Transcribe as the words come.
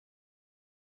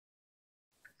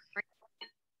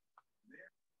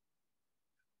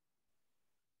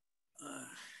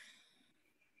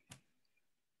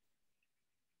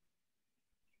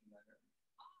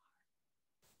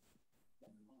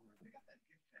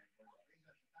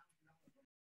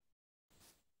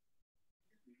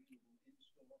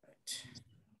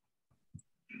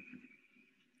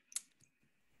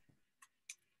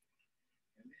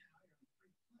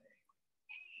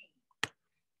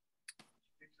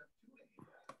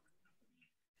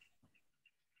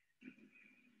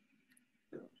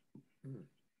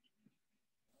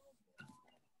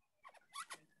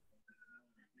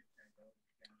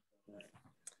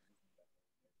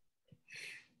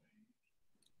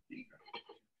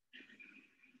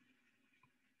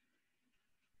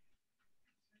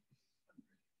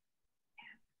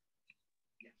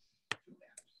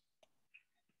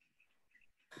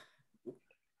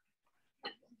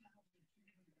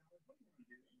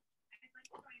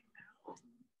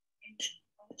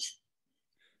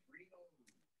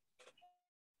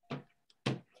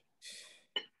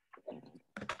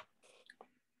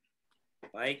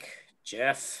Mike,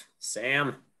 Jeff,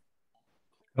 Sam.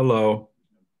 Hello.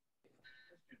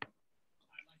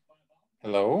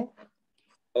 Hello.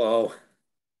 Hello.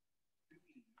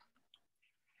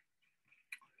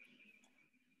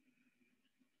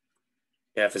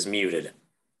 Jeff is muted.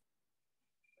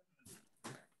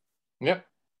 Yep.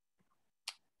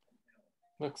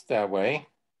 Looks that way.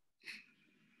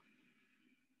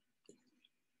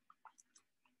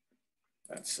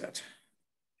 That's it.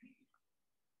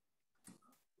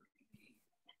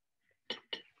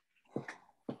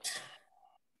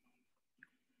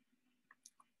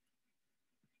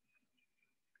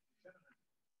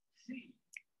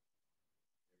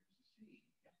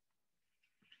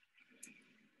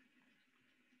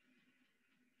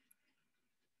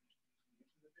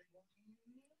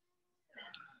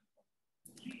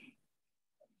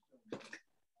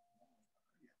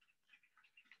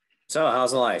 So,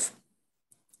 how's life?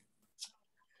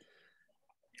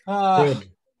 It's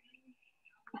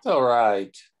all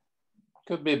right.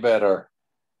 Could be better.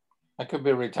 I could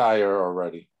be retired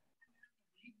already.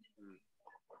 I'm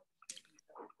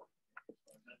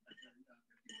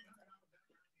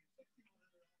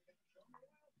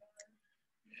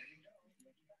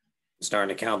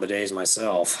starting to count the days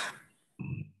myself.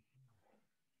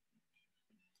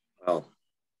 Well,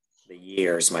 the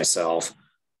years myself.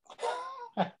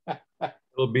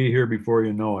 It'll be here before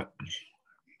you know it.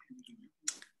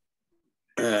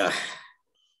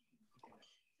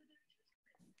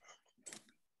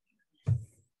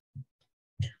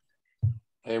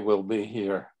 It will be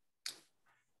here.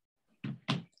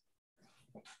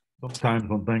 Sometimes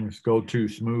when things go too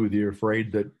smooth, you're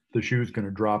afraid that the shoe's going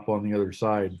to drop on the other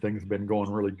side. Things have been going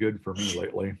really good for me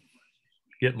lately.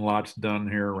 Getting lots done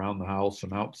here around the house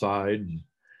and outside, and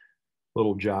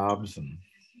little jobs. And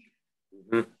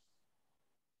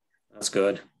That's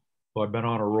good. so I've been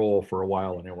on a roll for a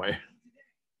while anyway.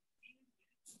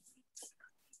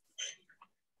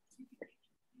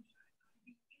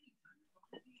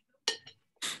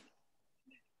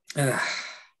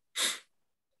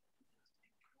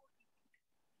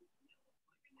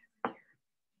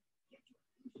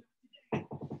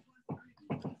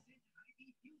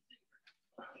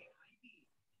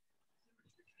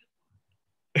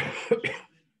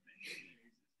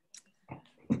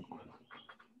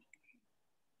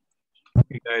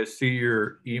 You guys see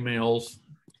your emails?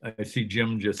 I see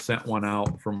Jim just sent one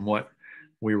out from what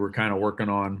we were kind of working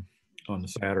on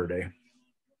Saturday.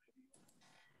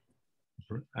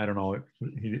 I don't know.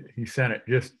 He sent it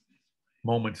just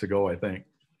moments ago, I think.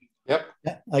 Yep.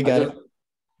 Yeah, I got it.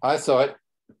 I saw it.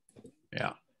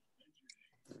 Yeah.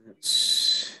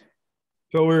 So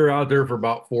we were out there for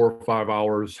about 4 or 5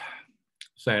 hours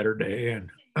Saturday and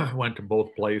went to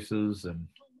both places. And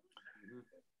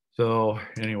so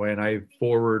anyway, and I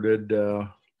forwarded the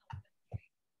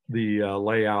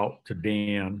layout to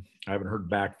Dan. I haven't heard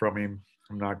back from him.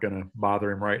 I'm not going to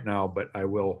bother him right now, but I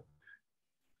will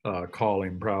call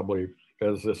him probably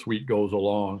as this week goes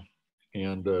along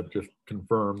and just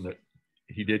confirm that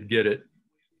he did get it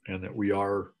and that we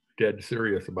are dead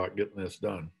serious about getting this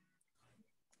done.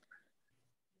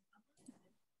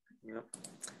 Yep.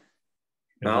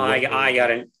 Well, I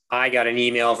got an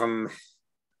email from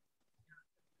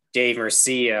Dave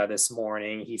Mercia this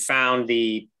morning. He found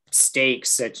the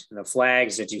stakes the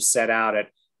flags that you set out at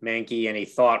Menke, and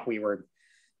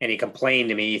he complained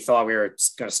to me. He thought we were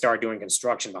going to start doing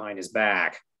construction behind his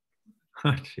back.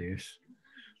 Jeez.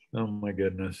 Oh my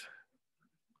goodness.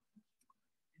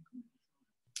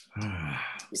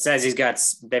 He says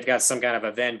they've got some kind of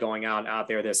event going on out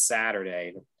there this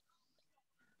Saturday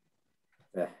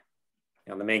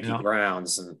on the Menke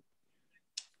grounds, and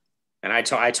I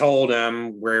told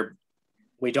him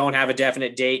we don't have a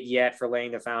definite date yet for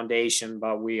laying the foundation,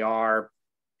 but we are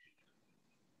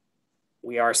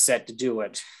set to do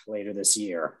it later this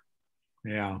year.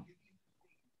 Yeah.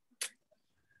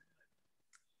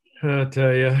 I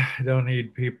tell you, I don't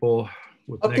need people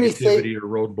with negativity or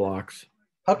roadblocks.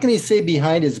 How can he say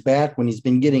behind his back when he's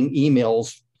been getting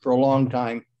emails for a long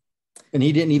time and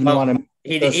he didn't even want to?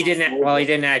 He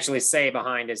didn't actually say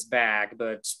behind his back,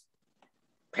 but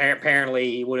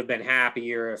apparently he would have been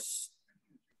happier if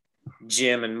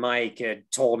Jim and Mike had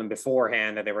told him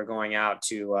beforehand that they were going out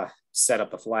to set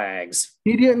up the flags.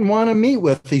 He didn't want to meet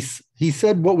with. He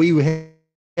said what we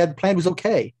had planned was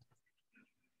okay.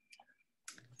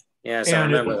 Yes, I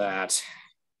remember that.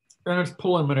 And it's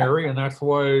preliminary, and that's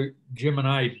why Jim and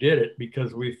I did it,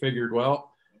 because we figured,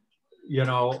 well, you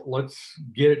know, let's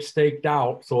get it staked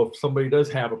out. So if somebody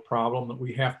does have a problem that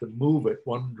we have to move it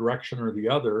one direction or the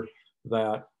other,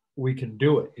 that we can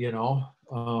do it, you know.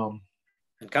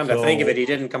 And come to think of it, he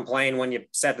didn't complain when you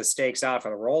set the stakes out for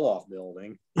the roll-off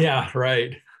building. Yeah,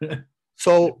 right.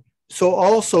 So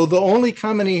also the only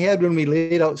comment he had when we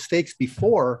laid out stakes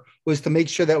before was to make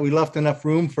sure that we left enough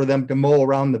room for them to mow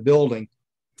around the building.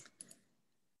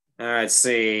 All right, let's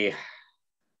see.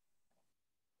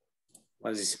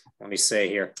 Let me say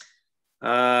here.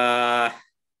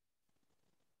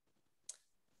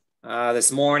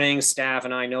 This morning, staff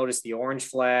and I noticed the orange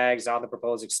flags out of the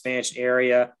proposed expansion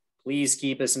area. Please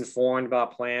keep us informed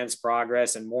about plans,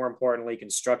 progress, and more importantly,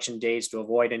 construction dates to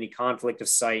avoid any conflict of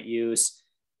site use.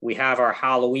 We have our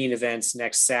Halloween events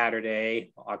next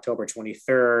Saturday, October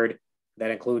 23rd.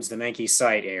 That includes the Menke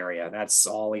site area. That's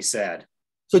all he said.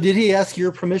 So did he ask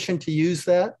your permission to use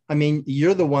that? I mean,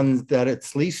 you're the ones that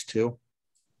it's leased to.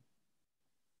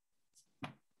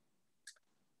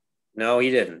 No,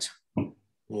 he didn't.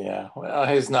 Yeah, well,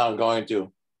 he's not going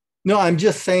to. No, I'm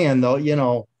just saying though, you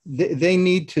know, they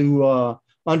need to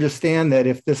understand that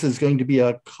if this is going to be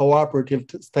a cooperative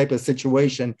type of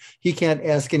situation, he can't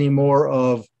ask any more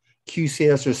of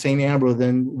QCAS or St. Ambrose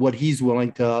than what he's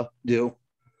willing to do.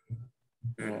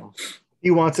 Yeah. He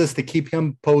wants us to keep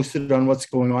him posted on what's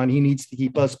going on. He needs to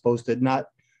keep us posted, not,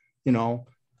 you know,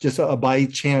 just a by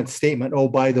chance statement. Oh,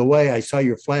 by the way, I saw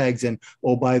your flags, and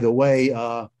oh, by the way,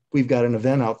 we've got an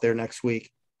event out there next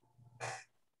week.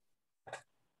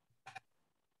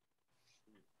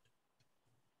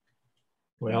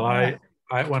 Well,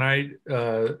 when I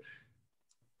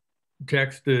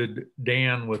texted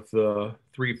Dan with the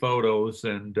 3 photos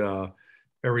and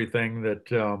everything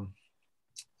that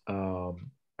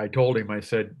I told him, I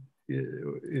said,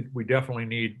 we definitely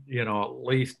need, you know, at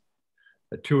least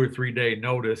a 2 or 3 day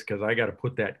notice, because I got to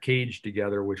put that cage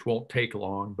together, which won't take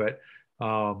long, but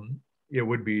it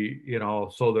would be, you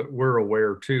know, so that we're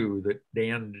aware too, that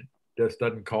Dan just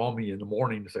doesn't call me in the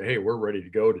morning to say, hey, we're ready to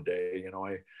go today. You know,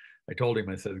 I told him,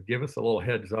 I said, give us a little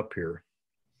heads up here.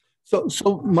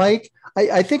 So Mike,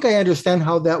 I think I understand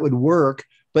how that would work,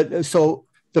 but so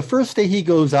the first day he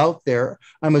goes out there,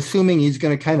 I'm assuming he's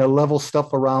going to kind of level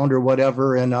stuff around or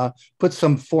whatever, and put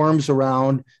some forms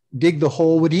around, dig the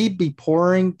hole. Would he be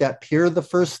pouring that pier the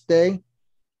first day?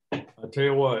 I'll tell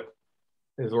you what,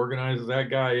 as organized as that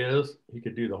guy is, he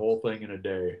could do the whole thing in a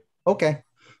day. Okay.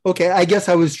 I guess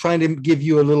I was trying to give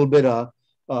you a little bit of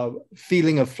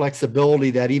feeling of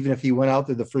flexibility that even if he went out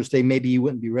there the first day, maybe he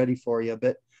wouldn't be ready for you.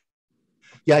 But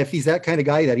yeah, if he's that kind of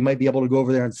guy, that he might be able to go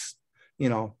over there and, you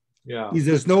know, yeah,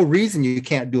 there's no reason you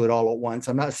can't do it all at once.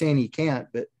 I'm not saying he can't,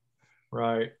 but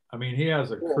right. I mean, he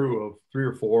has a crew of 3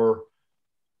 or 4,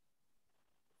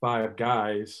 5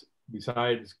 guys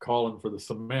besides calling for the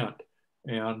cement,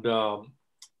 and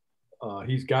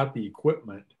he's got the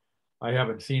equipment. I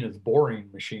haven't seen his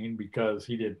boring machine because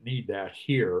he didn't need that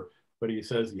here, but he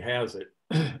says he has it.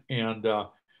 And the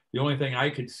only thing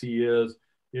I could see is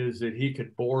that he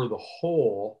could bore the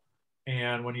hole,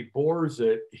 and when he bores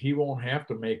it, he won't have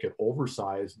to make it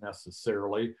oversized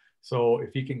necessarily. So if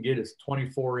he can get his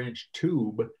 24-inch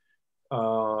tube,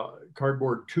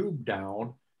 cardboard tube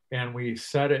down, and we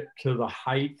set it to the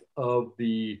height of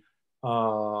the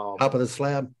top of the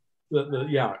slab.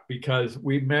 Yeah, because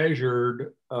we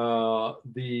measured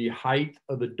the height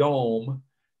of the dome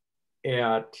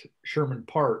at Sherman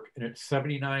Park, and it's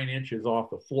 79 inches off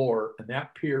the floor, and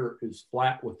that pier is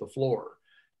flat with the floor.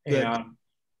 Good. And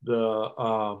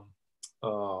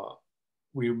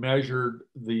we measured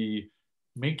the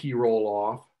Menke roll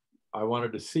off. I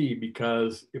wanted to see,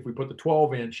 because if we put the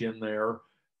 12-inch in there,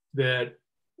 that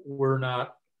we're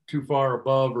not too far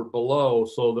above or below,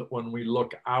 so that when we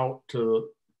look out to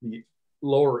the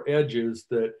lower edges,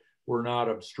 that we're not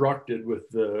obstructed with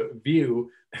the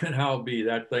view. And how be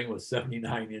that thing was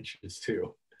 79 inches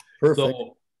too. Perfect.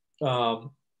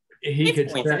 So he could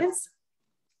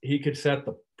set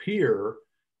the pier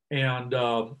and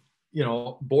you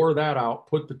know, bore that out,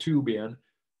 put the tube in,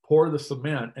 pour the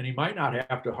cement, and he might not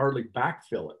have to hardly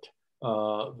backfill it,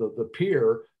 the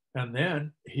pier, and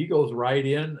then he goes right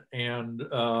in and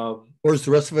pours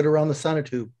the rest of it around the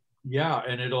sonotube. Yeah,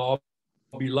 and it'll all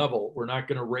be level. We're not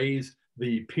going to raise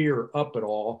the pier up at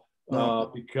all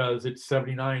because it's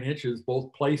 79 inches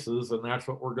both places, and that's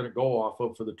what we're going to go off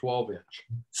of for the 12-inch.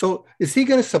 So is he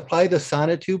going to supply the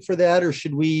sonotube for that, or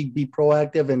should we be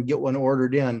proactive and get one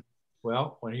ordered in?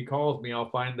 Well, when he calls me, I'll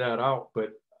find that out.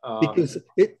 But Because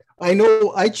I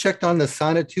know I checked on the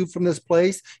sonotube from this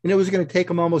place, and it was going to take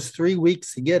them almost 3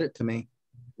 weeks to get it to me.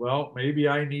 well, maybe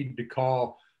I need to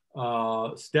call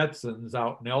Stetson's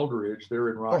out in Eldridge. They're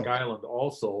in Rock Island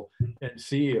also, and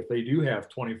see if they do have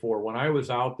 24. When I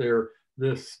was out there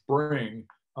this spring,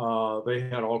 they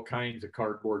had all kinds of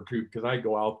cardboard too, because I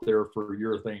go out there for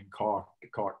urethane caulk. The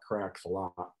caulk cracks a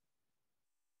lot.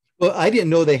 Well, I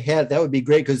didn't know they had. That would be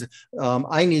great because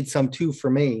I need some too for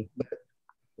me.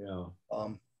 Yeah.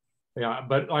 Um, Yeah,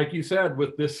 but like you said,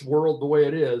 with this world the way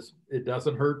it is, it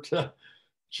doesn't hurt to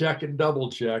check and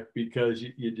double check, because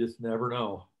you just never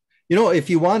know. you know, if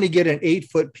you want to get an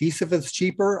 8-foot piece, if it's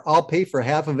cheaper, I'll pay for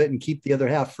half of it and keep the other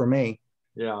half for me.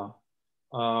 Yeah.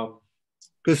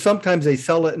 Because sometimes they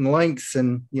sell it in lengths,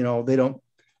 and you know they don't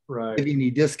give you any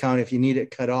discount if you need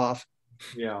it cut off.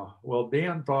 Yeah. Well,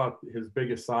 Dan thought his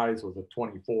biggest size was a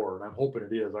 24, and I'm hoping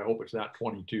it is. I hope it's not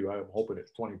 22. I'm hoping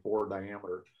it's 24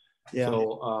 diameter. Yeah.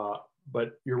 So,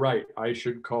 but you're right. I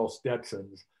should call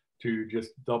Stetson's to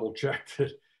just double check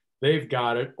that they've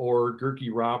got it, or Gerke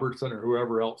Robertson or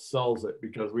whoever else sells it,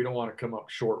 because we don't want to come up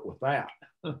short with that.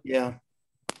 Yeah.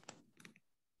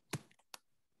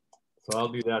 So I'll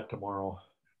do that tomorrow.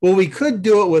 Well, we could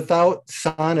do it without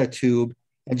sonotube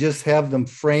and just have them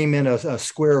frame in a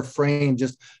square frame,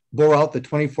 just bore out the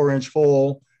 24-inch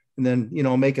hole, and then, you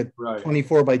know, make it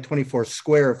 24 by 24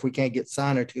 square if we can't get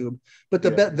sonotube. But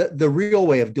the real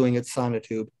way of doing it,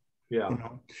 sonotube. Yeah. You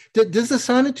know? Does the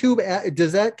sonotube,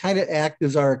 does that kind of act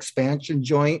as our expansion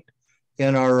joint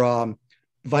and our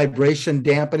vibration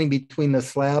dampening between the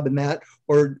slab and that?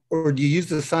 Or do you use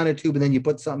the sonotube and then you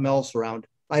put something else around?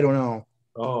 I don't know.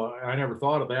 Oh, I never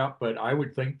thought of that, but I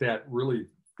would think that really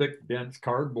thick, dense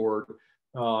cardboard,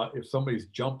 if somebody's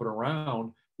jumping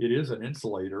around, it is an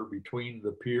insulator between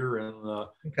the pier and the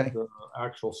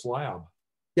actual slab.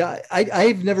 Yeah,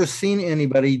 I've never seen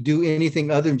anybody do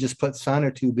anything other than just put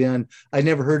sonotube in. I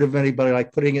never heard of anybody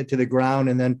like putting it to the ground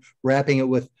and then wrapping it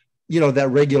with, you know, that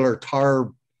regular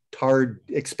tar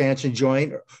expansion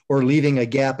joint, or leaving a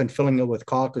gap and filling it with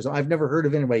caulk. I've never heard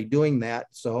of anybody doing that,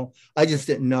 so I just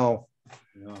didn't know.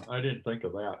 Yeah, I didn't think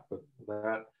of that, but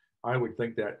that I would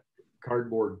think that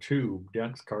cardboard tube,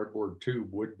 dense cardboard tube,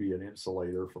 would be an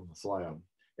insulator from the slab.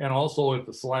 And also, if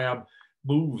the slab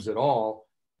moves at all,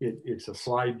 it's a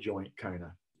slide joint kind of.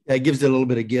 Yeah, it gives it a little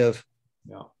bit of give.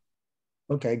 Yeah.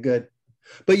 Okay, good.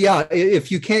 But yeah,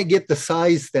 if you can't get the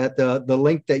size that the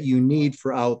length that you need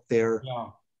for out there,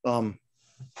 it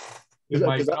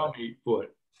might come 8 foot.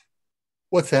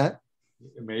 What's that?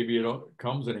 Maybe it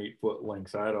comes in 8 foot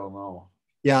lengths. I don't know.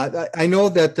 Yeah, I know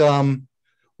that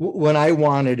when I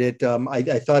wanted it,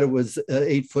 I thought it was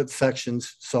 8 foot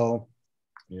sections. So,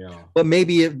 yeah. But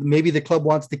maybe the club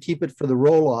wants to keep it for the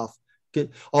roll off.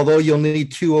 Although you'll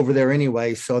need 2 over there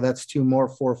anyway, so that's 2 more,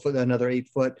 4 foot, another 8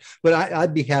 foot. But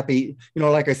I'd be happy, you know,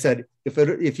 like I said,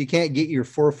 if you can't get your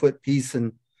 4 foot piece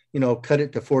and, you know, cut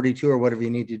it to 42 or whatever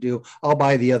you need to do, I'll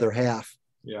buy the other half.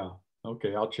 Yeah.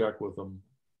 Okay, I'll check with them.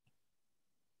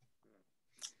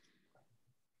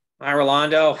 Hi,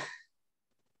 Rolando.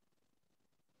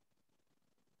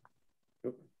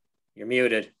 You're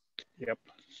muted. Yep.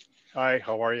 Hi,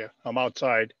 how are you? I'm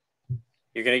outside.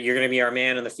 You're gonna be our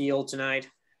man in the field tonight.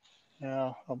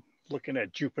 Yeah, I'm looking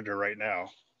at Jupiter right now.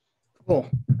 Cool.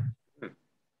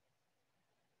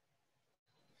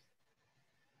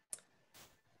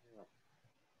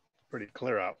 Pretty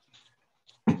clear out.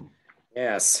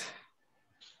 Yes.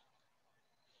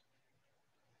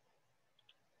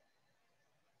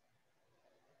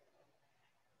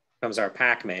 Comes our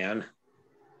Pac-Man.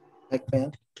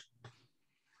 Pac-Man.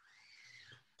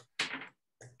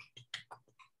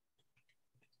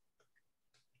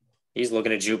 He's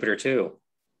looking at Jupiter too.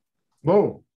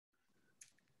 Whoa.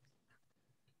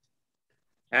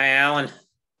 Hi, Alan.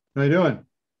 How you doing?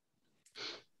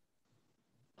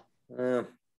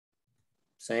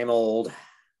 Same old.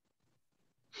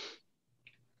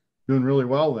 Doing really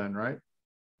well then, right?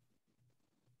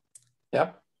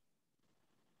 Yep.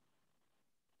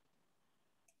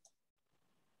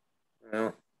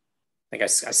 Well, I think I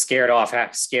scared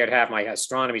half my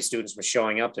astronomy students from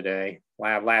showing up today.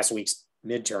 Last week's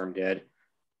midterm did.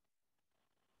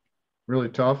 Really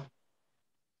tough.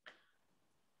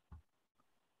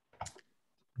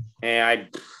 And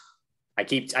I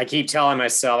keep telling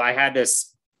myself, I had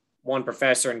this one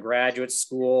professor in graduate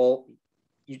school.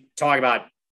 You talk about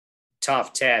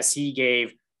tough tests. He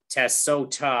gave tests so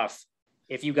tough.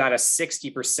 If you got a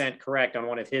 60% correct on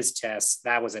one of his tests,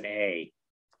 that was an A.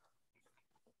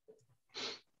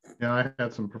 Yeah, I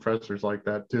had some professors like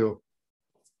that too.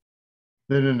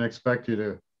 They didn't expect you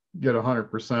to get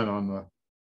 100% on the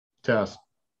test.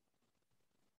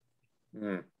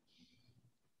 Mm.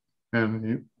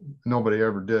 And nobody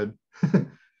ever did.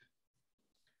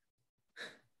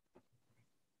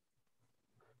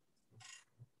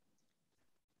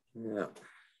 Yeah.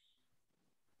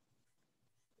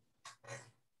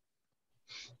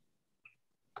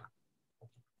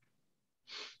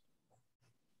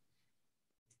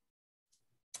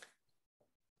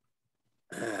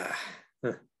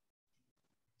 Huh.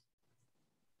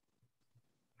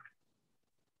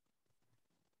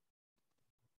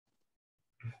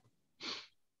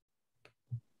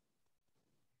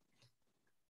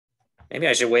 Maybe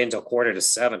I should wait until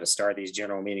 6:45 to start these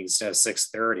general meetings instead of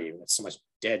 6:30. That's so much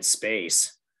dead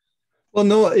space. Well,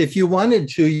 no, if you wanted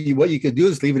to, what you could do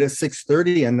is leave it at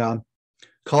 6:30 and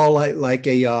call like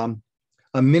a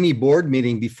mini board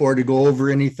meeting before to go over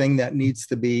anything that needs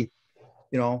to be,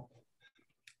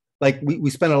 like we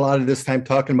spent a lot of this time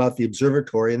talking about the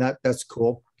observatory, and that's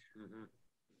cool.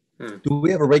 Mm-hmm. Do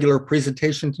we have a regular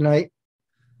presentation tonight?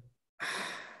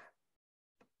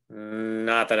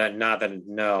 No.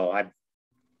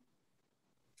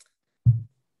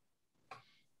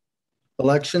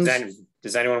 Elections?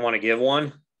 Does anyone want to give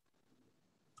one?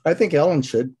 I think Ellen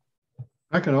should.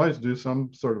 I can always do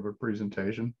some sort of a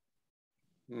presentation.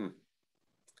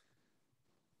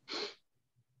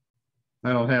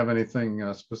 I don't have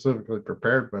anything specifically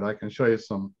prepared, but I can show you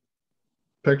some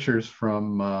pictures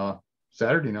from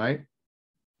Saturday night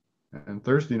and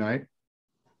Thursday night.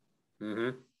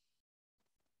 Mm-hmm.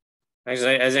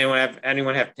 Actually, does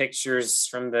anyone have pictures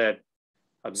from the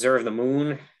Observe the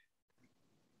Moon?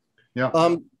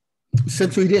 Yeah.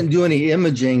 Since we didn't do any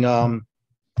imaging,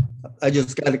 I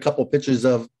just got a couple pictures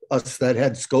of us that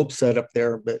had scopes set up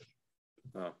there, but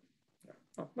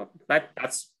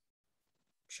that's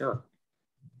sure.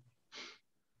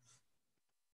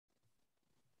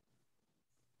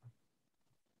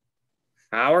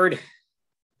 Howard?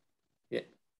 Yeah.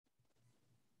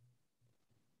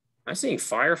 Am I seeing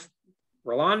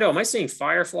Rolando, am I seeing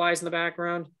fireflies in the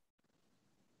background?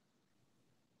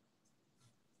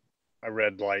 A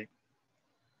red light.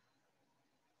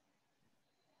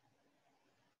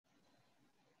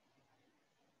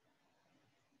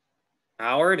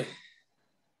 Howard?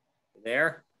 You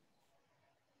there?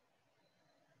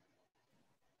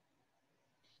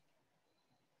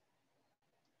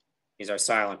 He's our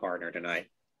silent partner tonight.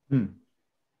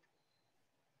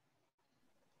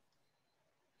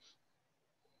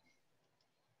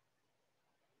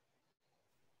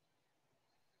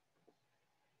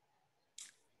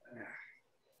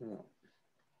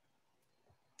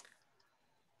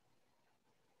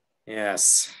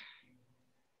 Yes.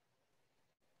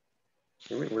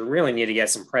 We really need to get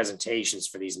some presentations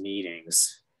for these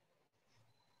meetings.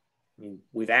 I mean,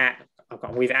 we've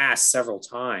asked several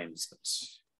times,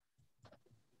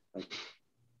 but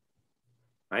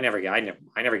I never get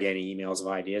any emails of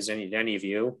ideas. Any of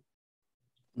you?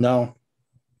 no.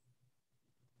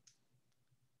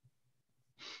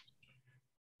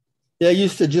 Yeah, I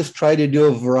used to just try to do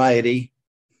a variety.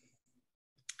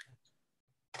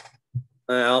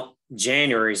 Well,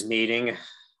 January's meeting,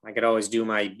 I could always do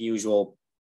my usual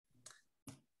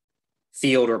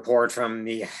field report from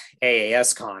the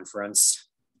AAS conference.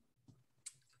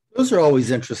 Those are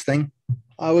always interesting.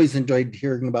 I always enjoyed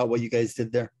hearing about what you guys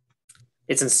did there.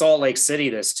 It's in Salt Lake City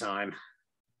this time.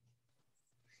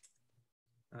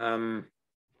 I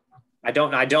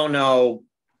don't know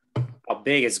how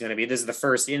big it's going to be. This is the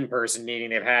first in-person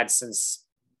meeting they've had since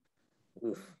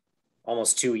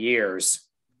almost 2 years.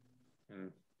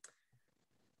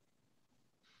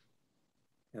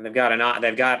 And they've got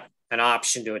an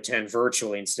option to attend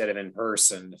virtually instead of in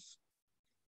person.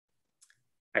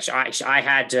 Actually, I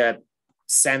had to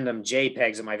send them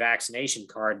JPEGs of my vaccination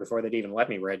card before they'd even let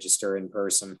me register in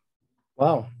person.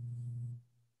 Wow.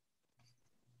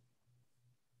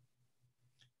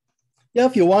 Yeah,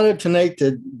 if you wanted tonight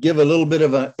to give a little bit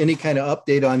of any kind of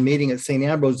update on meeting at St.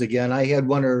 Ambrose again, I had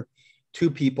 1 or 2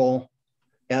 people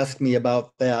ask me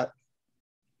about that.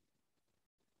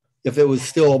 If it was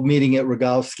still meeting at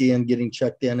Rogowski and getting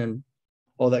checked in and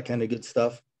all that kind of good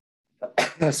stuff.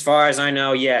 As far as I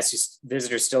know, yes,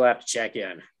 visitors still have to check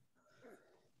in.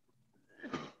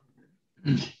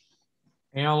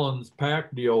 Allen's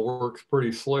pack deal works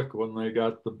pretty slick when they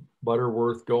got the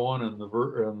Butterworth going and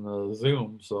the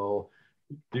Zoom. So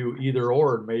do either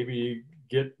or, maybe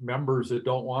get members that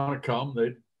don't want to come,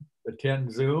 they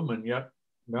attend Zoom, and yet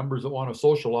members that want to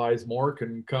socialize more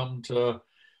can come to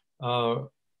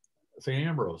St.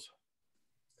 Ambrose.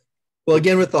 Well,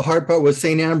 again, with the hard part with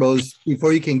St. Ambrose,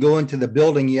 before you can go into the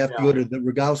building, you have to go to the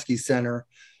Rogowski Center.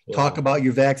 talk about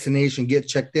your vaccination, get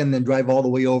checked in, then drive all the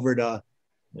way over to.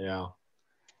 Yeah.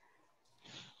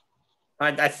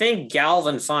 I think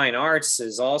Galvin Fine Arts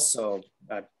is also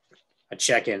a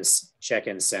check-in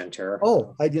center.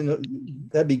 Oh, I didn't know.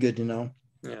 That'd be good to know.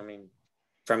 Yeah, I mean,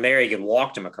 from there you could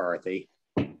walk to McCarthy.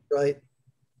 Right.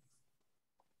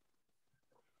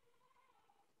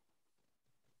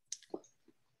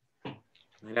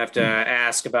 I'd have to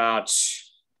ask about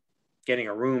getting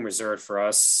a room reserved for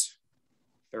us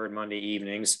third Monday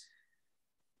evenings.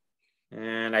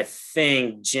 And I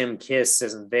think Jim Kiss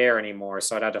isn't there anymore,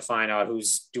 so I'd have to find out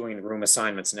who's doing the room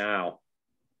assignments now.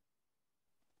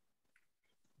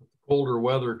 Colder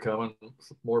weather coming,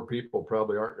 more people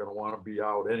probably aren't going to want to be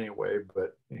out anyway,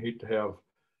 but I hate to have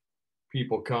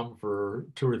people come for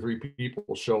 2 or 3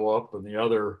 people show up and the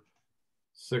other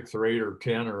 6 or 8 or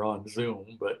 10 are on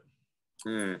Zoom, but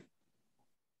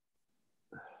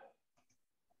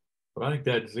But I think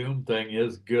that Zoom thing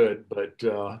is good, but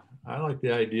I like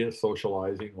the idea of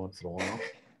socializing once in a while.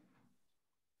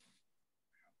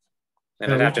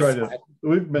 And yeah,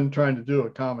 we've been trying to do a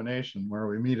combination where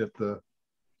we meet at the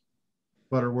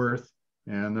Butterworth,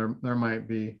 and there might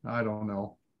be, I don't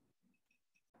know,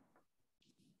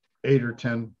 8 or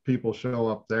 10 people show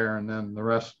up there, and then the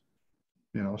rest,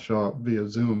 show up via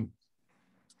Zoom.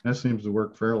 That seems to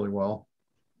work fairly well.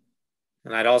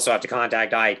 And I'd also have to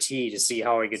contact IT to see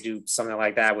how we could do something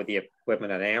like that with the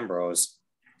equipment at Ambrose.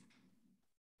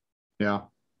 Yeah.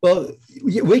 Well,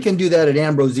 we can do that at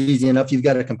Ambrose easy enough. You've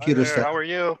got a computer set. How are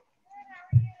you?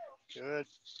 Good.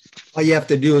 All you have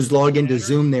to do is log into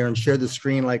Zoom there and share the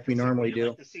screen like we normally do.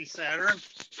 Like to see Saturn?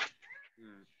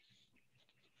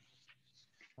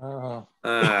 Hang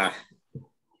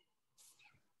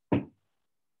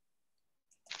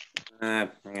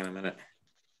on a minute.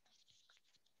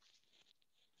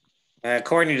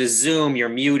 According to Zoom, you're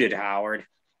muted, Howard.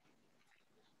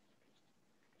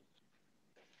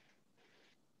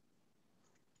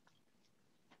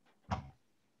 Let's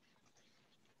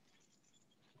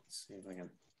see if I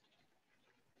can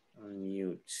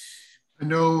unmute. I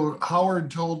know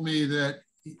Howard told me that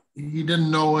he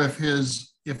didn't know if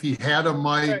he had a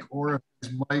mic or if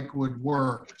his mic would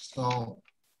work. So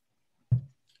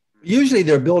usually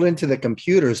they're built into the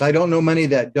computers. I don't know many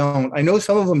that don't. I know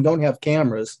some of them don't have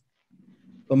cameras,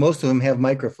 but most of them have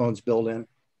microphones built in.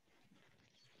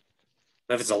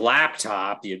 If it's a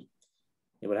laptop, you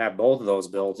would have both of those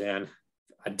built in.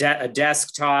 A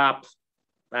desktop,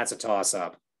 that's a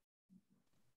toss-up.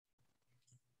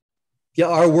 Yeah,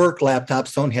 our work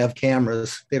laptops don't have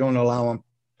cameras. They don't allow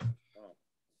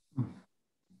them.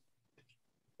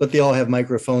 But they all have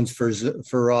microphones for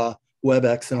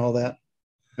WebEx and all that.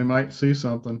 They might see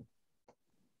something.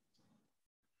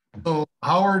 So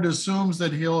Howard assumes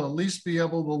that he'll at least be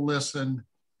able to listen.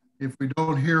 If we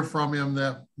don't hear from him,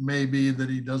 that may be that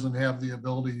he doesn't have the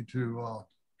ability to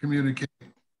communicate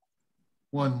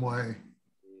one way.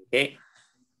 Okay.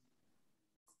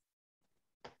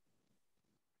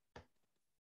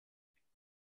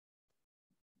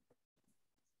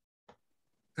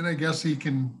 And I guess he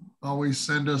can always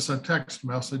send us a text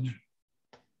message.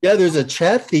 Yeah, there's a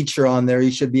chat feature on there. He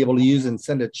should be able to use and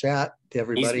send a chat to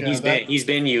everybody. He's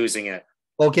been using it.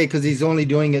 Okay, because he's only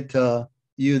doing it to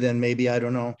you then maybe. I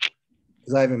don't know.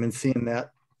 Because I haven't been seeing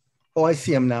that. Oh, I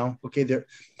see him now. Okay, there.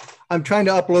 I'm trying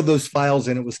to upload those files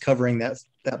and it was covering that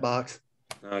box.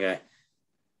 Okay.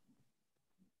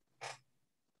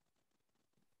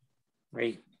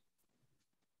 Right.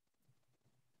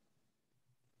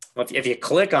 Well, if you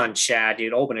click on chat,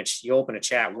 you open a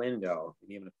chat window. You'll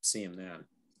be able to see him then.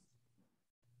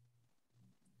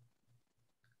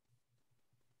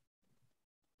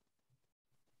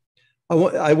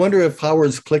 I wonder if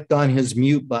Howard's clicked on his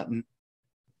mute button,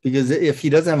 because if he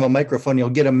doesn't have a microphone, he'll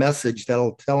get a message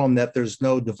that'll tell him that there's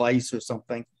no device or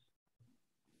something.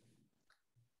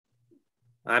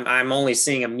 I'm only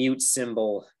seeing a mute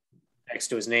symbol next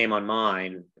to his name on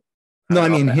mine. No, I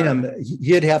mean him.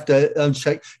 He'd have to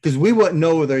uncheck because we wouldn't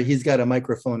know whether he's got a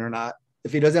microphone or not.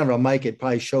 If he doesn't have a mic, it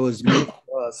probably shows mute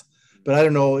to us. But I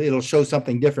don't know. It'll show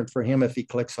something different for him if he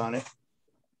clicks on it.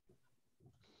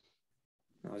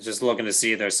 I was just looking to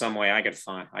see if there's some way I could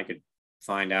find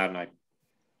out, and I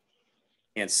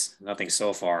can't. Nothing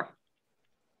so far.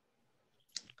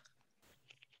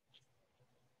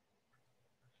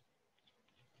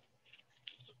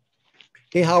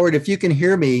 Hey Howard, if you can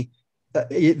hear me,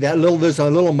 there's a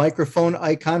little microphone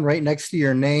icon right next to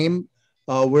your name,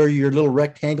 where your little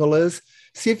rectangle is.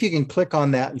 See if you can click on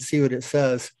that and see what it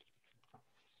says.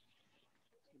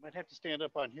 You might have to stand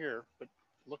up on here, but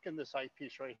look in this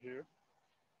eyepiece right here.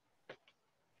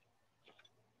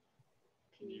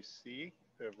 Can you see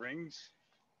the rings?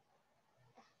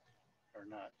 or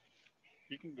not.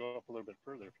 You can go up a little bit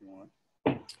further if you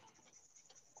want.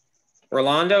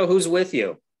 Rolando, who's with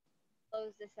you?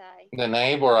 Close this eye. The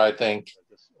neighbor, I think.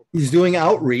 He's doing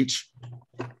outreach.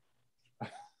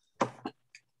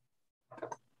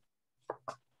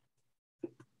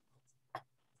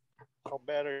 How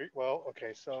bad are you? Well,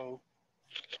 okay, so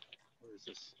where is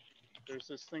this? There's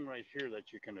this thing right here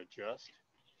that you can adjust.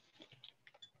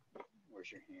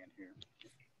 Where's your hand here?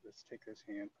 Let's take this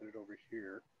hand, put it over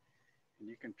here, and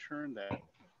you can turn that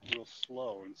real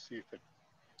slow and see if it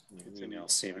gets any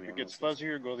else. If it gets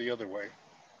fuzzier, go the other way.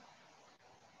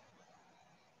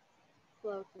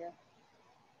 Slow too.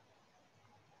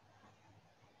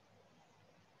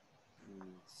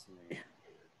 Let's see.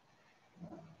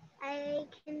 I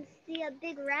can see a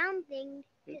big round thing,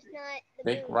 just not the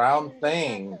Big round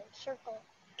thing. Circle.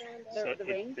 So The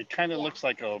ring? it kind of Yeah. looks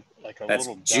like a That's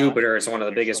little dot. Jupiter. It's one of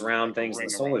the There's biggest some, round like a things in ring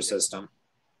the around solar it. system.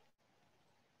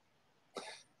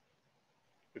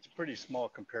 It's pretty small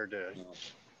compared to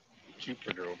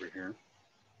Jupiter over here.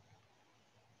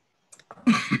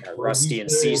 Got Rusty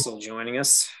and Cecil joining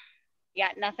us. Yeah,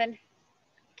 nothing.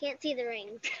 Can't see the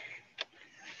rings.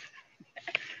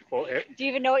 Well, Do you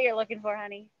even know what you're looking for,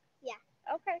 honey? Yeah.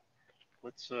 Okay.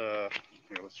 let's here,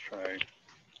 let's try.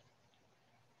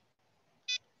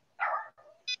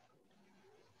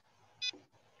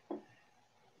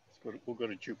 We'll go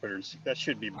to Jupiter and see. That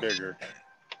should be bigger.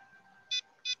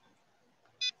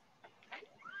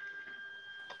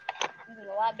 This is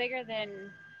a lot bigger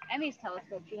than Emmy's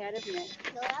telescope she had, isn't it?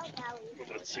 Go out, Callie.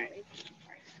 Let's see.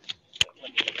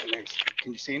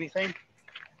 Can you see anything?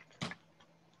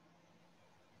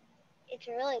 It's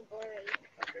really blurry.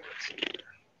 Okay, let's see here.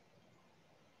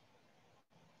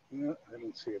 No, I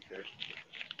don't see it there.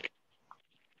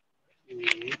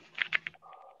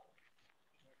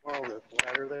 Oh, the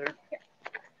ladder there.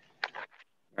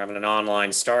 We're having an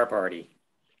online star party.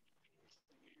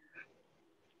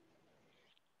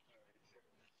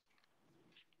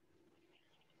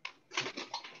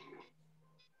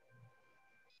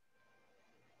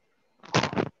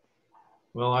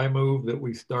 Well, I move that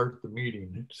we start the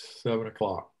meeting. It's 7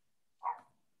 o'clock.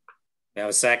 You have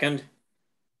a second?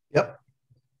 Yep.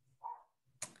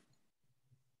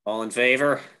 All in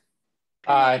favor?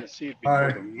 Aye. I'm gonna see it before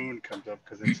Aye. the moon comes up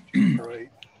because it's too bright.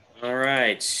 All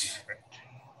right.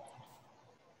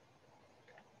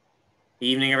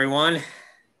 Evening, everyone.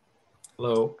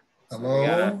 Hello.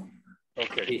 Hello?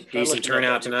 Okay. Decent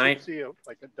turnout tonight. You should see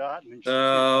like a dot, and then you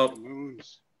So- should see the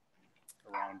moons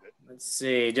around it. Let's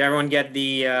see. Did everyone get the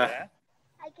Yeah.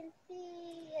 I can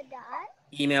see a dot.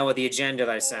 email with the agenda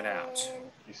that I sent out?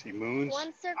 And You see moons.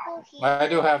 one circle here. I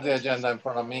do have the and two agenda in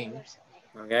front of circles me. on the other side.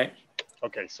 Okay.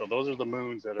 Okay, so those are the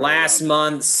moons that are Last around it.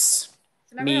 month's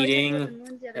So remember how we talked meeting about the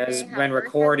moons the other has day, how been Earth has a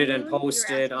recorded and moon? You were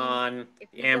posted asking on if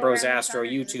the we go Ambrose around the Astro sun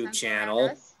or does the YouTube sun go around channel.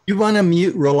 us? You want to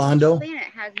mute Rolando? Each planet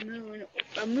has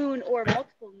a moon or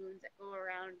multiple moons that go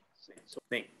around.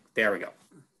 There we go.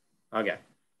 Okay.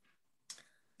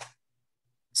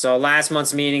 So last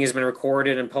month's meeting has been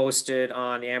recorded and posted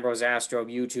on the Ambrose Astro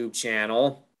YouTube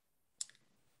channel.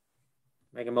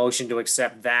 Make a motion to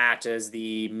accept that as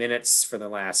the minutes for the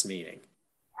last meeting.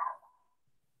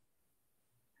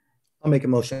 I'll make a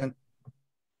motion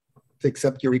to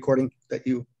accept your recording that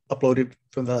you uploaded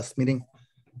from the last meeting.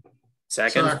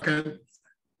 Second? Second.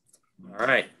 All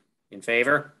right. In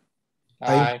favor?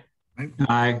 Aye. Aye.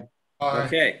 Aye.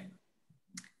 Okay.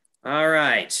 All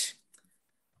right.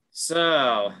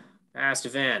 So, past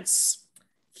events.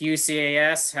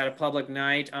 QCAS had a public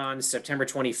night on September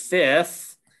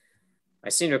 25th. I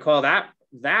seem to recall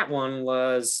that one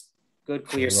was good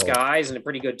clear skies and a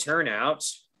pretty good turnout.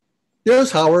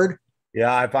 There's Howard.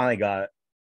 Yeah, I finally got it.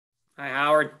 Hi,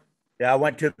 Howard. Yeah, I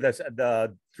went to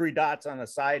the 3 dots on the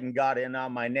side and got in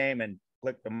on my name and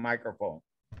clicked the microphone.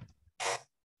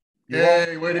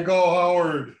 Yay, way to go,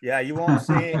 Howard. Yeah, you won't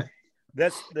see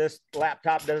this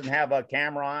laptop doesn't have a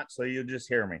camera on it, so you'll just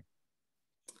hear me.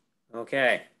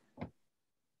 Okay.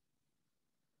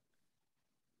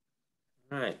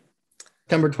 All right.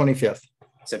 September 25th.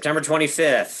 September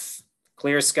 25th.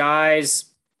 Clear skies,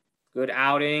 good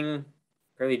outing,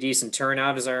 fairly decent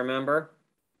turnout as I remember.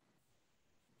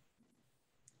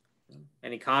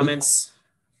 Any comments?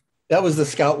 That was the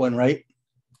scout one, right?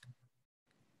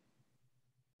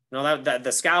 No, that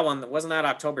the scout one, wasn't that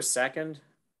October 2nd?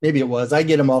 Maybe it was. I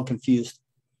get them all confused.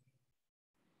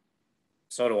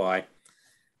 So do I.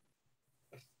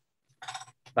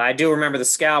 But I do remember the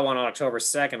scout one on October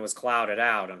 2nd was clouded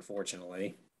out,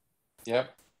 unfortunately. Yep.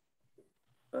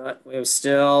 But it was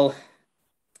still,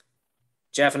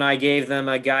 Jeff and I gave them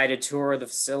a guided tour of the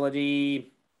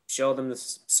facility, showed them the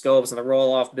scopes and the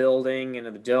roll-off building and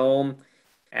the dome.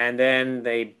 And then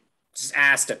they just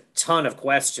asked a ton of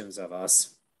questions of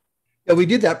us. Yeah, we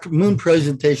did that moon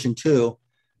presentation too.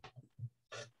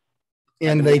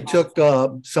 And they took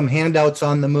some handouts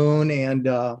on the moon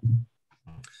and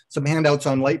some handouts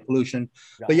on light pollution.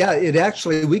 But yeah,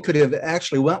 we could have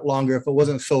actually went longer if it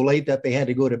wasn't so late that they had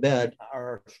to go to bed.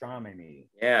 Our astronomy meeting.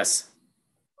 Yes.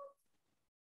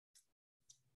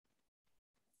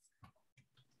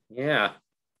 Yeah.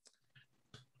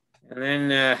 And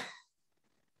then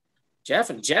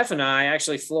Jeff and I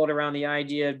actually floated around the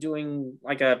idea of doing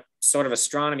like a sort of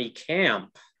astronomy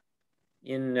camp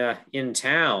in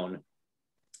town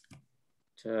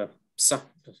to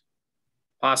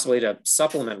possibly to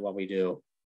supplement what we do.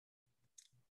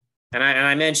 And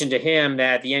I mentioned to him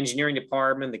that the engineering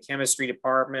department, the chemistry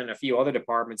department, a few other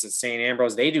departments at St.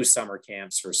 Ambrose, they do summer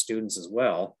camps for students as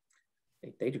well.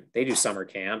 They do summer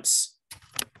camps.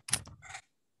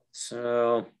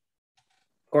 So,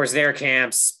 of course, their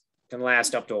camps can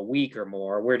last up to a week or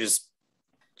more. We're just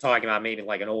talking about maybe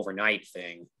like an overnight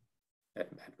thing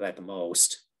at the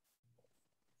most.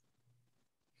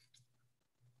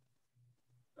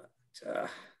 But,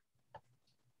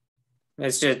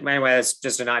 it's just, anyway, that's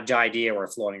just an odd idea we're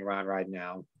floating around right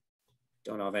now.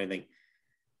 Don't know of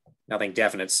nothing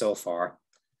definite so far.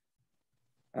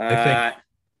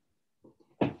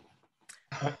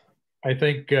 I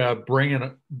think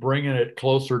bringing it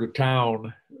closer to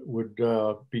town would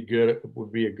be good.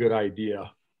 Would be a good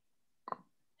idea.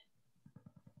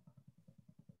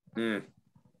 Yeah,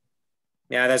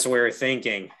 that's what we were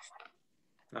thinking.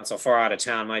 Not so far out of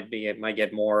town it might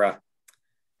get more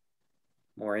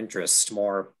interest,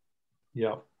 more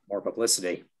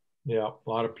publicity. Yeah, a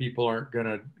lot of people aren't going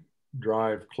to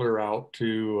drive clear out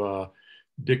to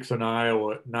Dixon,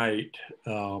 Iowa at night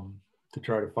to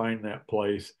try to find that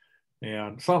place.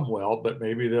 And some will, but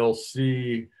maybe they'll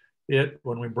see it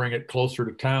when we bring it closer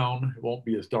to town. It won't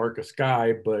be as dark a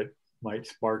sky, but might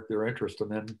spark their interest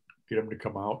and then get them to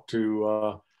come out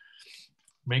to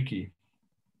Minky.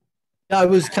 I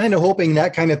was kind of hoping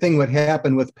that kind of thing would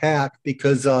happen with PAC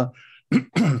because I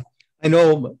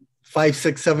know 5,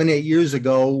 6, 7, 8 years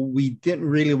ago, we didn't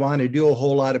really want to do a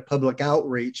whole lot of public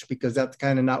outreach because that's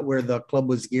kind of not where the club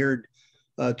was geared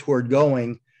toward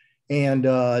going. And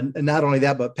not only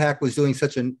that, but PAC was doing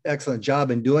such an excellent job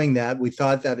in doing that. We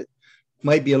thought that it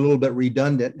might be a little bit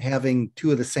redundant having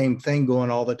two of the same thing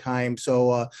going all the time.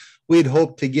 So we'd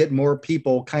hoped to get more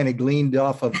people kind of gleaned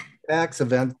off of PAC's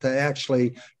event to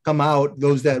actually come out.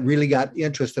 Those that really got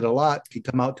interested a lot could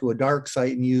come out to a dark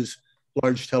site and use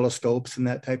large telescopes and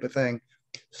that type of thing.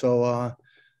 So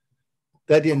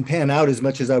that didn't pan out as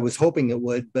much as I was hoping it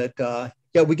would, but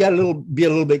yeah, we got to be a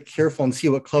little bit careful and see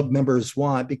what club members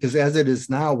want, because as it is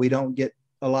now, we don't get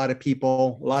a lot of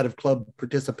people, a lot of club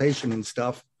participation and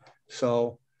stuff.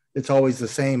 So it's always the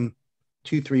same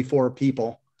 2, 3, 4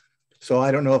 people. So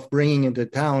I don't know if bringing into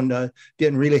town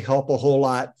didn't really help a whole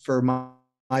lot for my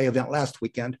event last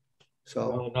weekend.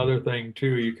 So well, another thing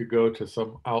too, you could go to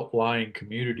some outlying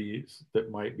communities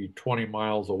that might be 20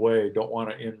 miles away. Don't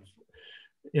want to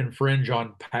infringe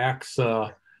on PAC's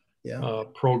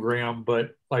program,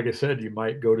 but like I said, you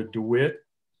might go to DeWitt.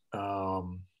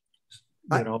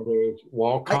 There's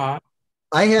Walcott.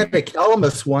 I had a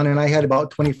Calamus one, and I had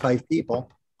about 25 people.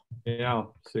 Yeah,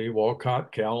 see,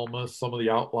 Walcott, Calamus, some of the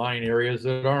outlying areas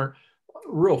that aren't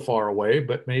real far away,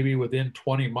 but maybe within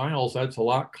 20 miles, that's a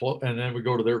lot close. And then we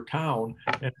go to their town,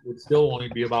 and it would still only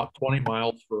be about 20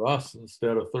 miles for us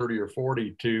instead of 30 or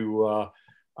 40 to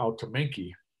out to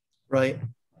Minky. Right.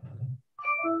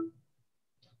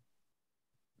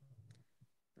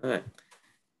 All right.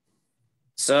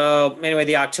 So anyway,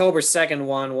 the October 2nd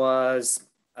one was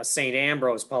a St.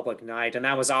 Ambrose public night, and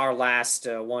that was our last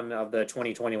one of the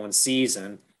 2021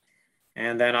 season.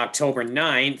 And then October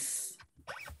 9th,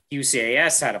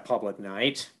 QCAS had a public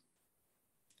night.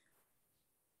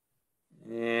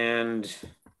 And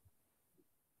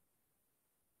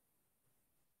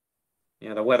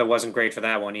yeah, the weather wasn't great for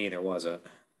that one either, was it?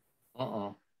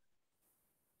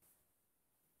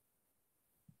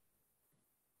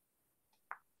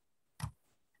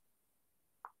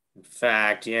 In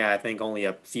fact, yeah, I think only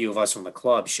a few of us from the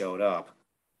club showed up.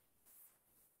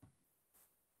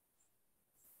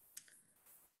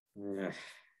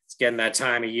 It's getting that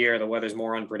time of year. The weather's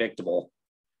more unpredictable.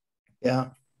 Yeah.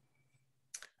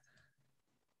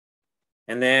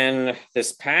 And then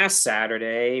this past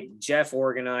Saturday, Jeff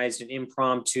organized an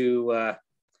impromptu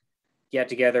get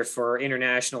together for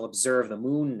International Observe the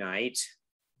Moon Night.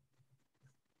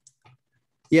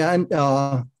 Yeah,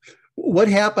 and what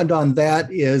happened on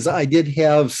that is I did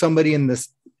have somebody in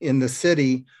the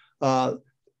city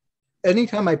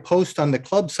anytime I post on the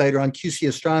club site or on QC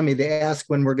Astronomy, they ask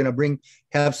when we're going to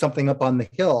have something up on the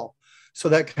hill. So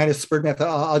that kind of spurred me. I thought,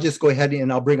 I'll just go ahead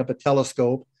and I'll bring up a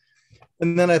telescope.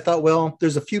 And then I thought, well,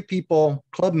 there's a few people,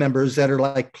 club members that are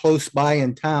like close by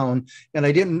in town. And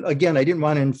I didn't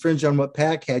want to infringe on what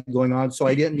PAC had going on. So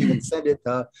I didn't even send it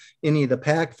to any of the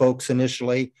PAC folks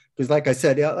initially. Because like I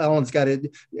said, Ellen,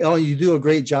 you do a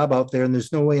great job out there. And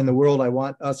there's no way in the world I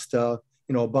want us to,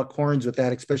 buck horns with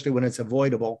that, especially when it's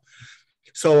avoidable.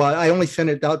 So I only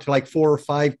sent it out to like 4 or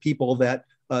 5 people that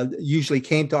usually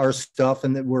came to our stuff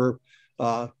and that were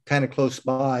kind of close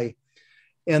by.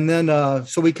 And then,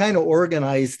 so we kind of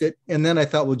organized it. And then I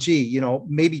thought, well, gee,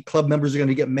 maybe club members are going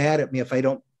to get mad at me if I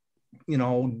don't,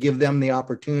 give them the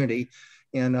opportunity.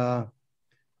 And that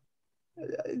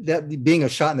being a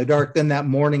shot in the dark, then that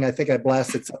morning, I think I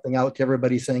blasted something out to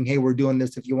everybody saying, hey, we're doing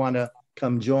this if you want to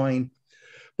come join.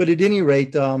 But at any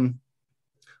rate, I'm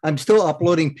still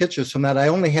uploading pictures from that. I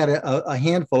only had a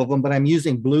handful of them, but I'm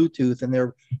using Bluetooth and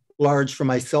they're large for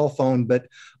my cell phone. But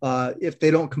if they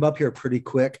don't come up here pretty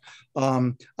quick,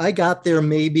 I got there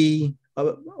maybe,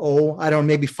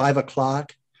 maybe 5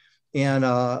 o'clock. And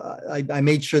I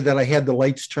made sure that I had the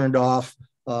lights turned off.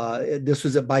 This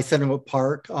was at Bicentennial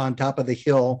Park on top of the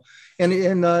hill. And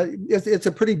it's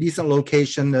a pretty decent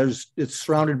location. It's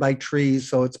surrounded by trees,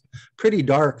 so it's pretty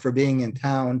dark for being in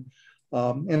town.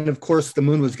 And of course, the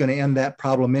moon was going to end that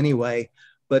problem anyway.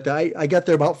 But I got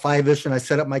there about 5-ish and I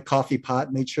set up my coffee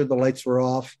pot, made sure the lights were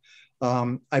off.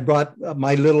 I brought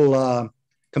my little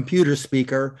computer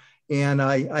speaker and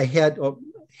I had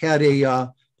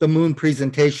the moon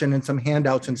presentation and some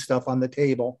handouts and stuff on the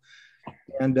table.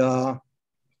 And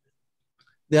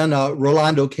then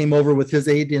Rolando came over with his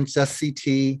 8-inch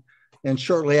SCT. And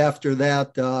shortly after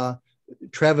that,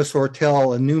 Travis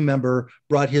Ortel, a new member,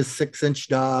 brought his 6-inch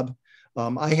Dob.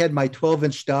 I had my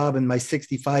 12-inch Dob and my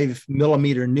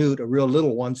 65mm Newt, a real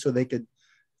little one, so they could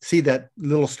see that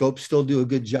little scope still do a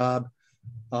good job.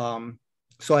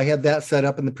 So I had that set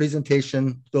up in the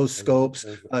presentation, those scopes.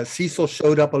 Cecil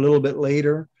showed up a little bit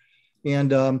later.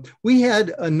 And we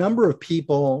had a number of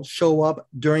people show up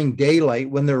during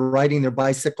daylight when they're riding their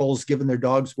bicycles, giving their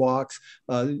dogs walks.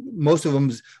 Most of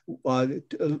them,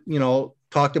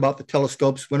 talked about the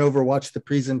telescopes, went over, watched the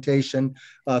presentation,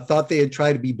 thought they had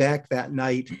tried to be back that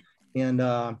night. And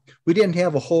we didn't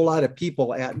have a whole lot of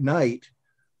people at night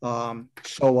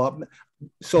show up.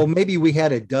 So maybe we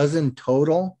had a dozen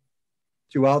total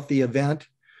throughout the event,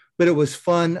 but it was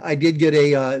fun. I did get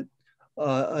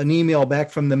an email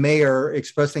back from the mayor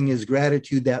expressing his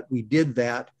gratitude that we did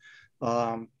that.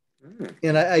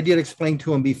 And I did explain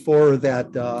to him before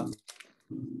that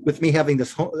with me having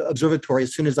this observatory,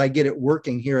 as soon as I get it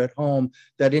working here at home,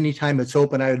 that anytime it's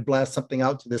open, I would blast something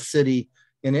out to the city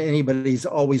and anybody's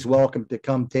always welcome to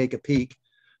come take a peek.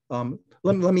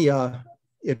 Let me,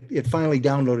 it finally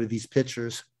downloaded these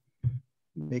pictures.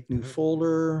 Make new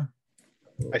folder.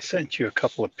 I sent you a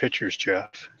couple of pictures,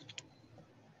 Jeff.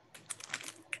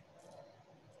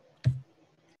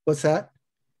 What's that?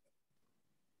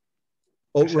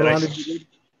 Oh, Rolando,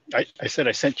 I said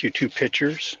I sent you 2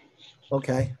 pictures.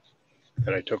 Okay.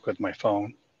 That I took with my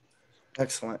phone.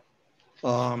 Excellent.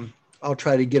 I'll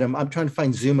try to get them. I'm trying to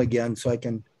find Zoom again so I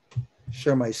can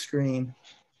share my screen.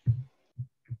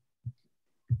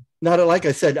 Not like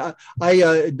I said,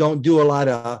 I don't do a lot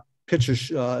of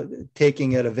pictures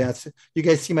taking at events. You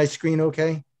guys see my screen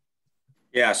okay?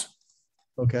 Yes.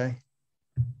 Okay.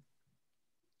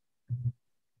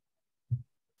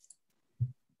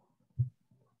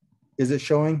 Is it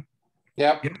showing?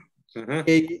 Yep. Mm-hmm.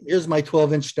 Okay, here's my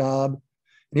 12-inch Dob.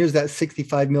 And here's that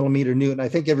 65mm Newt. And I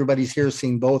think everybody's here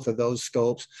seeing both of those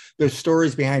scopes. There's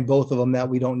stories behind both of them that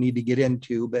we don't need to get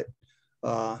into, but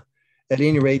at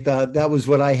any rate, that was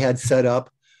what I had set up.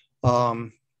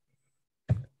 And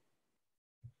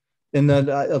then,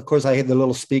 of course, I had the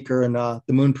little speaker and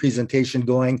the moon presentation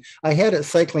going. I had it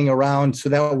cycling around, so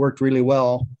that worked really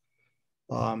well.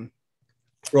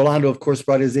 Rolando, of course,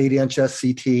 brought his 8-inch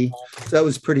SCT. So that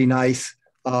was pretty nice.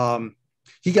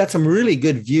 He got some really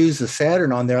good views of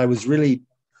Saturn on there. I was really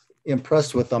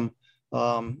impressed with them.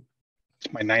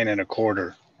 It's my 9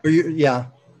 1/4. Yeah.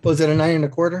 Was it a 9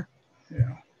 1/4?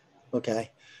 Yeah.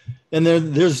 Okay. And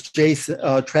there's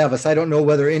Jason, Travis. I don't know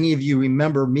whether any of you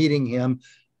remember meeting him.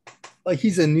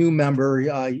 He's a new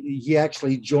member. He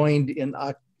actually joined in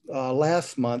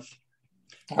last month.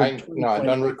 I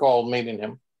don't recall meeting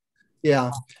him.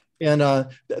 Yeah. And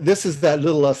this is that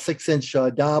little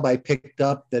 6-inch Dob I picked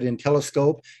up that in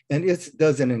telescope, and it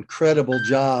does an incredible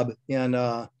job. And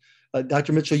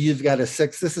Dr. Mitchell, you've got a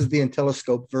 6. This is the in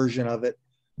telescope version of it.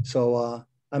 So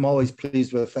I'm always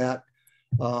pleased with that.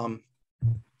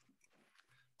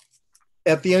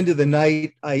 at the end of the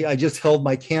night, I just held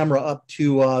my camera up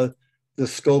to the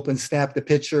scope and snapped a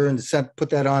picture and put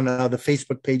that on the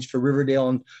Facebook page for Riverdale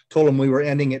and told them we were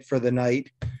ending it for the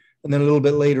night. And then a little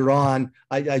bit later on,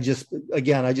 I just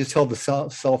held the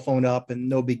cell phone up and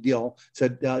no big deal.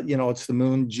 Said, it's the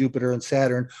moon, Jupiter, and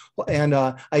Saturn. And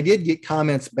I did get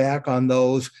comments back on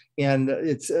those. And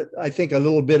it's, I think, a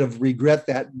little bit of regret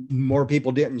that more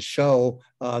people didn't show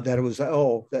that it was,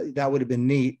 that would have been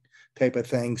neat type of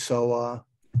thing. So,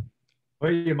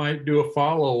 well, you might do a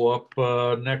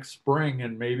follow-up next spring,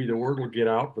 and maybe the word will get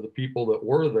out for the people that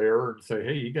were there and say,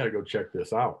 hey, you got to go check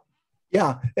this out.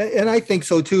 Yeah, and I think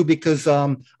so too, because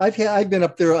I've been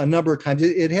up there a number of times.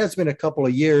 It has been a couple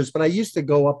of years, but I used to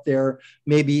go up there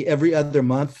maybe every other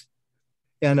month,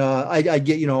 and I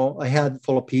get a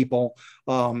handful of people.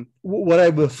 What I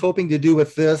was hoping to do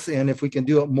with this, and if we can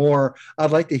do it more,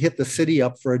 I'd like to hit the city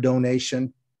up for a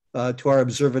donation to our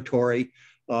observatory.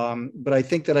 But I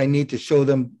think that I need to show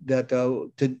them that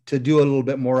to do a little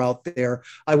bit more out there.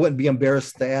 I wouldn't be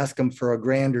embarrassed to ask them for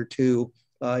 $1,000 or $2,000.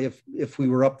 If we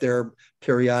were up there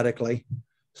periodically.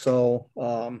 So,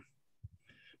 but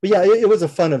yeah, it was a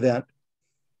fun event.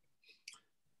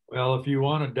 Well, if you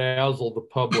want to dazzle the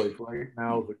public, right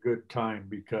now is a good time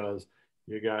because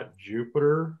you got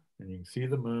Jupiter and you can see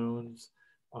the moons.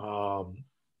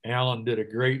 Alan did a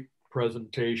great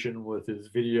presentation with his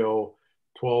video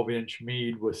 12-inch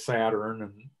Meade with Saturn,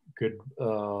 and could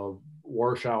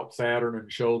wash out Saturn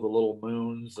and show the little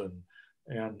moons and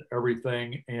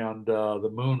everything. And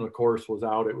the moon, of course, was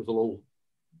out. It was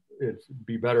it'd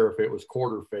be better if it was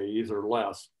quarter phase or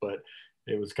less, but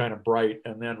it was kind of bright.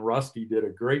 And then Rusty did a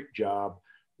great job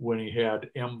when he had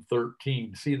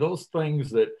M13. See, those things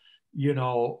that, you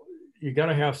got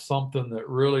to have something that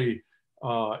really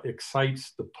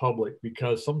excites the public,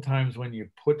 because sometimes when you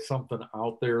put something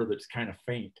out there that's kind of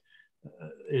faint,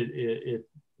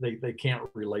 they can't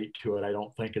relate to it, I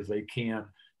don't think, as they can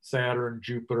Saturn,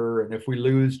 Jupiter. And if we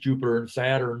lose Jupiter and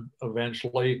Saturn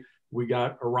eventually, we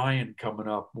got Orion coming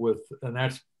up and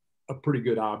that's a pretty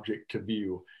good object to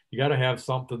view. You got to have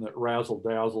something that razzle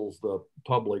dazzles the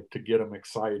public to get them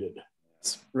excited.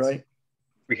 Right.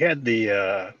 We had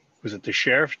was it the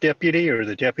sheriff deputy or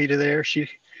the deputy there?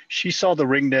 She saw the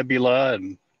Ring Nebula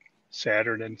and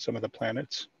Saturn and some of the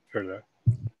planets, or the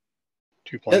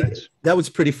 2 planets. That was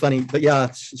pretty funny, but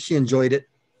yeah, she enjoyed it.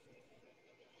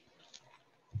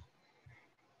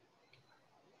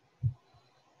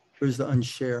 Where's the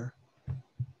unshare?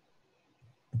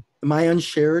 Am I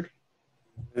unshared?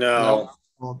 No.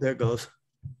 Oh, there it goes.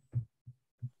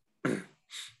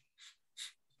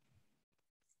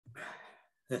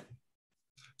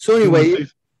 So anyway,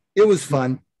 it was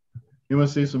fun. You want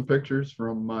to see some pictures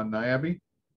from Niabi?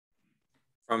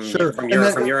 From Sure.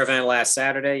 your event last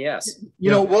Saturday, yes.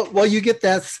 While you get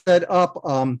that set up,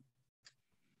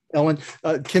 Ellen,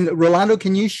 Rolando,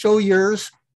 can you show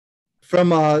yours from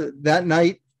that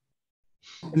night?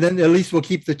 And then at least we'll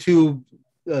keep the two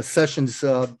sessions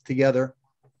together.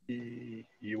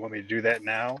 You want me to do that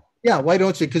now? Yeah, why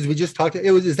don't you? Because we just talked.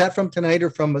 Is that from tonight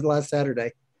or from last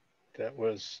Saturday? That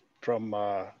was from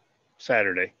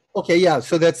Saturday. Okay, yeah.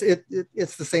 So that's it.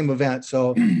 It's the same event.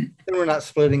 So then we're not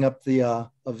splitting up the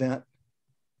event.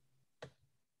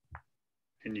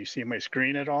 Can you see my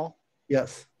screen at all?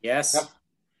 Yes. Yes.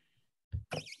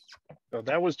 Yep. So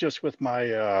that was just with my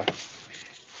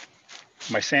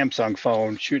my Samsung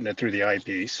phone, shooting it through the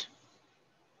eyepiece.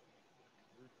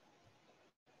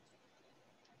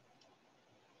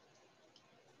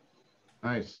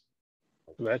 Nice.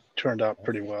 So that turned out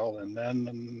pretty well. And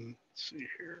then let's see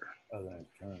here.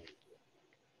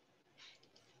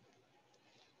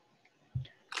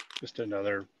 Just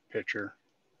another picture.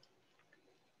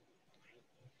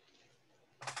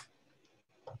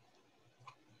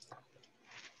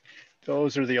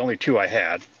 Those are the only two I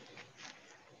had.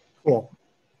 Cool.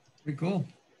 Pretty cool.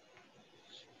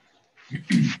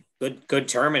 Good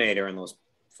Terminator in those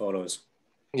photos.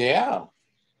 Yeah.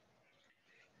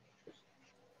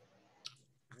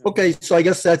 Okay, so I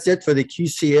guess that's it for the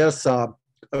QCAS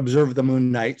Observe the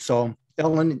Moon night. So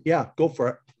Ellen, yeah, go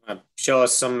for it. Show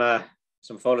us some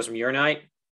photos from your night.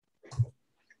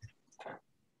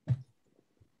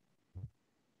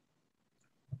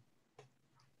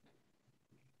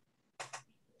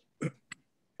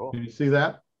 Can you see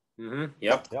that? Mm-hmm.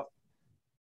 Yep.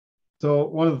 So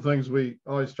one of the things we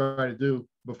always try to do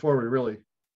before we really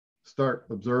start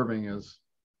observing is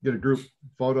get a group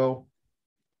photo.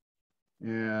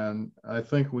 And I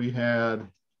think we had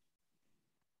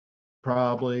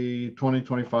probably 20,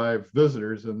 25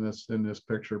 visitors in this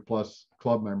picture, plus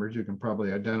club members. You can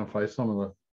probably identify some of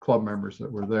the club members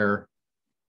that were there.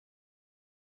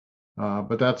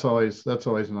 But that's always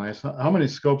nice. How many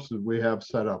scopes did we have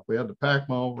set up? We had the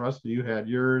PACMO. Rusty, you had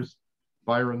yours.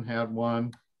 Byron had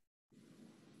one.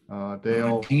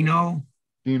 Dale, Dino,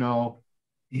 Dino,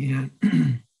 and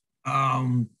Kennedy.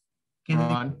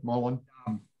 Ron, Mullen.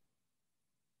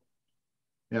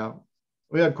 Yeah,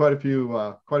 we had quite a few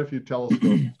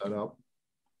telescopes set up.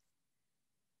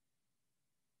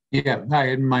 Yeah, I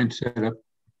had mine set up.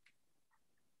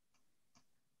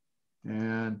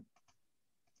 And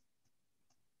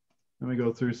let me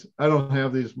go through. I don't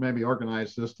have these maybe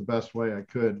organized just the best way I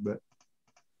could, but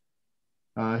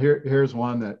here's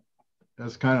one that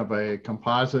is kind of a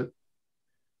composite.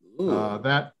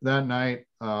 That night,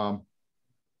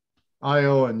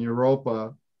 Io and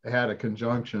Europa had a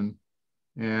conjunction,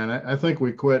 and I think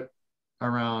we quit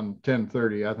around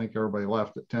 10:30. I think everybody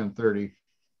left at 10:30,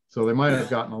 so they might have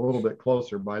gotten a little bit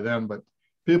closer by then. But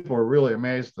people were really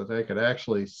amazed that they could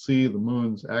actually see the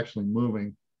moons actually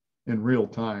moving in real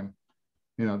time.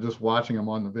 You know, just watching them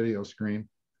on the video screen.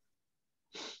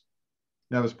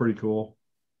 That was pretty cool.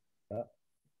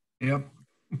 Yep.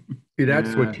 See,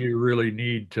 that's what you really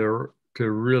need to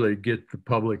really get the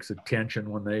public's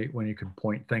attention when you can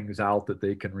point things out that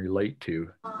they can relate to.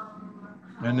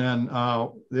 And then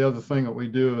the other thing that we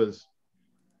do is,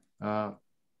 try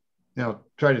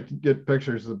to get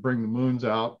pictures that bring the moons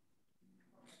out.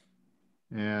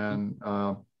 And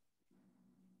I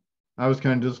was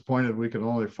kind of disappointed we could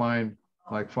only find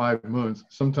like 5 moons.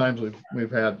 Sometimes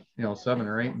we've had 7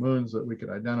 or 8 moons that we could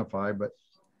identify, but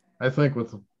I think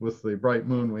with the bright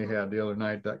moon we had the other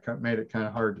night, that made it kind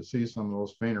of hard to see some of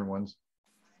those fainter ones.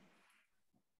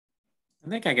 I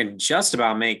think I can just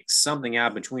about make something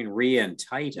out between Rhea and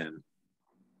Titan.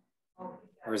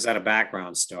 Or is that a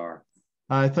background star?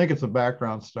 I think it's a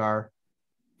background star.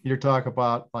 You're talking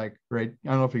about like, right, I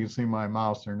don't know if you can see my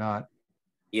mouse or not.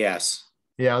 Yes.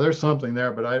 Yeah, there's something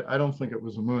there, but I don't think it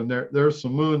was a moon. There's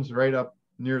some moons right up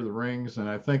near the rings, and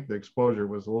I think the exposure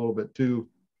was a little bit too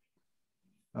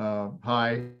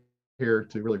high here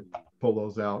to really pull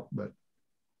those out. But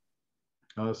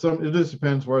it just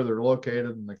depends where they're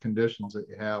located and the conditions that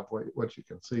you have, what you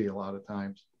can see a lot of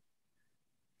times.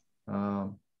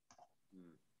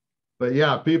 But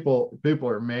yeah, people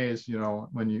are amazed,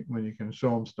 when you can show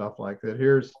them stuff like that.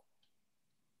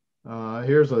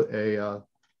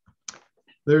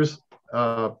 There's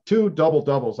 2 double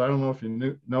doubles. I don't know if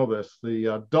you know this.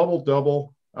 The double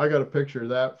double, I got a picture of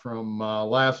that from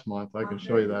last month. I can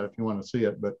show you that if you want to see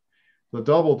it. But the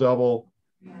double double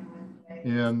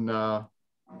in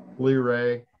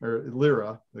Lyra,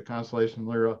 the constellation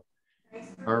Lyra,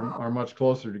 are much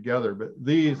closer together. But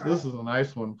this is a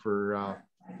nice one for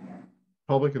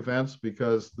public events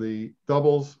because the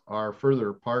doubles are further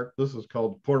apart. This is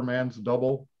called poor man's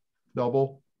double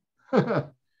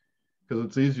because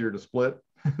it's easier to split.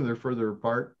 They're further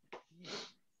apart.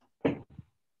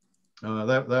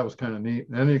 That was kind of neat.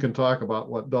 And then you can talk about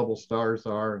what double stars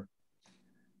are.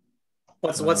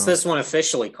 What's this one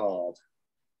officially called?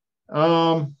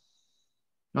 I'll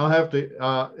have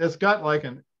to. It's got like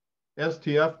an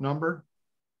STF number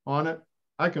on it.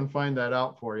 I can find that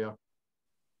out for you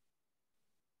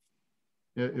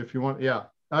if you want. Yeah,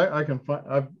 I can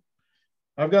find.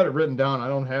 I've got it written down. I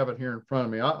don't have it here in front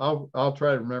of me. I'll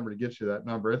try to remember to get you that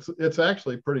number. It's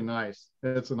actually pretty nice.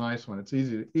 It's a nice one. It's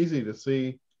easy to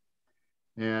see,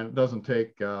 and it doesn't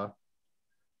take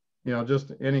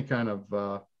just any kind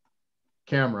of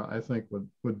camera. I think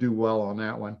would do well on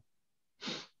that one.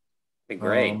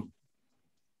 Great.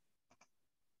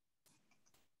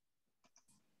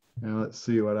 And let's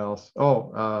see what else.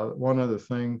 Oh, one other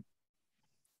thing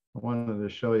I wanted to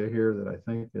show you here that I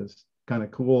think is kind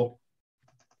of cool.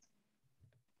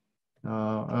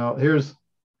 Here's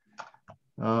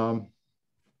M2.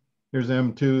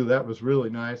 That was really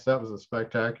nice. That was a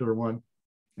spectacular one.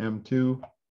 M2.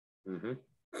 Mm-hmm.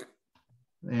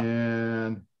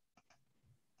 And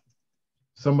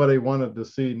somebody wanted to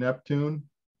see Neptune.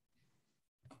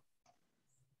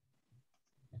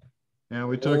 And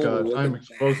we took a time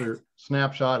exposure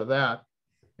snapshot of that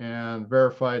and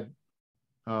verified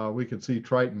we could see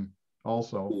Triton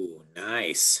also. Ooh,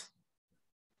 nice.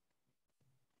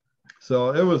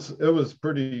 So it was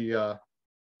pretty good.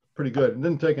 It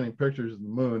didn't take any pictures of the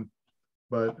moon,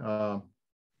 but I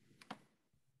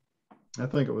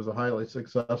think it was a highly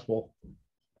successful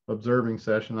observing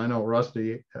session. I know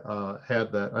Rusty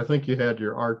had that. I think you had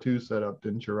your R2 set up,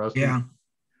 didn't you, Rusty?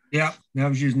 Yeah, I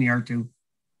was using the R2.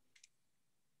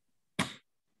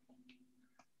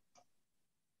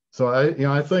 So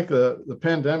I think the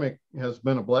pandemic has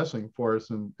been a blessing for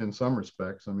us in some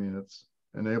respects. I mean, it's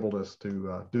enabled us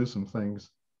to do some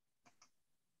things.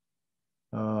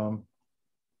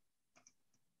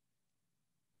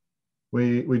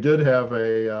 We did have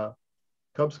a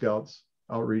Cub Scouts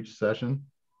outreach session.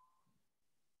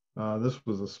 This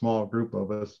was a small group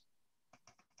of us.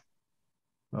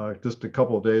 Just a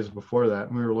couple of days before that,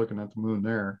 and we were looking at the moon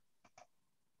there.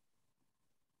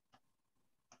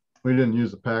 We didn't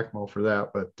use the PACMO for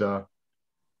that, but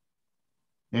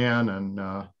Ann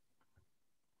and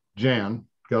Jan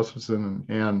Gustafson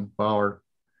and Ann Bauer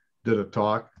did a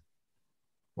talk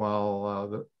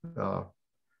while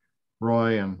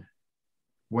Roy and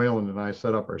Wayland and I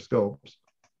set up our scopes.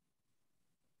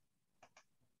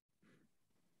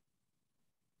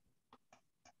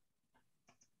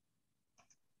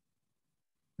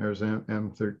 There's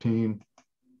M13.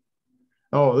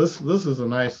 Oh, this is a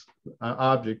nice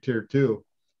object here too.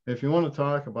 If you want to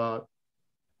talk about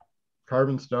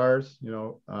carbon stars, you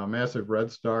know, massive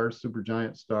red stars,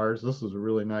 supergiant stars, this is a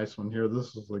really nice one here.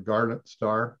 This is the Garnet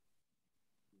star.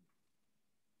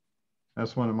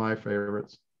 That's one of my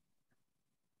favorites.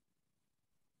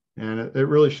 And it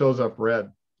really shows up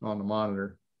red on the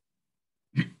monitor.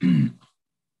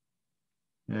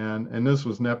 and this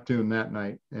was Neptune that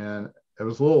night. And it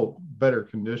was a little better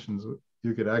conditions.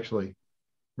 You could actually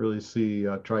really see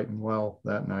Triton well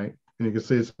that night. And you can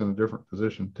see it's in a different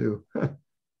position too.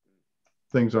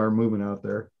 Things are moving out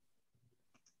there.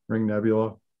 Ring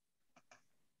Nebula.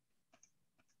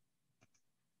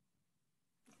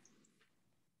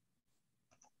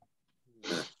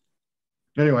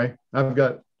 Anyway, I've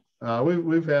got,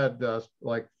 we've had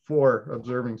like 4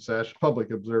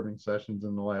 public observing sessions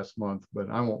in the last month, but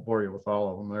I won't bore you with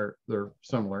all of them. They're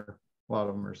similar. A lot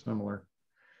of them are similar.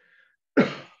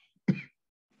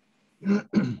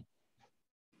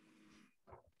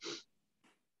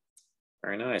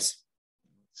 Very nice.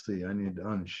 Let's see, I need to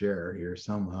unshare here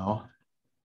somehow.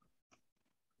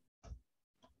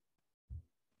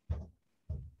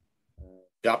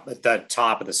 Up at the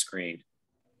top of the screen.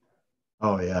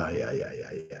 Oh, yeah.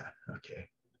 Okay.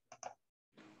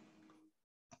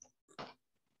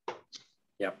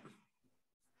 Yep.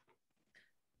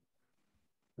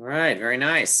 All right, very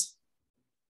nice.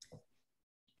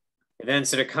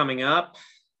 Events that are coming up.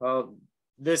 Well,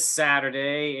 this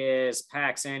Saturday is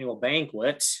PAC's annual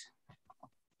banquet.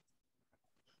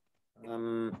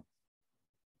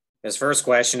 His first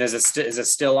question is it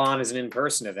still on as an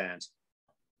in-person event?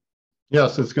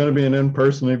 Yes, it's going to be an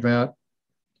in-person event.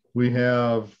 We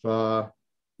have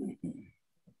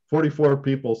 44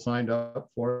 people signed up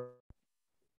for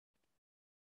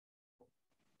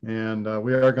it. And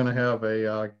we are going to have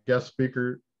a guest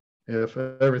speaker. If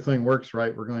everything works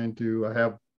right, we're going to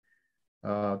have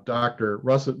Dr.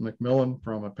 Russet McMillan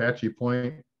from Apache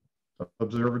Point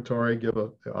Observatory give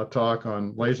a talk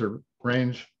on laser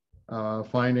range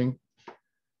finding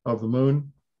of the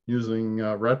moon using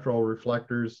retro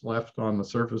reflectors left on the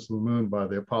surface of the moon by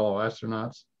the Apollo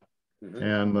astronauts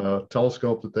and the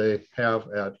telescope that they have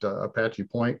at Apache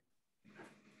Point.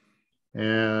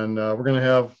 And we're going to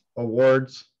have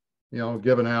awards,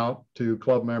 given out to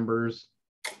club members,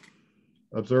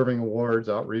 observing awards,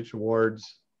 outreach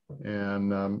awards,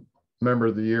 and member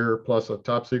of the year, plus a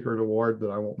top secret award that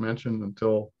I won't mention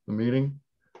until the meeting.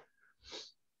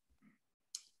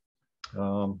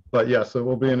 But yes, it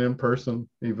will be an in-person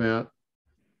event.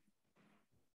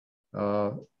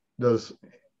 Does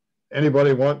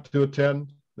anybody want to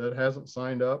attend that hasn't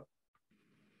signed up?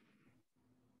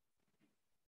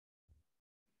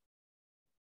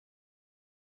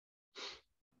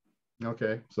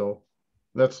 Okay, so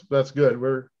that's good.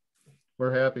 We're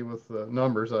happy with the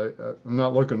numbers. I'm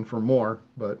not looking for more,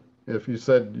 but if you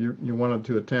said you wanted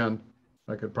to attend,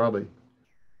 I could probably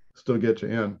still get you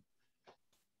in.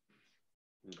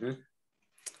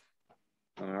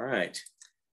 All right.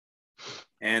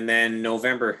 And then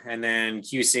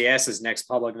QCAS's next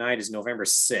public night is November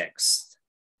 6th.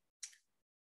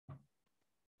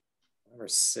 November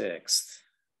 6th.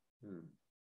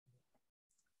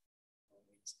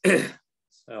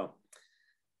 So,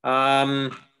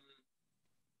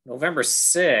 November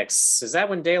 6th, is that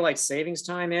when daylight savings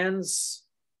time ends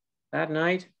that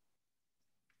night?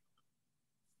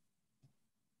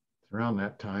 It's around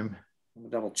that time. Let me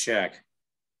double check.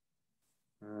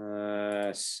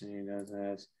 Let's see, does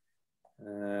that?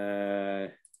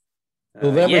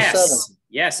 November yes. 7th.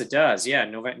 Yes, it does. Yeah,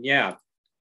 November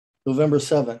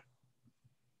 7th.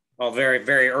 Well, very,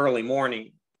 very early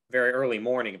morning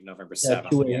of November 7th.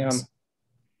 2 a.m. Yes.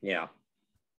 Yeah.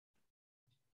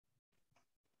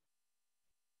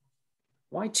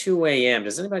 Why 2 a.m.?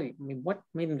 Does anybody, what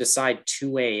made them decide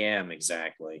 2 a.m.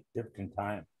 exactly? Different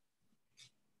time.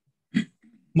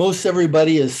 Most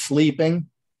everybody is sleeping,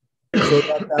 so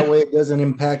that way it doesn't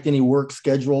impact any work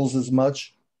schedules as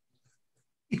much.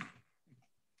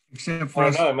 Except I for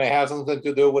don't us. know, it may have something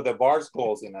to do with the bars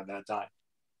closing at that time.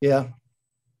 Yeah.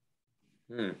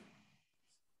 Hmm.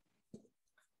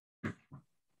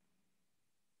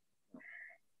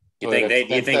 You think they'd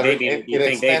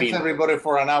be everybody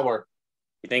for an hour.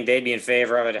 You think they'd be in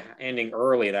favor of it ending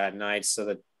early that night so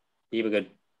that people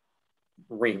could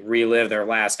relive their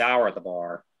last hour at the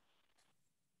bar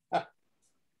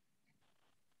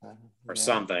or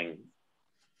something?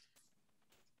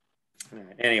 All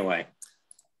right. Anyway,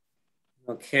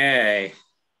 okay,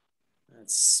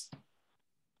 that's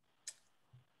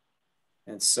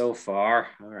so far.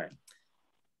 All right,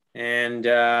 and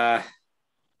all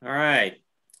right.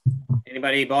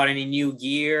 Anybody bought any new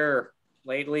gear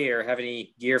lately or have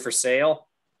any gear for sale?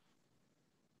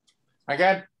 I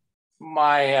got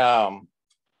my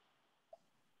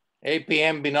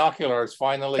APM binoculars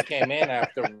finally came in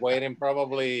after waiting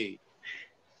probably.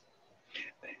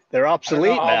 They're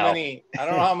obsolete now. I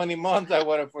don't know how many months I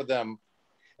waited for them.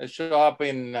 They show up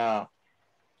in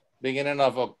beginning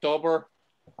of October.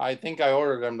 I think I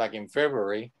ordered them like in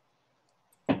February.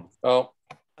 So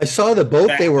I saw the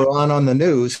boat they were on the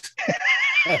news.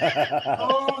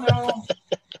 Oh no.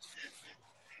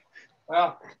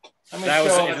 Well, if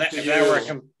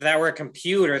that were a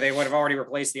computer, they would have already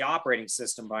replaced the operating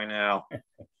system by now.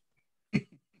 Let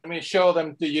me show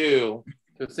them to you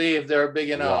to see if they're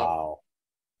big enough. Wow.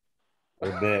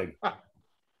 They're big.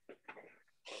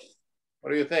 What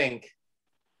do you think?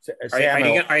 Are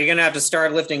you going to have to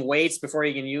start lifting weights before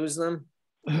you can use them?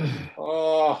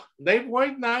 Oh, they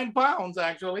weigh 9 pounds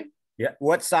actually. Yeah.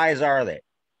 What size are they?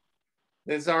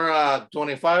 These are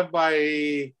 25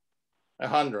 by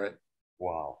 100.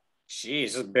 Wow.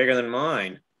 Jeez, this is bigger than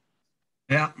mine.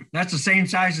 Yeah, that's the same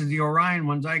size as the Orion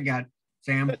ones I got,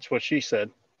 Sam. That's what she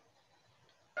said.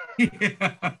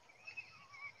 Yeah.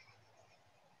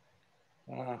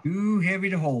 Too heavy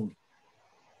to hold.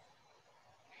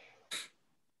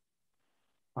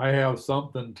 I have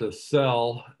something to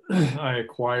sell. I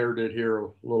acquired it here a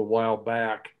little while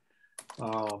back.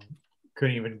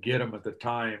 Couldn't even get them at the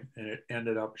time, and it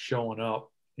ended up showing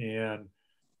up. And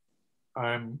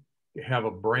have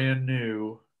a brand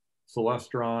new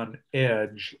Celestron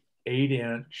Edge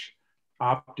 8-inch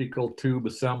optical tube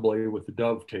assembly with the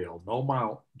dovetail, no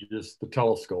mount, just the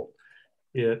telescope.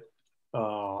 It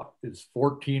is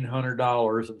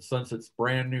 $1,400, and since it's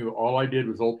brand new, all I did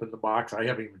was open the box. I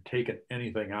haven't even taken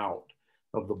anything out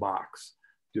of the box.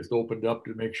 Just opened up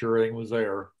to make sure everything was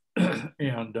there.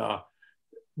 And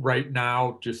right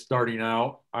now, just starting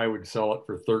out, I would sell it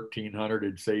for $1,300.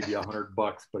 It'd save you $100,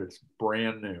 but it's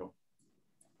brand new.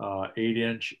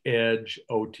 8-inch Edge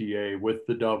OTA with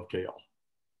the dovetail.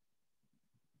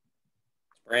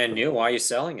 It's brand new. Why are you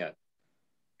selling it?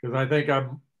 Because I think I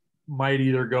might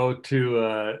either go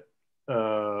to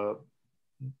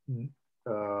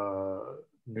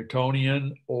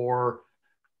Newtonian, or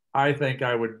I think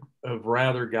I would have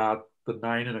rather got the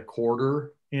 9¼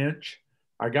 inch.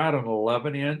 I got an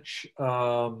 11-inch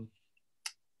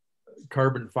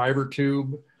carbon fiber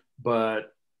tube,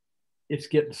 but it's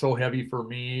getting so heavy for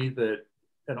me that,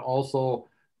 and also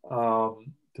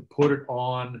to put it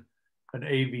on an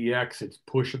AVX, it's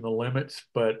pushing the limits,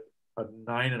 but a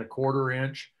 9¼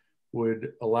 inch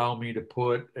would allow me to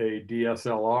put a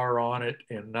DSLR on it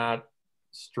and not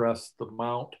stress the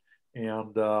mount.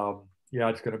 And yeah,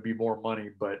 it's going to be more money,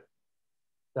 but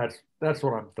that's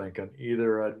what I'm thinking.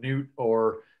 Either a Newt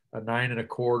or a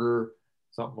 9¼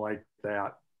 something like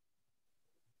that.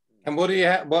 And what do you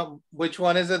have? Which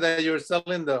one is it that you're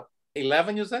selling? The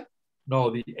 11, you said? No,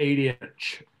 the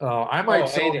 8-inch. I might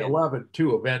sell the 11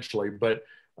 too eventually, but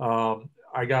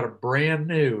I got a brand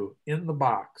new in the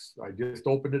box. I just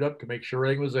opened it up to make sure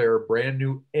everything was there. Brand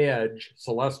new Edge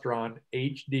Celestron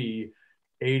HD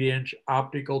 8-inch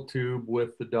optical tube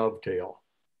with the dovetail.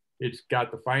 It's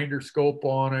got the finder scope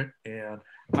on it, and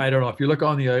I don't know if you look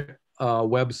on the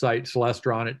website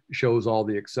Celestron, it shows all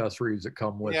the accessories that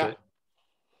come with it.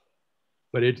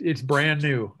 But it's brand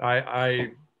new.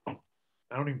 I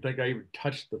don't even think I even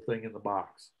touched the thing in the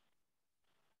box.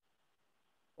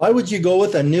 Why would you go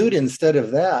with a Newt instead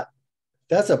of that?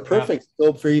 That's a perfect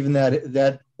scope for even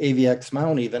that AVX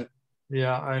mount even.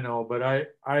 Yeah, I know, but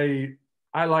I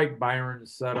like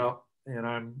Byron's setup, and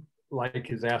I'm like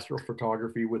his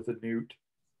astrophotography with the Newt,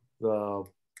 the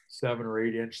 7 or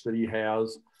 8-inch that he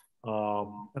has.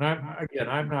 And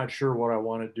I'm not sure what I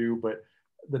want to do, but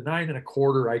the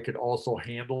 9¼ I could also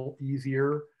handle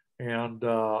easier, and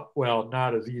well,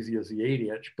 not as easy as the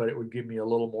 8-inch, but it would give me a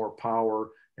little more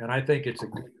power. And I think it's a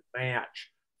good match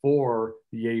for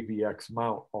the AVX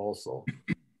mount also.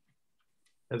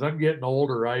 As I'm getting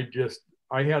older, I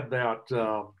had that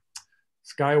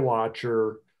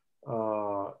Skywatcher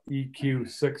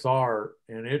EQ6R,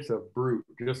 and it's a brute,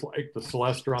 just like the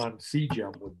Celestron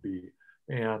C-Gem would be.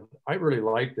 And I really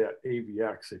like that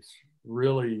AVX. It's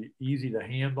really easy to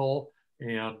handle.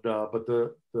 And but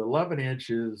the 11 inch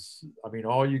is, I mean,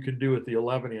 all you can do with the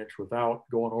 11 inch without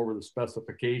going over the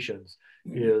specifications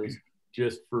is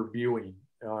just for viewing.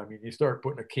 I mean, you start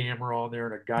putting a camera on there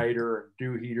and a guider and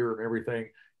dew heater and everything,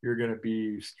 you're going to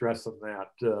be stressing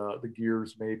that the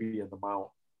gears maybe in the mount.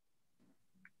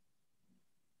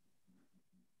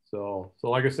 So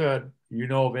like I said, you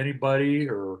know of anybody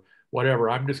or whatever,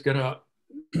 I'm just going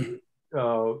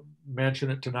to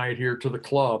mention it tonight here to the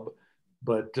club,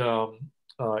 but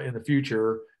in the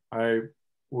future, I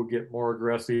will get more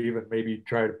aggressive and maybe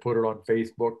try to put it on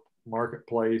Facebook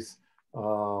Marketplace,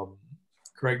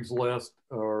 Craigslist,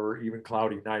 or even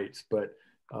Cloudy Nights. But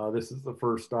this is the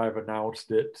first I've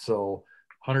announced it. So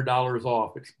 $100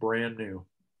 off, it's brand new.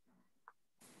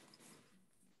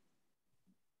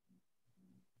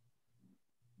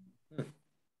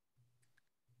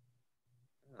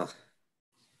 Oh,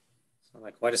 sound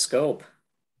like quite a scope.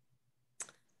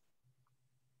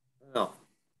 Oh.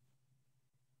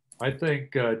 I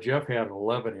think Jeff had an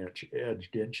 11 inch edge,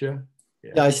 didn't you?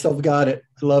 Yeah, I still got it.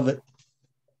 I love it.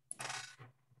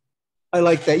 I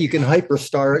like that you can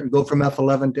hyperstar it and go from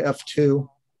F11 to F2.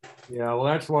 Yeah, well,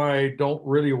 that's why I don't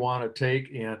really want to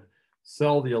take and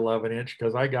sell the 11 inch,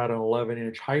 because I got an 11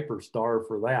 inch hyperstar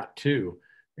for that too.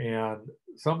 And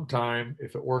sometime,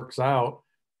 if it works out,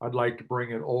 I'd like to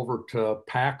bring it over to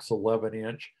PAX 11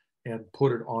 inch and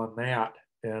put it on that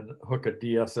and hook a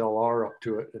DSLR up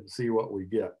to it and see what we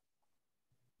get.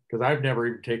 Because I've never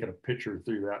even taken a picture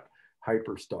through that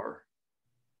hyperstar.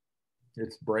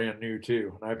 It's brand new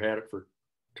too, and I've had it for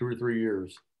 2 or 3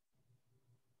 years.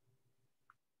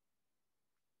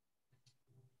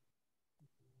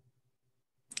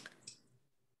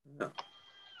 No.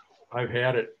 I've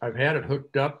had it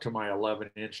hooked up to my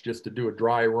 11 inch just to do a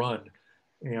dry run,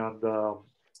 and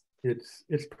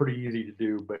it's pretty easy to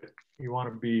do, but you want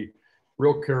to be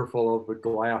real careful of the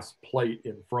glass plate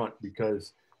in front,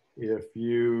 because if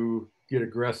you get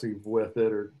aggressive with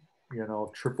it, or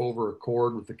trip over a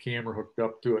cord with the camera hooked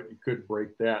up to it, you could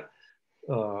break that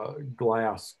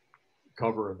glass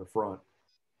cover in the front.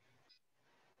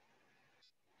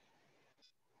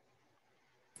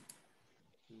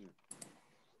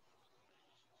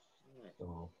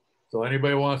 So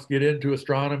anybody wants to get into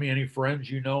astronomy, any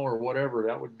friends you know or whatever,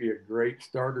 that would be a great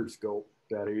starter scope,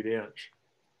 that 8 inch.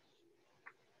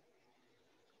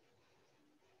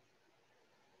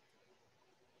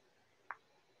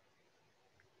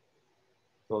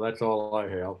 So that's all I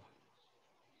have.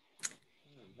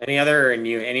 Any other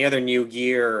new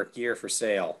gear for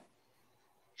sale?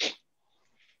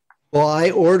 Well,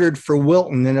 I ordered for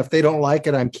Wilton, and if they don't like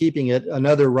it, I'm keeping it.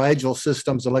 Another Rigel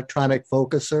Systems electronic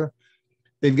focuser.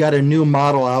 They've got a new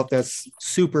model out that's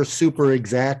super, super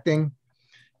exacting.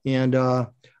 And I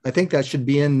think that should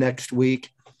be in next week.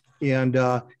 And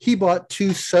he bought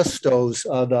 2 Sestos,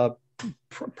 the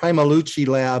Primalucci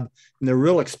lab, and they're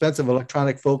real expensive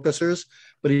electronic focusers,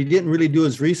 but he didn't really do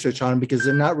his research on them because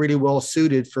they're not really well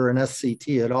suited for an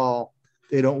SCT at all.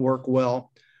 They don't work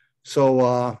well.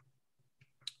 So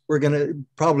we're going to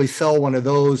probably sell one of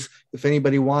those if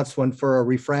anybody wants one for a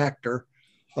refractor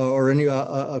or any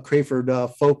a Crayford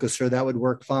focuser. That would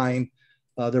work fine.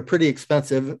 They're pretty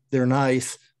expensive. They're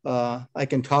nice. I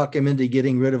can talk him into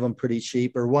getting rid of them pretty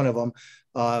cheap, or one of them.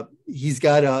 He's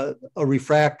got a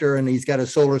refractor and he's got a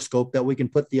solar scope that we can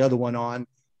put the other one on.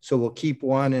 So we'll keep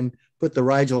one and put the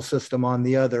Rigel system on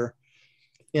the other.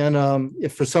 And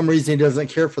if for some reason he doesn't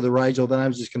care for the Rigel, then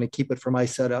I'm just going to keep it for my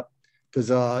setup, because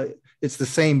it's the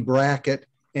same bracket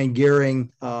and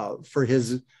gearing for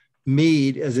his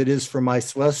Meade as it is for my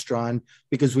Celestron,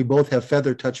 because we both have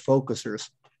feather touch focusers.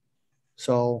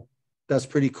 So that's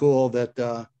pretty cool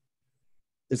that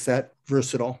it's that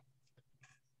versatile.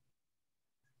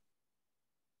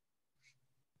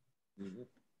 Mm-hmm.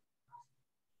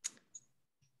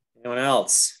 Anyone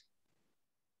else?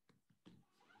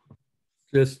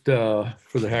 Just for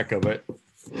the heck of it,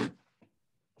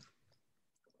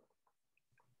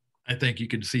 I think you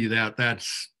can see that.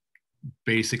 That's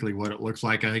basically what it looks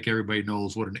like. I think everybody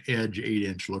knows what an edge 8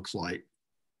 inch looks like.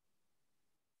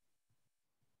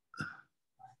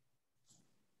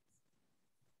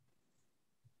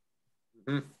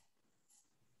 Mm-hmm.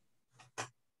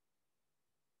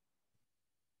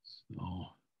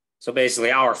 So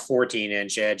basically our 14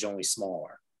 inch edge, only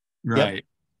smaller. Right.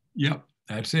 Yep.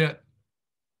 That's it.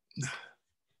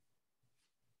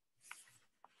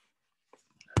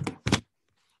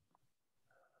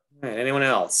 All right. Anyone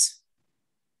else?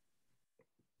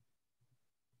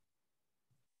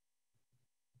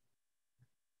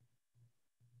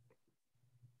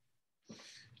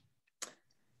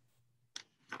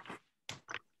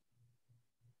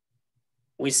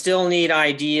 We still need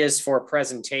ideas for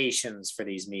presentations for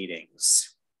these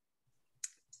meetings.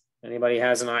 Anybody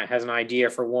has an idea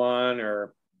for one,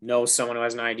 or knows someone who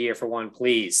has an idea for one,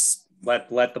 please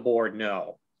let the board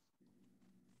know.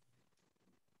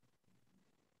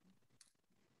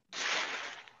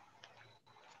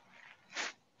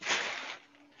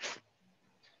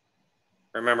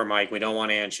 Remember, Mike, we don't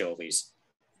want anchovies.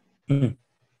 Mm.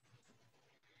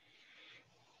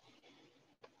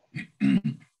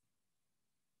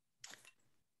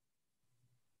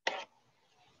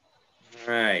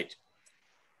 All right.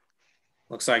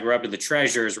 Looks like we're up to the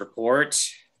treasurer's report.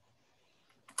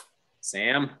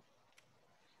 Sam?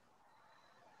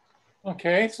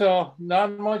 Okay, so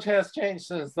not much has changed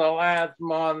since the last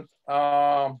month.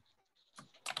 The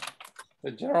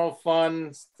general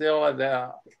fund still at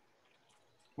the,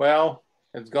 well,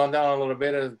 it's gone down a little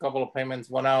bit. A couple of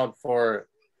payments went out for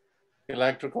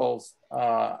electricals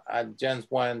at Jens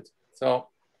went. So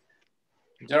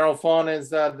general fund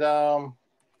is at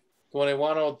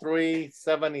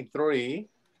 2103.73.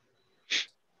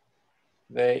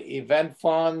 The event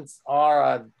funds are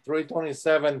at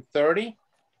 327.30.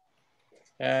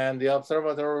 And the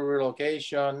observatory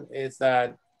relocation is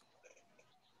at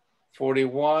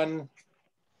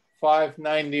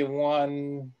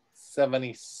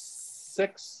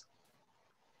 41,591.76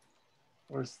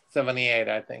 or 78,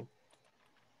 I think.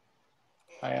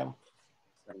 I am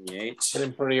 78.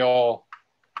 getting pretty old.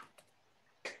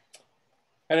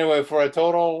 Anyway, for a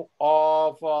total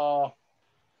of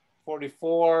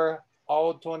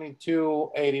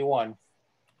 44,022.81.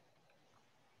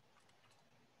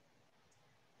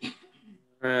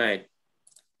 All right.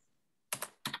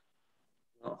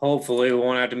 Well, hopefully we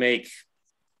won't have to make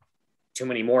too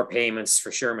many more payments for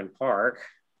Sherman Park.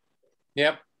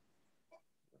 Yep.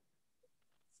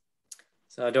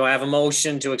 So do I have a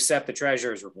motion to accept the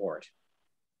treasurer's report?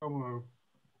 So moved.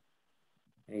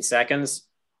 Any seconds?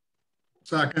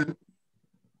 Second.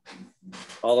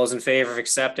 All those in favor of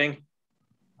accepting?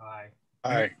 Aye.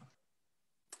 Aye.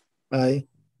 Aye.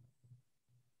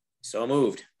 So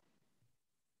moved.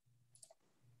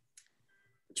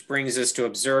 Which brings us to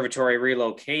observatory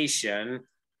relocation.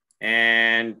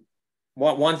 And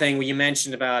one thing you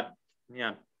mentioned about,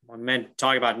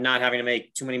 talking about not having to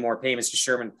make too many more payments to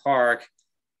Sherman Park.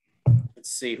 Let's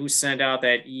see, who sent out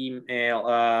that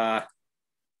email?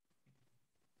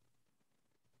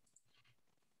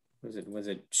 Was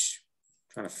it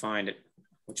trying to find it?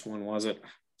 Which one was it?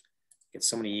 Get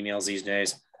so many emails these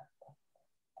days.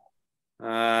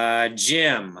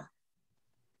 Jim.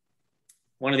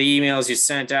 One of the emails you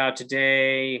sent out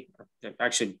today,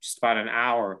 actually just about an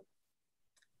hour,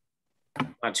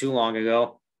 not too long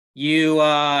ago, you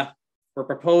were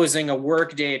proposing a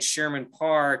work day at Sherman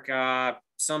Park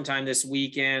sometime this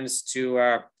weekend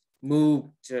to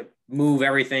move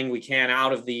everything we can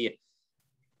out of the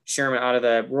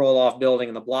roll-off building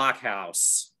in the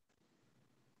blockhouse.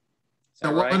 Yeah,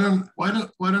 right? why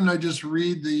don't I just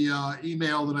read the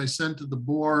email that I sent to the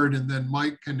board, and then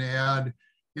Mike can add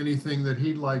anything that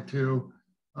he'd like to.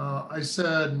 I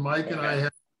said, Mike and I had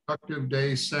a productive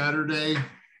day Saturday.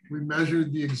 We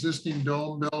measured the existing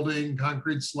dome building,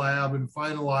 concrete slab, and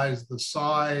finalized the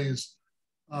size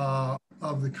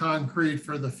of the concrete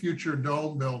for the future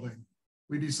dome building.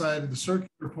 We decided the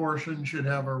circular portion should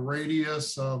have a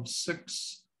radius of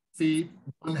 6 feet,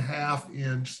 1/2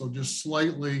 inch, so just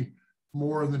slightly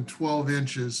more than 12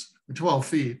 inches, 12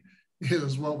 feet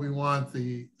is what we want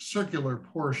the circular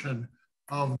portion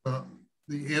of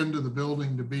the end of the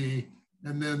building to be.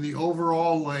 And then the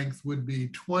overall length would be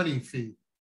 20 feet.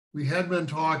 We had been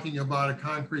talking about a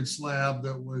concrete slab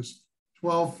that was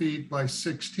 12 feet by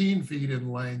 16 feet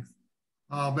in length.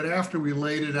 But after we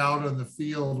laid it out on the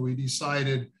field, we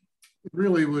decided it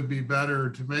really would be better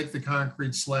to make the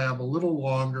concrete slab a little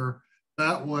longer.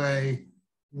 That way,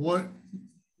 we're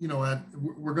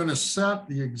going to set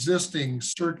the existing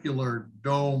circular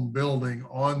dome building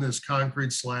on this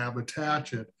concrete slab,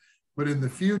 attach it. But in the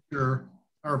future,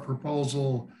 our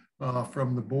proposal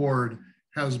from the board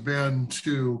has been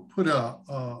to put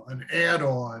an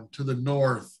add-on to the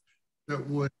north that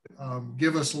would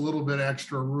give us a little bit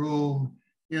extra room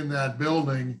in that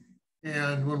building.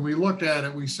 And when we looked at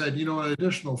it, we said, an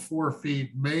additional 4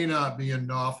 feet may not be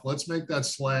enough. Let's make that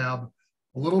slab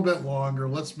a little bit longer.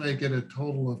 Let's make it a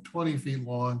total of 20 feet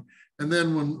long. And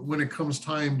then when it comes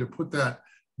time to put that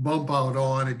bump out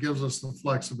on, it gives us the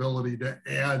flexibility to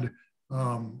add,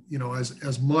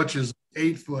 as much as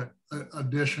 8-foot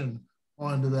addition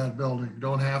onto that building.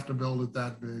 Don't have to build it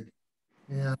that big.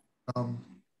 And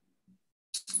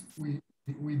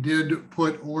we did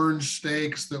put orange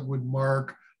stakes that would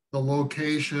mark the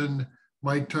location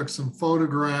Mike took some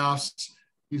photographs.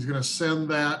 He's going to send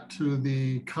that to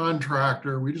the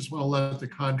contractor. We just want to let the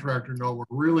contractor know we're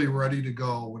really ready to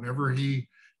go. Whenever he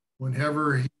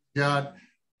got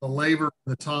the labor,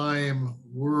 the time,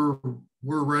 we're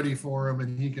ready for him,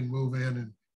 and he can move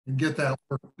in and get that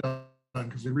work done,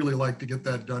 because we really like to get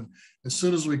that done as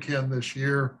soon as we can this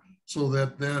year, so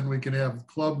that then we can have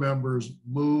club members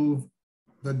move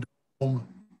the dome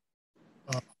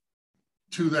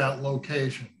to that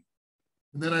location.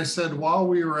 And then I said, while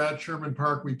we were at Sherman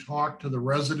Park, we talked to the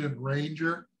resident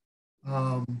ranger.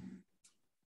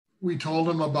 We told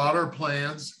him about our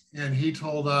plans, and he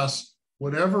told us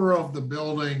whatever of the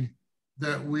building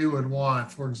that we would want.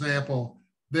 For example,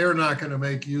 they're not going to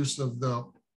make use of the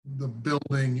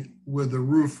building with the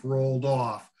roof rolled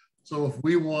off. So if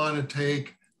we want to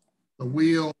take the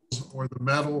wheels or the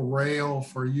metal rail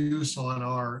for use on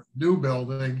our new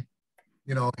building,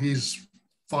 you know, he's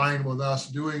fine with us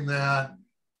doing that.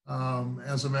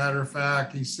 As a matter of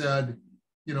fact, he said,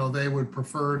 you know, they would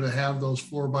prefer to have those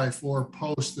 4x4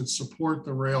 posts that support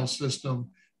the rail system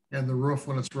and the roof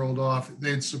when it's rolled off.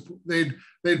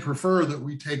 They'd prefer that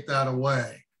we take that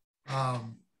away.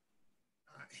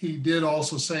 He did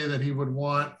also say that he would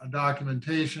want a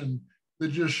documentation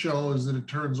that just shows that it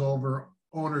turns over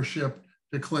ownership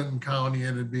to Clinton County,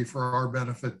 and it'd be for our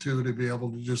benefit too, to be able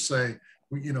to just say,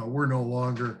 you know, we're no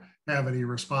longer have any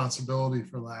responsibility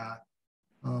for that.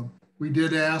 We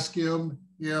did ask him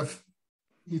if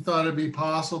he thought it'd be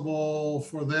possible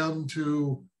for them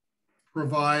to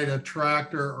provide a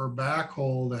tractor or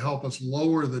backhoe to help us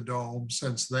lower the dome,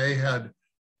 since they had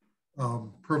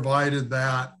provided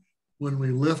that when we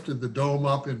lifted the dome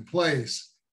up in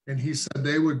place. And he said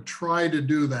they would try to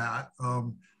do that.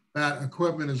 That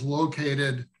equipment is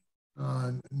located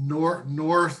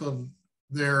north of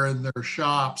there in their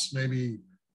shops, maybe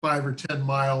 5 or 10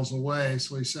 miles away.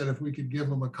 So he said if we could give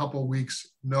them a couple weeks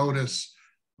notice,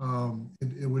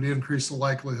 it would increase the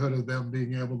likelihood of them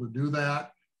being able to do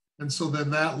that. And so then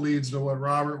that leads to what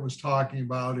Robert was talking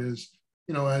about is,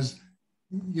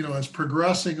 as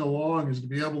progressing along, is to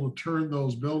be able to turn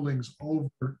those buildings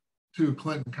over to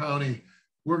Clinton County.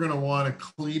 We're going to want to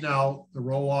clean out the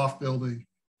roll-off building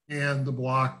and the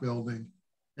block building.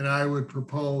 And I would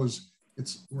propose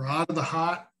we're out of the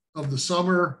hot of the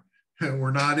summer and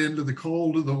we're not into the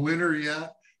cold of the winter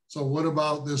yet. So what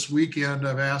about this weekend?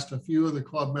 I've asked a few of the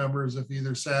club members if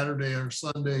either Saturday or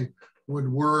Sunday would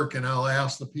work. And I'll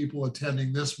ask the people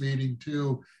attending this meeting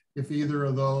too, if either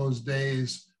of those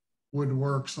days would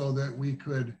work, so that we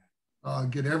could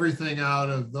get everything out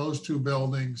of those two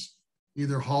buildings,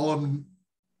 either haul them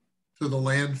to the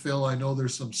landfill. I know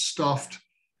there's some stuffed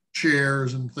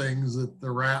chairs and things that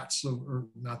the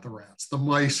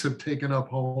mice have taken up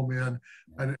home in.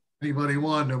 And anybody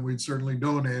want them, we'd certainly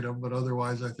donate them, but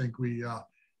otherwise I think we all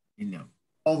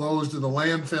those to the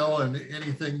landfill, and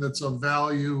anything that's of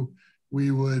value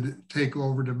we would take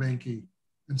over to Menke.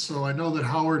 And so I know that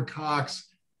Howard Cox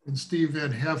and Steve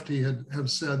Van Hefty have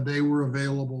said they were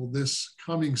available this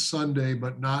coming Sunday,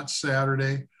 but not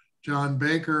Saturday. John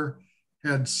Baker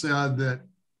had said that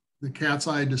the Cat's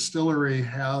Eye Distillery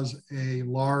has a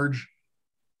large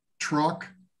truck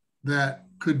that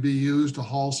could be used to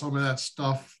haul some of that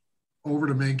stuff over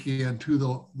to Menke and to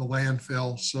the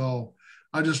landfill. So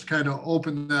I just kind of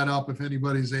open that up if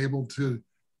anybody's able to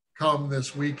come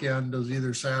this weekend, as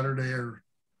either Saturday or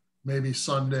maybe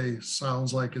Sunday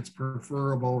sounds like it's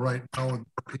preferable right now with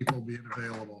people being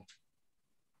available.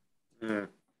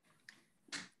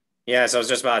 Yeah, so I was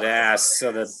just about to ask.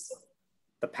 So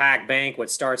the pack banquet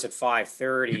starts at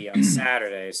 5:30 on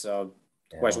Saturday. So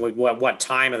the question, what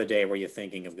time of the day were you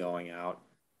thinking of going out?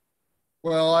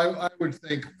 Well, I would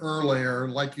think earlier,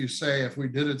 like you say, if we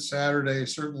did it Saturday,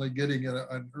 certainly getting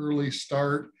an early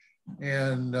start,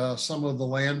 and some of the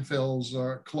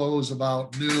landfills close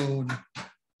about noon.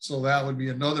 So that would be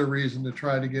another reason to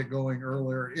try to get going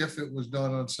earlier if it was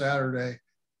done on Saturday.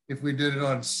 If we did it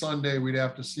on Sunday, we'd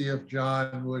have to see if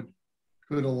John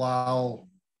could allow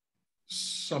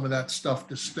some of that stuff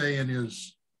to stay in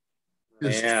his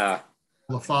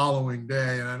the following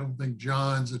day. And I don't think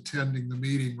John's attending the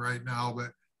meeting right now,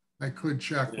 but I could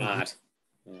check with him.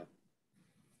 Yeah.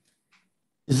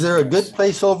 Is there a good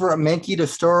place over at Menke to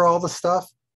store all the stuff?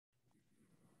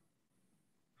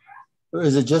 Or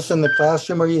is it just in the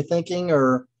classroom, are you thinking,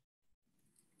 or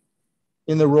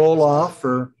in the roll-off?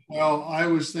 Or? Well, I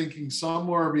was thinking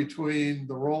somewhere between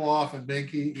the roll-off and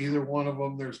Menke, either one of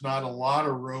them. There's not a lot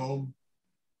of room,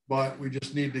 but we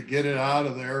just need to get it out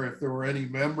of there. If there were any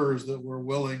members that were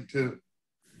willing to,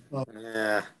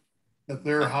 at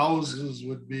their houses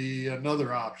would be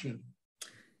another option.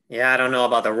 Yeah, I don't know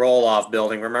about the roll-off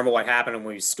building. Remember what happened when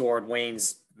we stored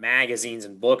Wayne's magazines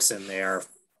and books in there?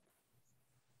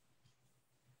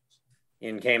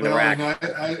 In came the Well, rack.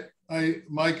 and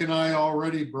Mike and I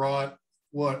already brought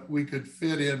what we could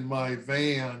fit in my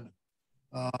van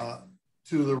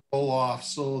to the roll-off.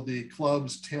 So the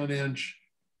club's 10-inch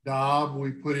knob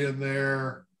we put in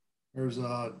there. There's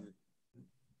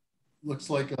looks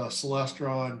like a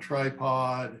Celestron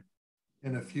tripod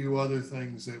and a few other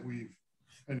things that we've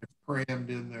kind of crammed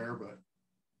in there. But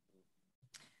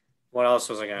what else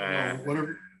was I gonna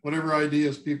add? Whatever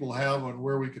ideas people have on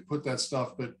where we could put that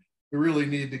stuff, but we really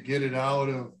need to get it out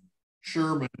of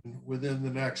Sherman within the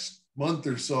next month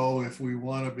or so if we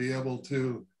want to be able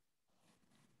to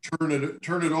turn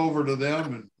it over to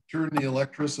them and turn the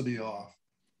electricity off.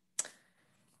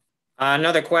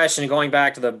 Another question, going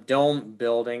back to the dome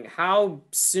building, how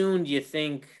soon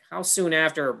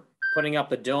after putting up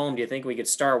the dome do you think we could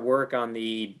start work on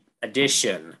the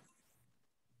addition?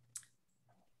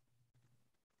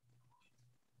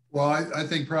 Well, I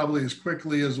think probably as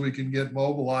quickly as we can get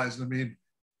mobilized. I mean,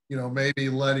 you know, maybe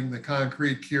letting the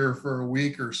concrete cure for a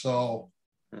week or so,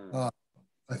 I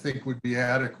think would be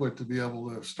adequate to be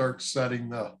able to start setting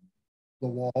the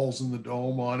walls and the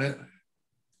dome on it.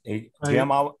 Hey,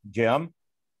 Jim?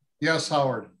 Yes,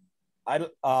 Howard.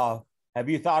 Have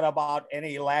you thought about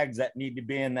any lags that need to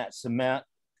be in that cement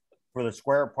for the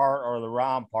square part or the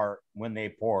round part when they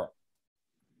pour it?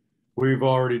 We've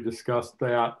already discussed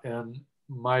that, and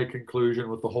my conclusion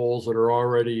with the holes that are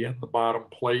already in the bottom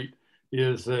plate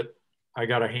is that I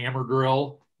got a hammer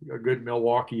drill, a good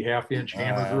Milwaukee half-inch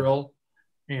hammer drill,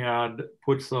 and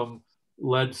put some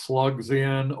lead slugs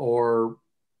in or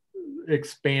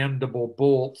expandable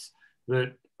bolts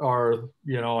that are,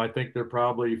 you know, I think they're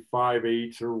probably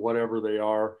 5/8 or whatever they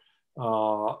are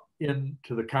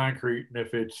into the concrete. And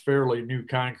if it's fairly new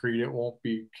concrete, it won't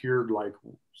be cured like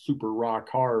super rock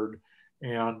hard.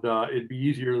 And it'd be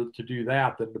easier to do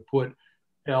that than to put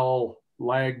L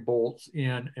lag bolts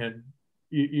in, and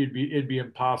it'd be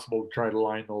impossible to try to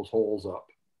line those holes up.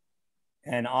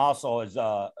 And also, is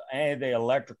any of the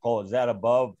electrical, is that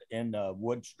above in the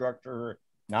wood structure,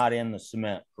 not in the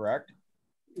cement, correct?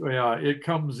 Yeah, it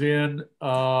comes in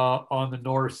on the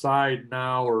north side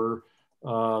now, or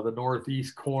the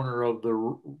northeast corner of the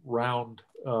round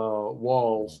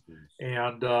walls.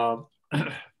 And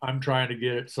I'm trying to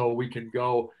get it so we can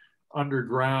go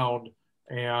underground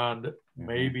and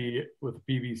maybe with a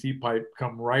PVC pipe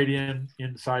come right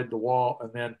inside the wall,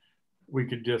 and then we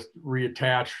can just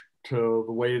reattach to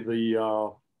the way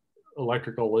the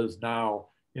electrical is now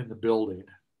in the building.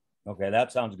 Okay,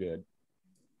 that sounds good.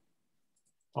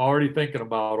 Already thinking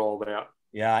about all that.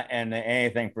 Yeah, and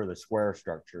anything for the square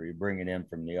structure, you bring it in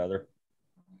from the other.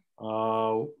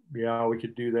 Yeah, we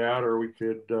could do that, or we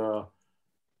could, you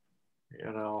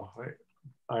know,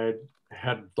 I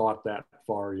hadn't thought that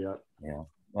far yet. Yeah,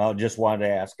 well, just wanted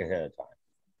to ask ahead of time.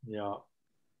 Yeah.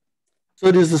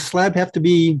 So does the slab have to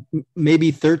be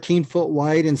maybe 13 foot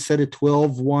wide instead of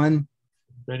 12-1?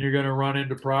 Then you're going to run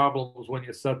into problems when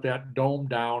you set that dome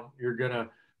down. We're going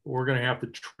to have to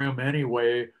trim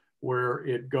anyway where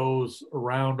it goes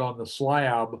around on the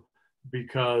slab,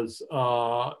 because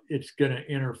it's going to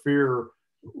interfere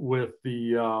with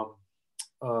the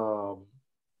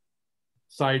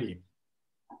siding,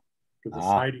 because the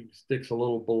siding sticks a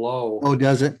little below. Oh,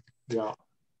 does it? Yeah.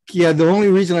 Yeah, the only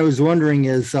reason I was wondering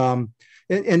is,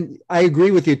 and I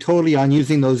agree with you totally on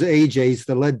using those AJs,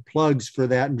 the lead plugs for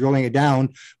that and drilling it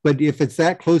down. But if it's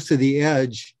that close to the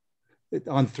edge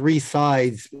on three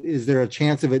sides, is there a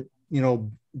chance of it, you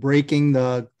know, breaking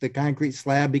the concrete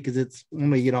slab because it's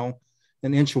only, you know,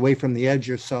 an inch away from the edge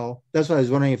or so? That's what I was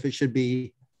wondering if it should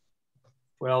be.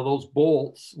 Well, those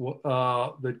bolts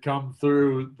that come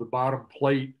through the bottom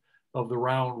plate of the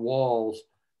round walls,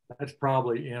 that's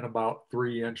probably in about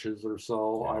 3 inches or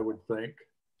so, I would think.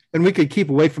 And we could keep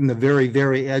away from the very,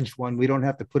 very edge one. We don't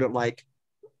have to put it like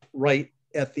right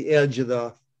at the edge of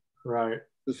the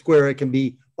square. It can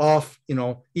be off, you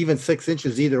know, even 6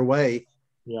 inches either way.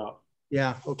 Yeah.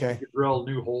 Yeah. Okay. You could drill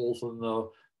new holes in the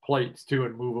plates too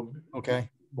and move them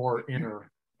more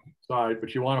inner side,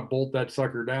 but you want to bolt that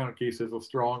sucker down in case there's a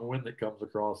strong wind that comes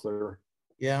across there.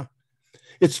 Yeah.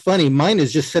 It's funny. Mine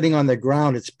is just sitting on the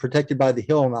ground. It's protected by the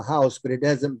hill in the house, but it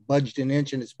hasn't budged an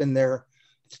inch, and it's been there,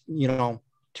 you know,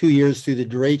 2 years through the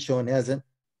derecho and hasn't,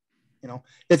 you know,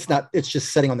 it's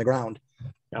just sitting on the ground.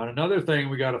 And another thing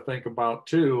we got to think about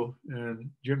too, and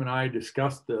Jim and I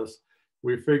discussed this,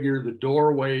 we figure the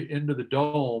doorway into the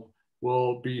dome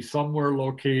will be somewhere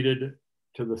located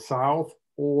to the south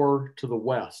or to the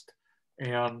west.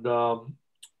 And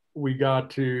we got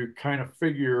to kind of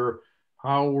figure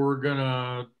how we're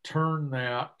gonna turn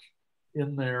that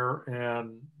in there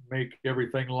and make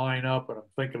everything line up. And I'm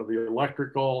thinking of the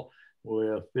electrical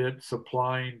with it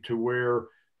supplying to where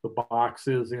the box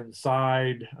is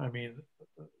inside. I mean,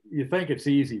 you think it's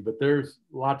easy, but there's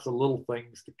lots of little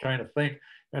things to kind of think.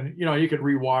 And, you know, you could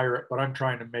rewire it, but I'm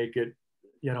trying to make it,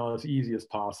 you know, as easy as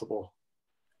possible.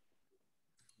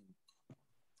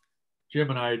 Jim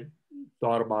and I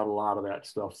thought about a lot of that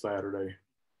stuff Saturday.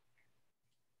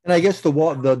 And I guess the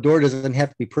door doesn't have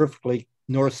to be perfectly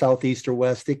north, south, east, or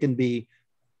west. It can be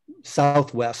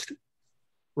southwest.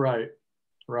 Right,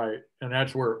 right. And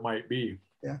that's where it might be.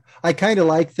 Yeah. I kind of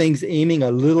like things aiming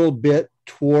a little bit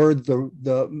toward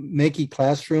the Mankey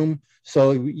classroom,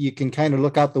 so you can kind of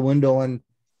look out the window and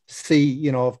see,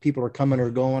 you know, if people are coming or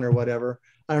going or whatever.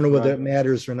 I don't know whether it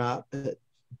matters or not. But.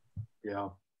 Yeah.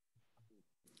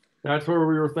 That's where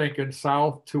we were thinking,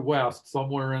 south to west,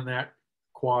 somewhere in that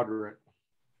quadrant.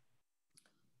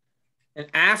 And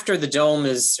after the dome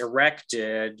is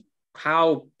erected,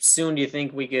 how soon do you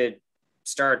think we could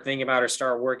start thinking about or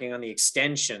start working on the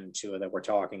extension to it that we're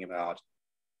talking about?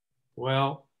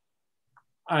 Well,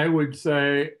 I would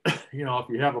say, you know, if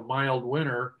you have a mild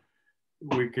winter,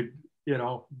 we could, you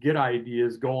know, get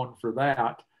ideas going for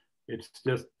that. It's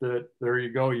just that there you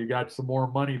go. You got some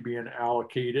more money being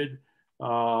allocated,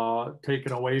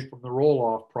 taken away from the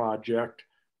roll-off project.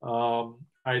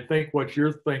 I think what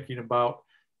you're thinking about,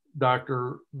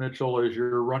 Dr. Mitchell, is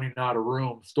you're running out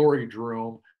of storage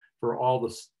room for all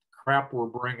the crap we're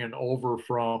bringing over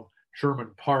from Sherman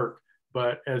Park.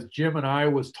 But as Jim and I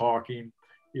was talking,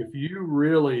 if you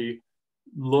really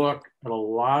look at a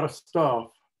lot of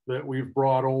stuff that we've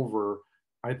brought over,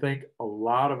 I think a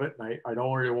lot of it, and I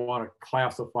don't really want to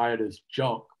classify it as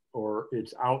junk or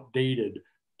it's outdated,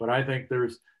 but I think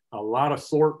there's a lot of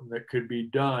sorting that could be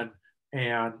done,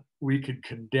 and we could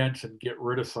condense and get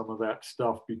rid of some of that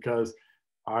stuff, because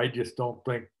I just don't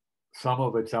think some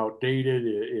of it's outdated.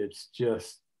 It's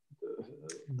just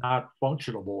not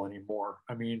functionable anymore.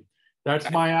 I mean,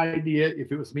 that's my idea.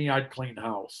 If it was me, I'd clean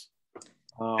house.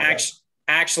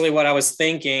 Actually, what I was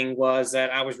thinking was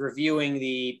that I was reviewing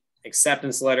the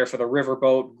acceptance letter for the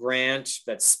riverboat grant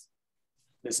that's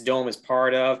this dome is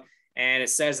part of, and it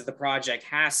says that the project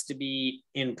has to be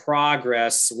in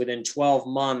progress within 12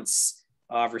 months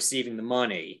of receiving the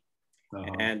money.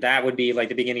 And that would be like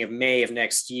the beginning of May of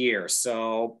next year.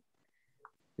 So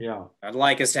yeah, I'd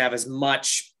like us to have as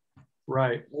much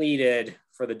completed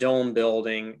for the dome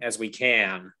building as we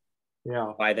can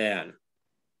by then.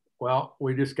 Well,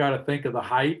 we just got to think of the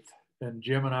height, and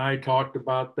Jim and I talked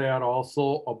about that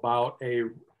also, about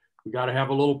we got to have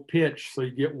a little pitch so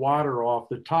you get water off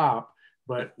the top,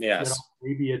 but you know,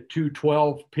 maybe a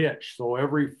 212 pitch. So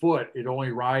every foot, it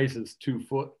only rises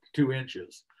 2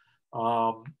 inches.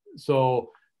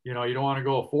 So, you know, you don't want to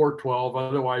go a 412,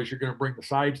 otherwise you're going to bring the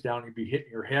sides down. You'd be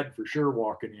hitting your head for sure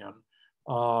walking in.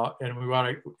 And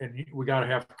we got to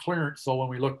have clearance, so when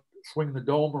we swing the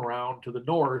dome around to the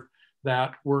north,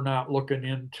 that we're not looking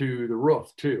into the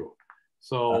roof too.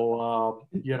 So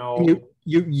you know,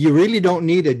 you really don't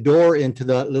need a door into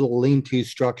the little lean-to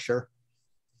structure.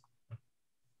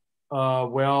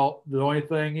 Well, the only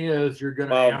thing is you're going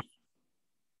to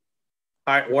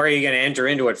have. Where are you going to enter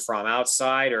into it from?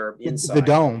 Outside or inside? The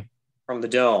dome. From the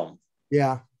dome.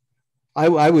 Yeah,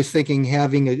 I was thinking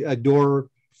having a door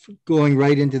going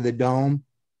right into the dome,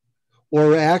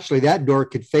 or actually that door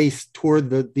could face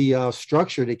toward the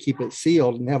structure to keep it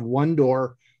sealed, and have one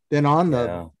door then on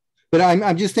the. But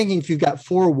I'm just thinking, if you've got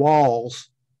 4 walls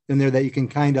in there that you can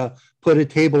kind of put a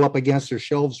table up against, or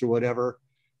shelves or whatever,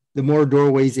 the more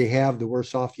doorways you have, the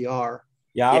worse off you are.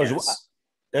 Yeah, this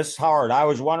is hard. I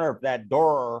was wondering if that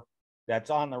door that's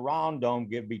on the round dome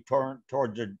could be turned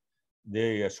towards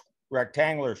the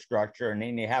rectangular structure, and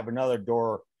then you have another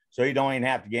door so you don't even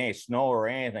have to get any snow or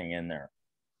anything in there.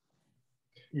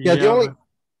 Yeah, go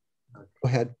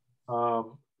ahead.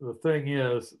 The thing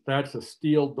is, that's a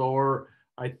steel door.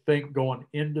 I think going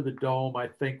into the dome, I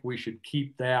think we should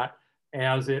keep that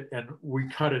as it, and we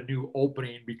cut a new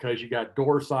opening, because you got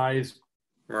door size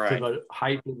to the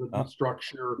height of the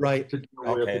structure. Right. To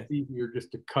deal with. It's easier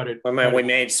just to cut it. We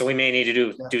may need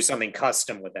to do something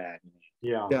custom with that.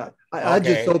 Yeah. Yeah. I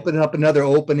just open up another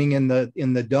opening in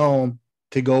the dome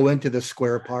to go into the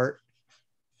square part.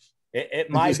 It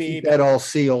might be keep that all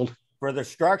sealed. For the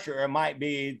structure, it might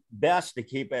be best to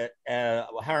keep it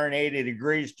 180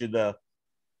 degrees to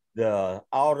the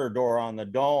outer door on the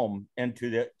dome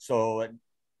so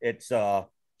it's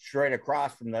straight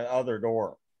across from the other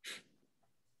door.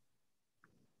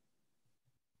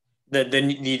 The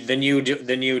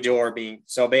new door being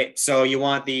so you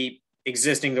want the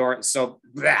existing door, so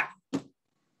that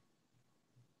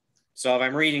So if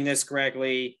I'm reading this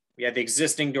correctly, we had the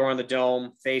existing door on the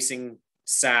dome facing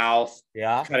south.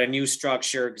 Yeah. Cut a new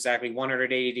structure exactly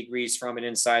 180 degrees from it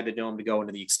inside the dome to go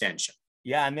into the extension.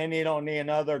 Yeah, and then you don't need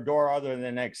another door other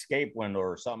than an escape window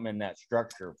or something in that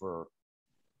structure for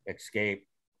escape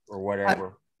or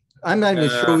whatever. I'm not even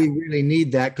sure we really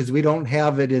need that because we don't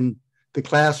have it in the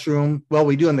classroom. Well,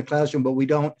 we do in the classroom, but we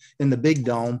don't in the big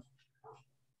dome.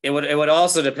 It would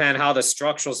also depend how the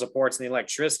structural supports and the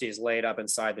electricity is laid out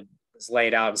inside the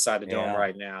dome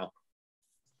right now.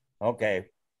 Okay.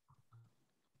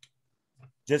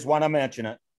 Just want to mention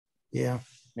it. Yeah.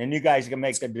 Then you guys can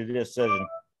make the decision.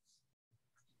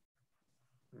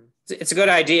 It's a good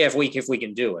idea if we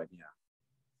can do it. Yeah.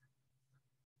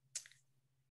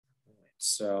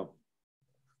 So,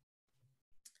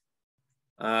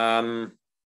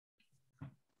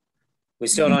 we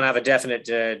still don't have a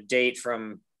definite date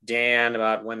from Dan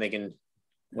about when they can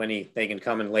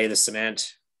come and lay the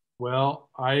cement. Well,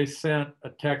 I sent a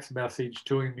text message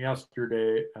to him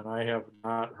yesterday and I have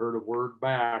not heard a word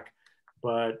back,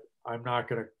 but I'm not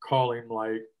going to call him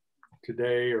like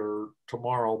today or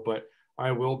tomorrow, but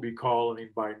I will be calling him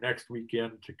by next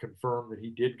weekend to confirm that he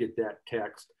did get that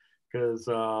text, because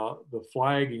the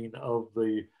flagging of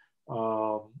the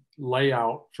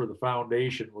layout for the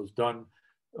foundation was done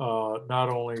not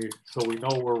only so we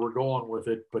know where we're going with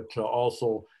it, but to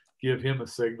also give him a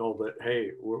signal that,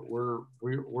 hey, we're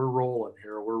rolling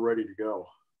here, we're ready to go.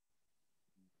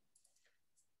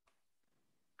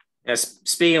 Yes.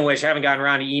 Speaking of which, I haven't gotten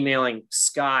around to emailing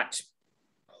Scott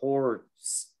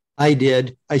Hortz. I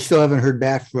did. I still haven't heard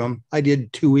back from him. I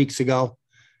did 2 weeks ago.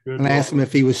 Good and I asked him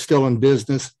if he was still in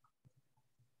business.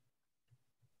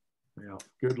 Yeah.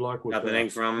 Good luck with Nothing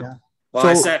that. from. Yeah.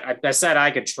 Well, So, I said I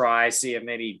could try, see if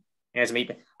maybe answer me.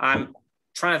 I'm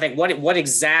trying to think what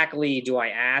exactly do I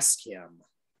ask him?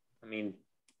 I mean,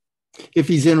 if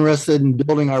he's interested in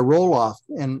building our roll off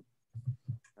and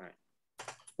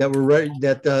that we're ready,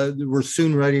 that we're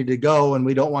soon ready to go, and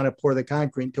we don't want to pour the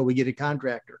concrete until we get a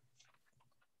contractor.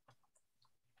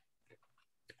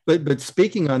 But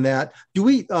speaking on that, do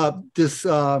we this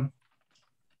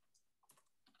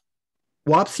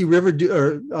Wapsie River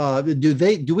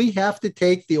do we have to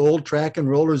take the old track and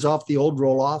rollers off the old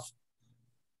roll off,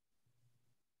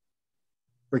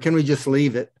 or can we just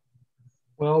leave it?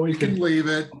 Well, we can leave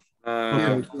it.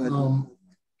 Okay,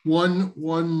 One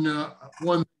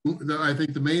I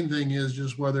think the main thing is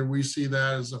just whether we see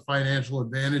that as a financial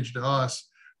advantage to us,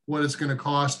 what it's going to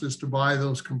cost us to buy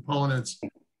those components.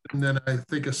 And then I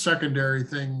think a secondary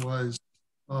thing was,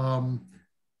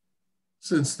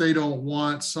 since they don't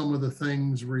want some of the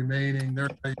things remaining, they're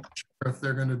not sure if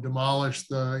they're going to demolish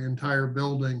the entire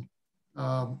building,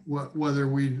 whether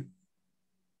we,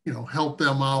 help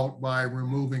them out by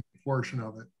removing a portion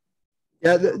of it.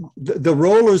 Yeah, the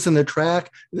rollers and the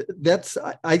track,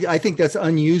 I think that's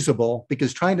unusable,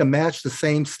 because trying to match the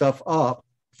same stuff up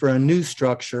for a new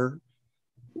structure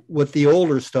with the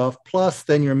older stuff, plus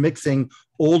then you're mixing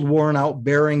old worn out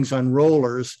bearings on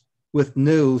rollers with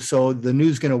new. So the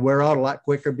new's going to wear out a lot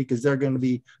quicker because they're going to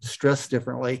be stressed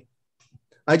differently.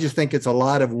 I just think it's a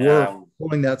lot of work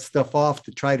pulling that stuff off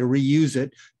to try to reuse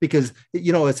it, because,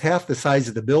 it's half the size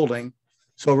of the building.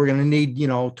 So we're going to need,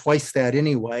 twice that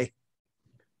anyway.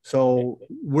 So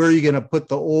where are you going to put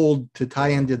the old to tie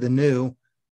into the new?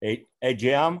 Hey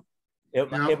Jim,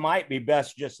 it might be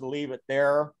best just to leave it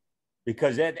there,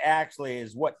 because it actually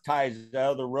is what ties the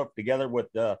other roof together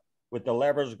with the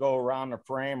levers go around the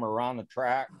frame or around the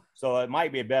track. So it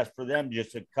might be best for them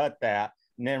just to cut that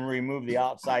and then remove the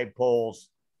outside poles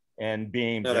and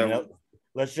beams.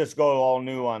 Let's just go all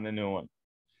new on the new one.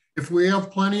 If we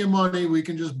have plenty of money, we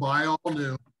can just buy all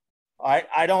new.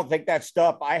 I don't think that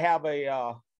stuff. I have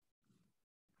a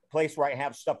place where I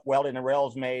have stuff welding and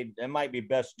rails made. It might be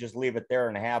best to just leave it there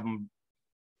and have them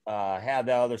have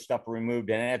the other stuff removed,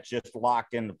 and it's just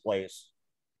locked into place.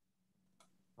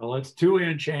 Well, it's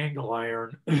 2-inch angle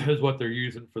iron is what they're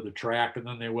using for the track, and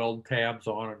then they weld tabs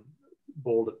on and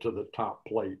bolt it to the top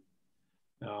plate.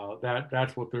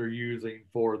 That's what they're using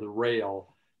for the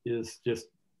rail, is just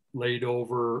laid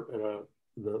over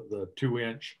the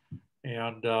 2-inch.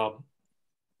 And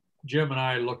Jim and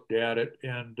I looked at it,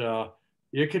 and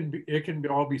it can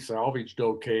all be salvaged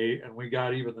okay. And we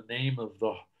got even the name of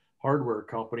the hardware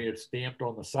company. It's stamped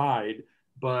on the side,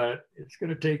 but it's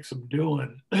going to take some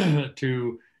doing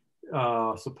to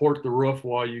support the roof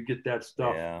while you get that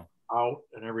stuff out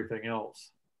and everything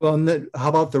else. Well, and how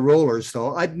about the rollers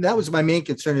though? That was my main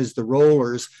concern, is the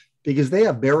rollers, because they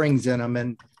have bearings in them,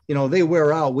 and they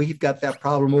wear out. We've got that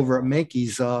problem over at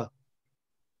Mankey's,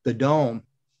 the dome,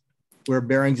 where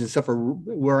bearings and stuff are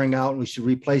wearing out, and we should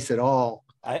replace it all.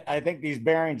 I think these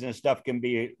bearings and stuff can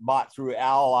be bought through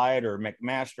Allied or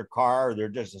McMaster Car. They're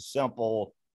just a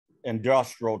simple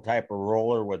industrial type of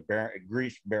roller with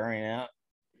grease bearing in it.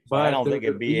 So I don't think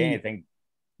it'd be anything.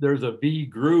 There's a V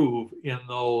groove in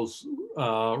those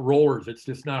rollers. It's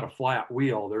just not a flat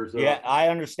wheel. Yeah, I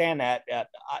understand that.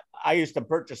 I used to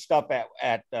purchase stuff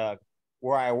at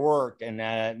where I worked, and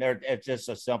it's just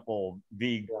a simple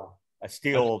V, a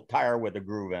steel tire with a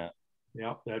groove in it.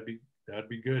 Yeah, that'd be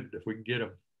good if we can get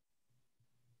them.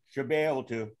 Should be able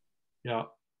to. Yeah.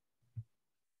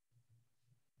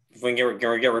 If we can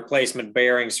get replacement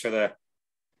bearings for the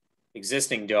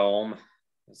existing dome,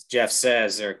 as Jeff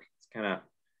says, they're kind of.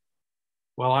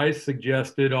 Well, I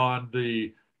suggested on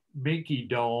the Minky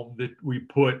dome that we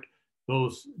put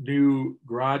those new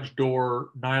garage door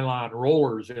nylon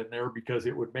rollers in there because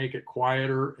it would make it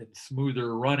quieter and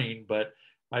smoother running. But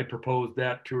I proposed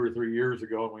that 2 or 3 years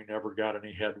ago, and we never got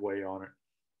any headway on it.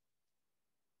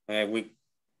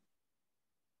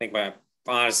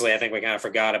 Honestly, I think we kind of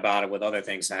forgot about it with other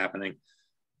things happening.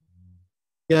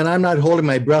 Yeah, and I'm not holding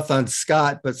my breath on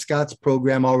Scott, but Scott's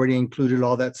program already included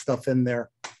all that stuff in there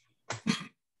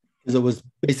because it was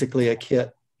basically a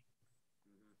kit.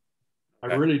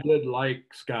 I really did like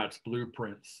Scott's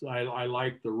blueprints. I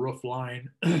liked the roof line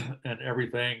and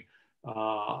everything.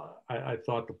 I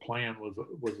thought the plan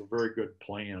was a very good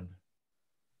plan.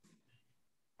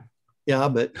 Yeah,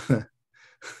 but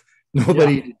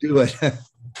nobody to do it.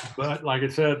 But like I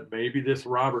said, maybe this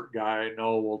Robert guy I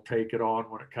know will take it on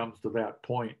when it comes to that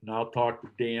point, and I'll talk to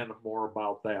Dan more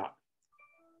about that.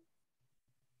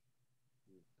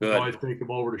 Good. Always take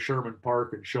him over to Sherman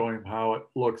Park and show him how it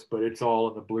looks, but it's all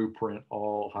in the blueprint,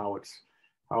 all how it's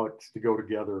to go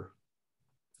together.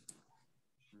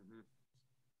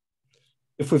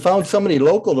 If we found somebody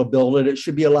local to build it, it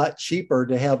should be a lot cheaper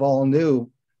to have all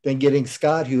new than getting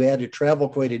Scott, who had to travel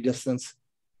quite a distance.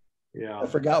 Yeah. I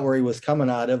forgot where he was coming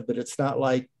out of, but it's not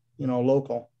like,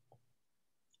 local.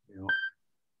 Yeah.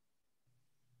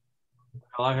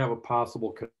 Well, I have a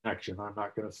possible connection. I'm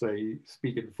not going to say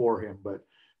speaking for him, but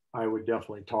I would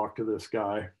definitely talk to this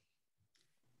guy.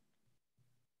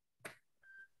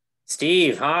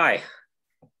 Steve, hi.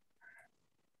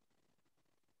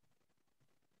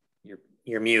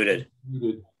 You're muted.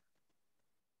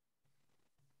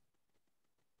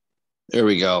 There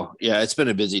we go. Yeah, it's been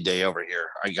a busy day over here.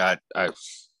 I've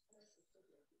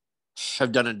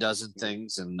done a dozen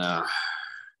things, and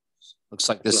looks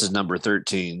like this is number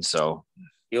 13. So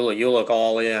you look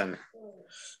all in.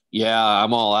 Yeah,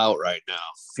 I'm all out right now.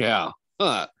 Yeah.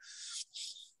 Huh.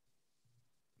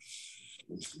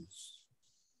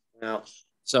 Well,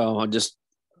 so I'm just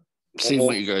seeing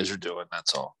what you guys are doing.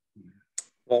 That's all.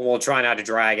 Well, we'll try not to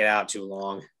drag it out too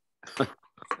long.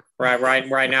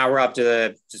 Right now we're up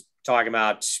to just talking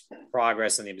about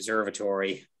progress in the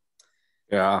observatory.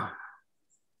 Yeah.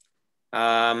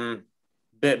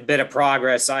 Bit of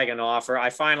progress I can offer. I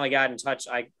finally got in touch.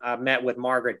 I met with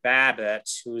Margaret Babbitt,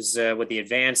 who's with the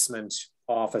advancement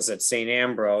office at St.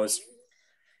 Ambrose.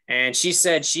 And she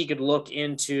said she could look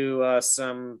into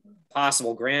some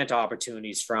possible grant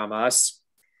opportunities from us.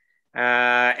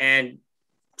 And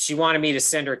she wanted me to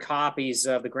send her copies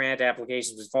of the grant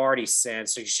applications we've already sent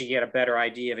so she get a better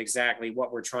idea of exactly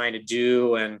what we're trying to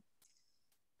do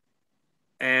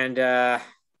and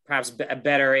perhaps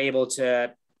better able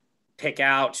to pick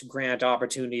out grant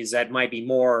opportunities that might be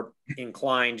more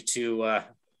inclined to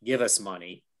give us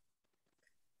money.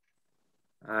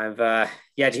 I've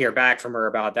yet to hear back from her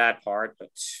about that part,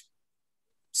 but as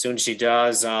soon as she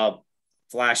does, I'll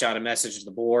flash out a message to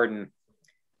the board and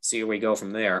see where we go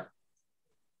from there.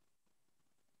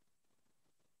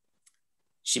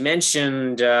 She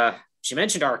mentioned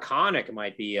Arconic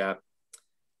might be a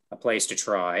place to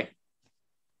try.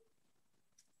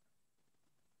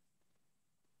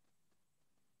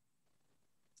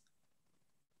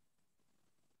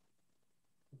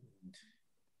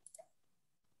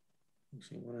 Let's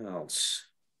see what else.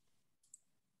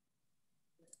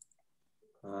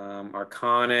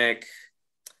 Arconic,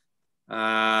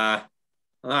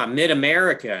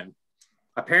 Mid-American.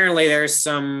 Apparently, there's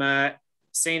some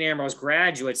St. Ambrose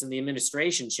graduates in the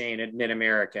administration chain at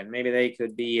Mid-American. Maybe they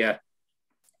could be.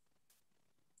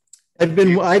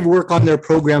 I've worked on their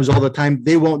programs all the time.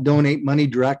 They won't donate money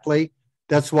directly.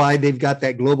 That's why they've got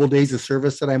that Global Days of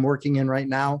Service that I'm working in right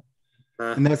now.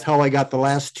 And that's how I got the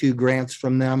last 2 grants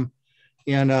from them.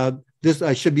 And this,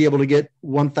 I should be able to get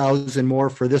 1,000 more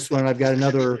for this one. I've got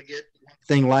another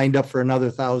thing lined up for another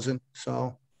 1,000.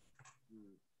 So.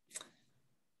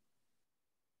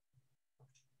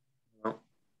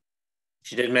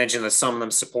 She did mention that some of them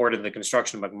supported the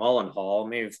construction of McMullen Hall.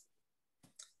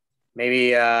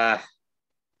 Maybe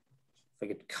we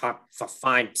could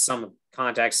contact some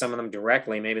of them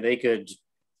directly, maybe they could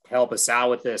help us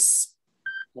out with this.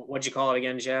 What'd you call it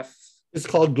again, Jeff? It's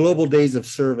called Global Days of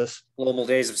Service. Global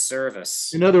Days of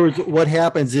Service. In other words, what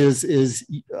happens is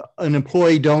an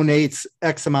employee donates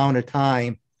X amount of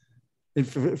time. And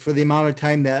for the amount of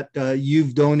time that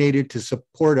you've donated to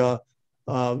support a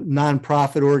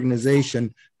nonprofit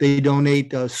organization, they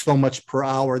donate so much per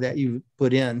hour that you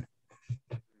put in.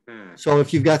 So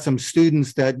if you've got some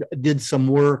students that did some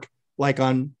work, like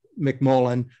on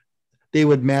McMullen, they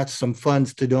would match some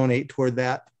funds to donate toward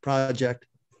that project.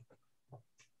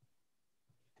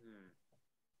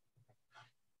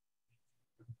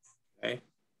 Okay,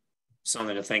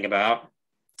 something to think about.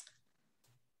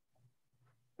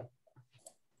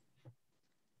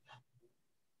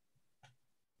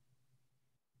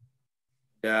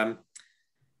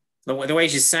 The way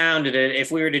she sounded it,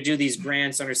 if we were to do these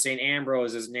grants under St.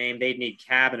 Ambrose's name, they'd need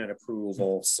cabinet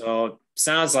approval. So it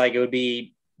sounds like it would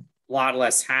be a lot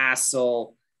less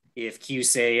hassle if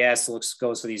QCAS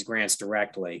goes for these grants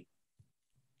directly.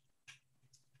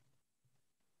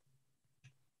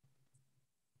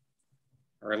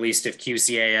 Or at least if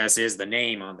QCAS is the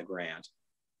name on the grant.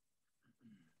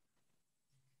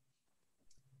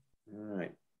 All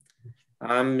right.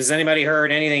 Has anybody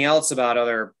heard anything else about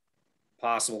other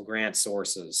possible grant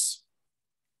sources?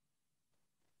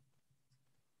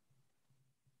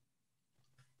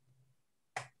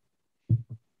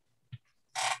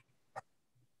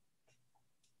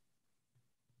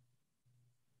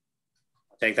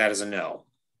 I'll take that as a no.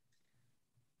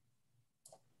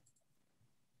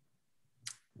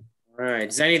 All right,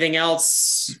 is anything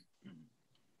else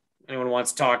anyone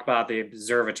wants to talk about the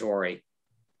observatory?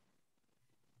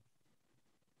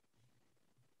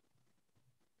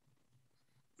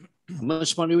 How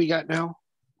much money we got now?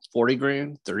 40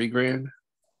 grand, 30 grand?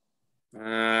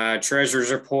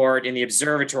 Treasurer's report in the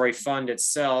observatory fund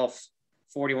itself,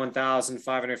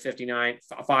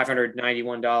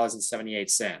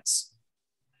 $41,591.78.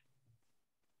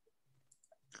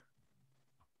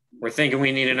 We're thinking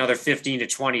we need another 15 to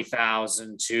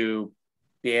 20,000 to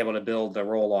be able to build the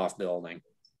roll-off building.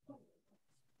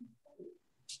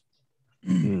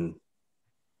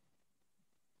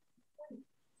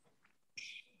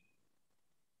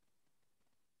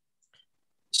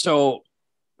 So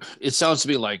it sounds to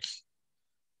me like,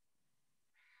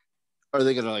 are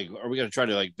we gonna try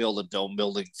to like build a dome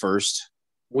building first?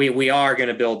 We are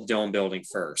gonna build the dome building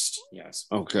first, yes.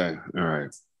 Okay, all right.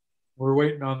 We're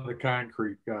waiting on the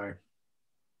concrete guy.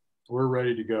 We're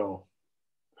ready to go.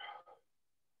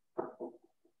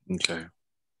 Okay.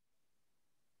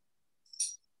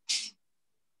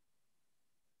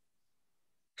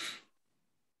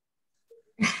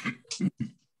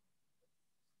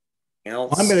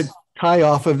 Else? I'm going to tie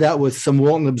off of that with some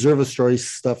Walton Observatory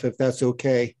stuff, if that's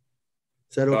okay.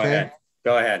 Is that okay?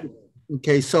 Go ahead.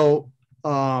 Okay, so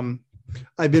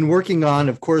I've been working on,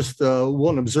 of course, the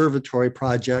Walton Observatory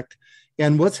project.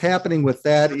 And what's happening with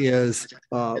that is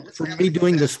for me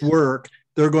doing this work,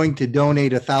 they're going to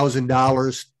donate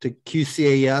 $1,000 to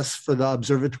QCAS for the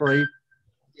observatory.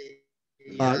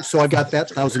 So I got that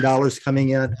 $1,000 coming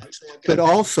in. But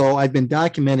also, I've been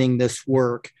documenting this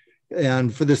work.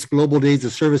 And for this Global Days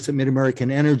of Service at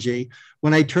Mid-American Energy,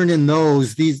 when I turn in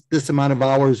those, this amount of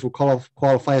hours will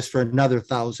qualify us for another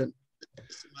 1,000.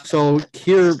 So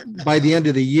here, by the end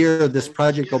of the year, this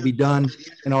project will be done,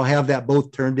 and I'll have that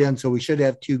both turned in. So we should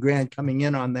have $2 grand coming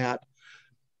in on that.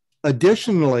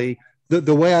 Additionally,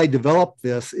 the way I developed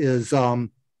this is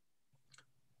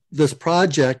this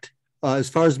project, as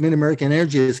far as Mid-American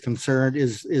Energy is concerned,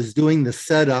 is doing the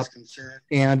setup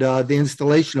and the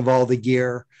installation of all the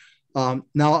gear.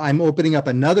 Now I'm opening up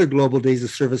another Global Days of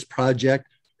Service project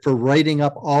for writing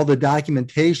up all the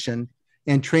documentation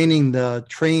and training the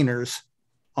trainers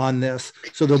on this.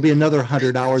 So there'll be another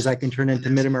 100 hours I can turn into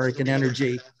Mid-American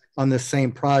Energy on this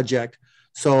same project.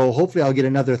 So hopefully I'll get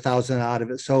another 1,000 out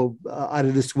of it. So out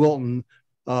of this Wilton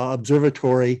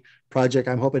Observatory project,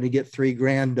 I'm hoping to get $3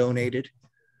 grand donated.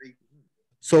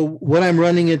 So what I'm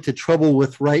running into trouble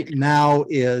with right now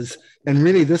is, and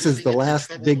really this is the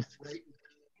last big.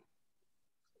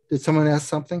 Did someone ask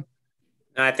something?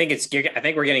 No, I think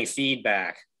we're getting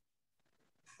feedback.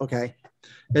 Okay.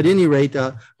 At any rate,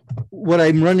 what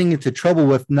I'm running into trouble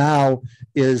with now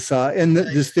is, and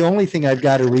this is the only thing I've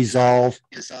got to resolve.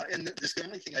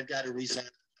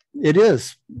 It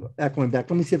is echoing back.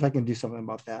 Let me see if I can do something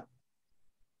about that.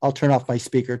 I'll turn off my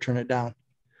speaker, turn it down.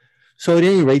 So at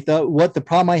any rate, the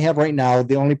problem I have right now,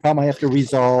 the only problem I have to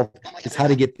resolve is how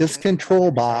to get this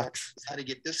control box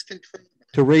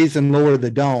to raise and lower the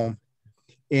dome.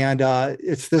 And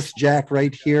it's this jack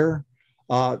right here.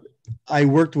 I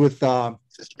worked with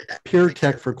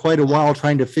PureTech for quite a while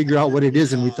trying to figure out what it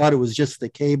is, and we thought it was just the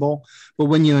cable. But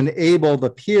when you enable the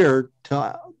pier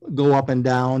to go up and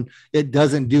down, it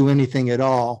doesn't do anything at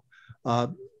all.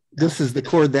 This is the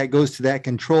cord that goes to that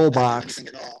control box.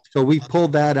 So we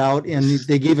pulled that out, and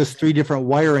they gave us 3 different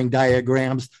wiring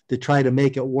diagrams to try to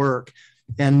make it work,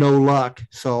 and no luck.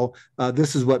 So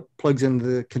this is what plugs into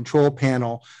the control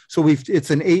panel. So it's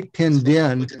an 8-pin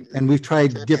DIN, and we've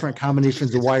tried different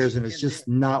combinations of wires, and it's just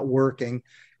not working.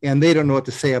 And they don't know what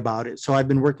to say about it. So I've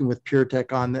been working with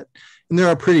PureTech on that. And they're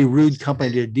a pretty rude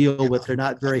company to deal with. They're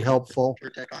not very helpful.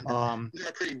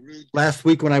 Last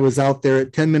week when I was out there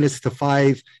at 10 minutes to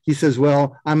 5, he says,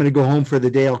 well, I'm going to go home for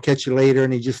the day. I'll catch you later.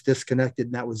 And he just disconnected,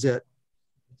 and that was it.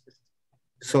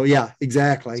 So yeah,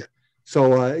 exactly.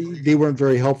 So they weren't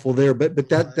very helpful there, but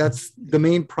that's the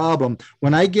main problem.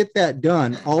 When I get that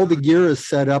done, all the gear is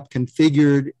set up,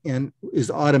 configured, and is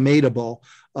automatable.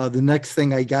 The next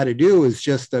thing I got to do is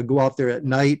just go out there at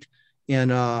night and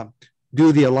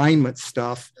do the alignment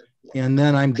stuff, and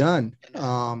then I'm done.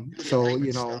 So,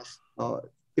 you know,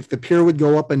 if the pier would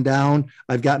go up and down,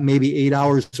 I've got maybe 8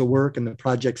 hours of work and the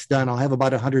project's done. I'll have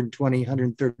about 120,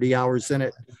 130 hours in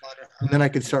it. And then I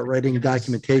could start writing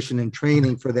documentation and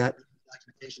training for that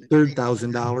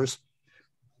 $3,000.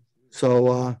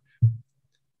 So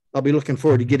I'll be looking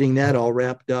forward to getting that all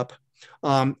wrapped up.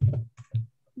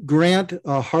 Grant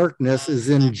Harkness is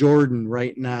in Jordan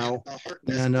right now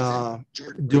and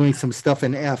doing some stuff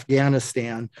in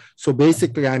Afghanistan. So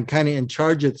basically, I'm kind of in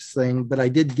charge of this thing, but I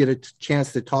did get a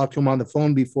chance to talk to him on the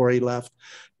phone before he left.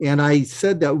 And I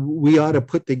said that we ought to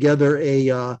put together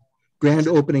a grand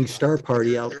opening star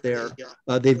party out there.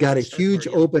 They've got a huge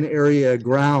open area of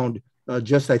ground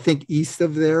just, I think, east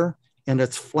of there, and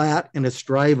it's flat and it's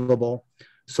drivable.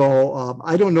 So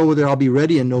I don't know whether I'll be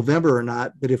ready in November or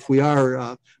not, but if we are,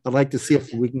 I'd like to see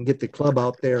if we can get the club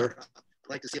out there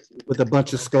with a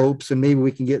bunch of scopes, and maybe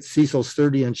we can get Cecil's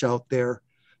 30-inch out there,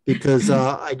 because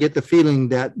I get the feeling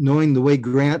that, knowing the way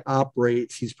Grant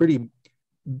operates, he's pretty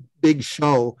big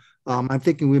show. I'm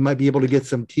thinking we might be able to get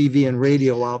some TV and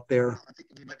radio out there.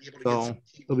 So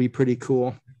it'll be pretty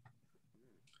cool.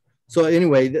 So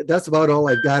anyway, that's about all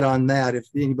I've got on that, if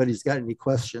anybody's got any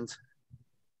questions.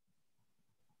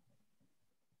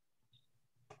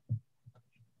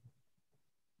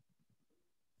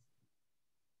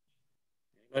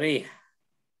 Anybody?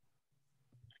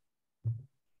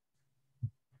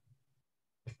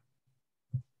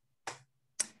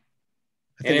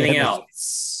 Anything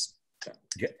else?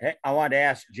 I want to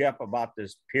ask Jeff about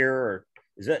this pier.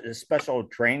 Is it a special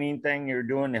training thing you're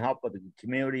doing to help with the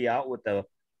community out with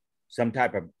some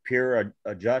type of pier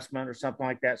adjustment or something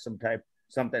like that? Something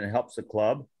that helps the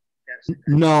club?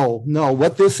 No.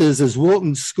 What this is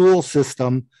Wilton's school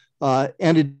system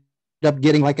ended up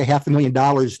getting like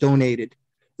 $500,000 donated.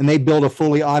 And they built a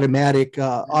fully automated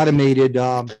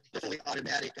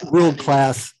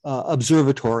world-class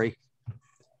observatory.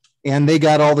 And they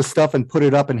got all the stuff and put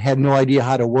it up and had no idea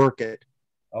how to work it.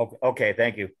 Okay,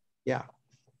 thank you. Yeah.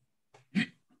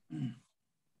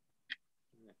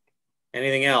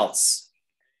 Anything else?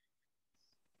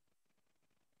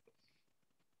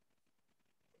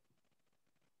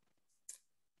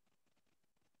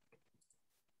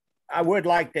 I would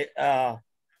like to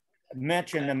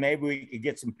mention that maybe we could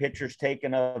get some pictures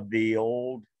taken of the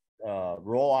old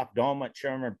roll-off dome at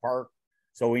Sherman Park,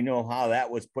 so we know how that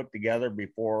was put together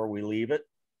before we leave it.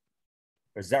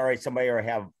 Is that right? Somebody or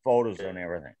have photos and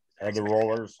everything? Or the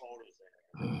rollers?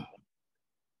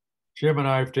 Jim and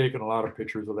I have taken a lot of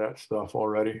pictures of that stuff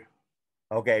already.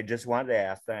 Okay, just wanted to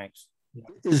ask. Thanks.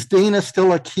 Is Dana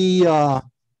still a key?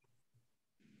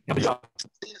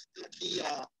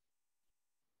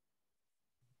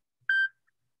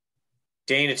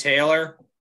 Dana Taylor?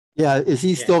 Yeah, is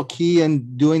he still key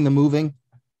in doing the moving?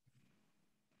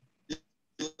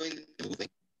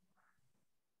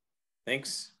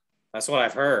 Thanks. That's what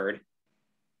I've heard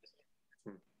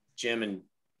from Jim and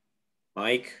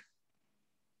Mike.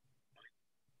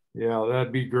 Yeah,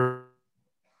 that'd be great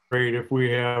if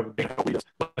we have,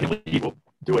 he will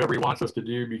do whatever he wants us to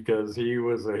do, because he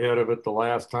was ahead of it the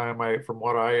last time, from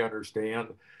what I understand.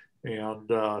 And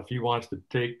if he wants to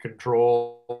take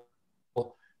control,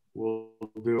 we'll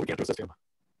do it against him.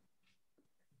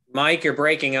 Mike, you're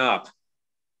breaking up.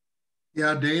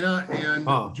 Yeah, Dana and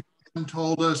John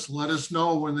told us, let us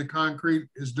know when the concrete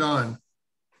is done.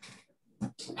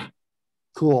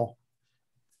 Cool.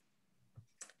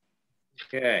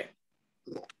 Okay.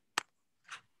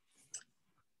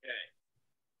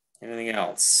 Anything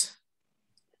else?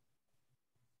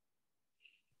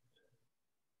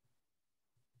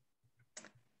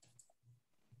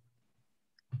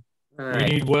 All We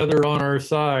right. need weather on our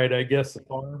side. I guess the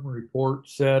farm report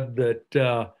said that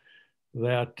the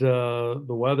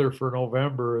weather for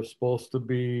November is supposed to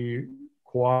be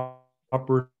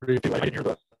cooperative. I didn't hear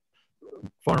the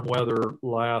farm weather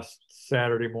last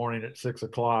Saturday morning at 6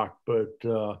 o'clock, but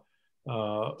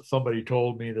somebody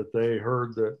told me that they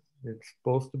heard that it's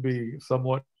supposed to be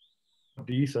somewhat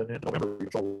decent in November.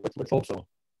 So let's hope so.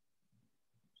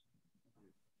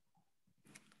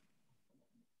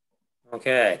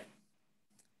 Okay.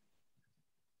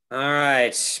 All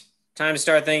right. Time to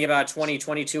start thinking about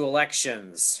 2022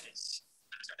 elections.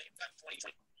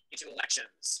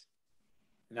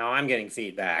 Now I'm getting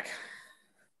feedback.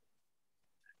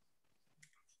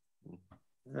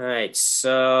 All right.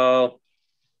 So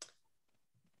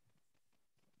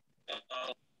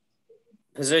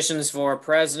positions for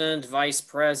president, vice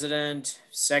president,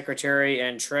 secretary,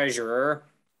 and treasurer.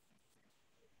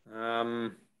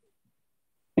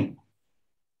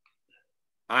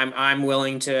 I'm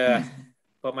willing to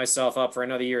put myself up for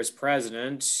another year as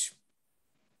president,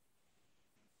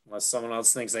 unless someone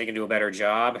else thinks they can do a better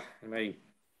job. Anybody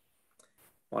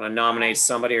want to nominate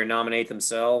somebody or nominate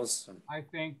themselves? I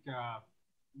think the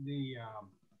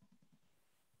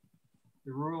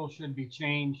rule should be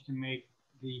changed to make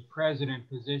the president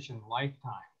position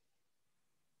lifetime.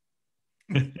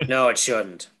 No, it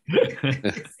shouldn't.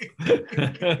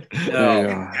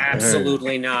 No,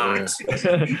 absolutely not.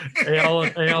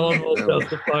 Alan will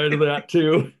testify to that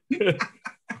too.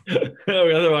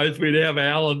 Otherwise, we'd have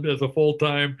Alan as a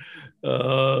full-time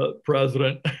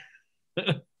president.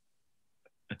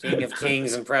 King of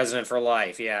kings and president for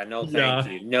life. Yeah, no thank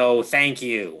you. No thank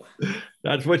you.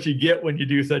 That's what you get when you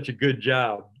do such a good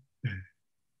job.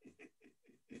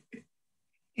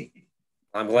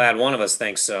 I'm glad one of us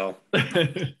thinks so. All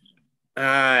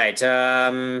right.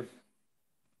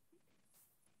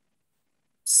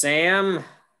 Sam,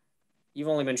 you've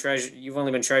only been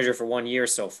treasurer for 1 year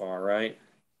so far, right?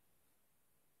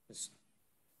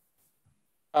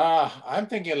 I'm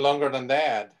thinking longer than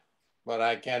that, but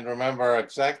I can't remember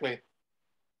exactly.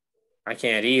 I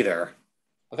can't either.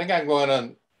 I think I'm going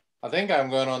on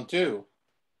 2.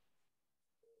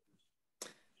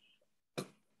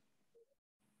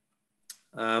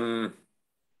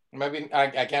 Maybe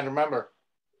I can't remember.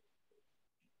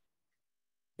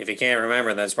 If you can't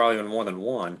remember, that's probably been more than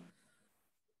 1.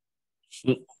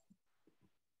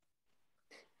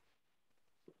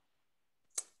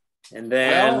 And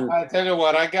then, well, I tell you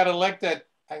what, I got elected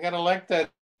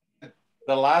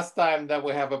the last time that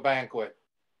we have a banquet.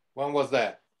 When was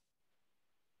that?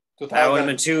 That would have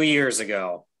been 2 years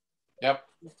ago. Yep.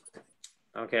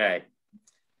 Okay.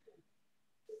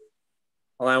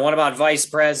 Well, then what about vice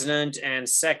president and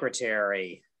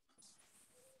secretary?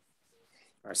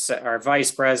 Our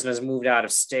vice president has moved out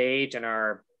of state, and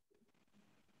our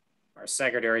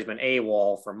secretary's been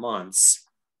AWOL for months.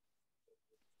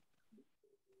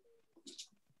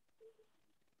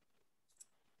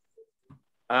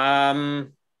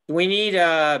 Do we need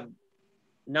a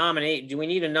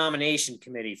nomination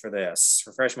committee for this?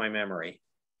 Refresh my memory.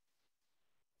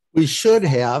 We should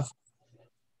have.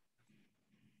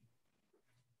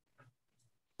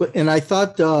 But, and I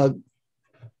thought,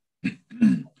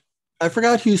 I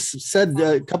forgot who said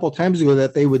a couple of times ago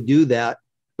that they would do that,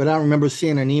 but I don't remember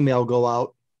seeing an email go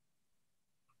out.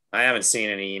 I haven't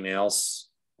seen any emails.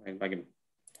 I can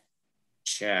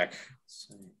check.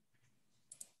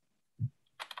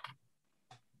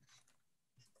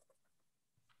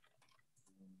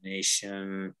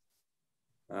 Nation.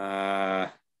 Oh,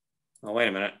 wait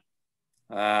a minute.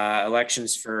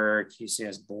 Elections for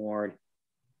QCAS board.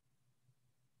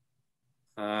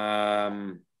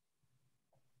 I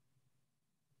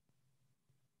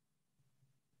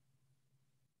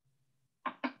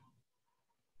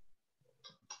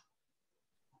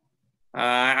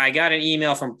got an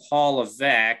email from Paul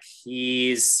Levesque.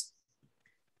 He's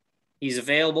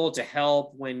available to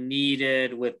help when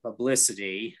needed with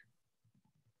publicity.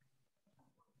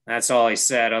 That's all he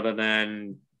said, other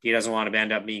than he doesn't want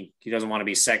to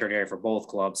be secretary for both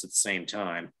clubs at the same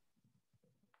time.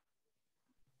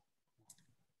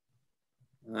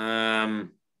 Wait a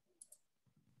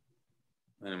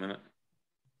minute.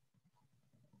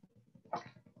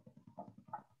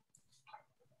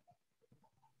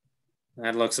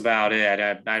 That looks about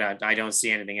it. I don't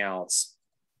see anything else.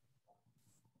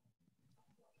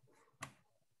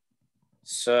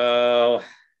 So,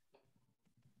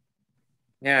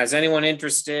 yeah, is anyone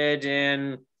interested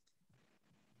in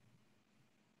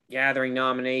gathering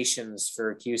nominations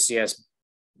for QCS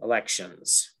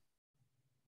elections?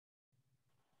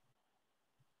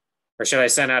 Or should I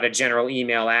send out a general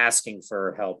email asking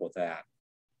for help with that?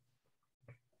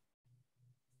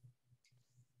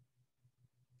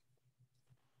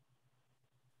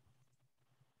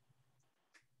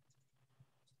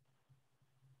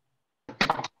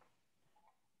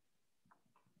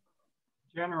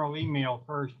 general email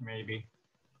first, maybe.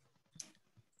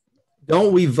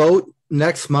 Don't we vote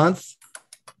next month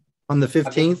on the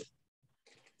 15th?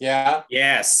 Yeah.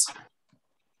 Yes.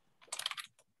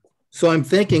 So I'm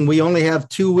thinking we only have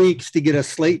 2 weeks to get a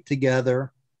slate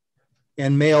together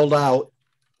and mailed out.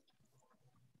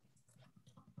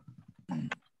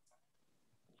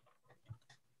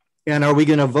 And are we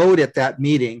going to vote at that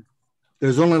meeting?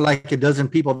 There's only like a dozen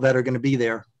people that are going to be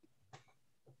there.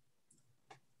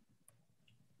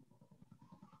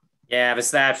 Yeah, if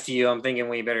it's that few, I'm thinking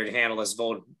we better handle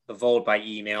the vote by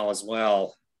email as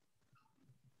well.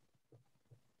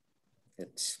 Of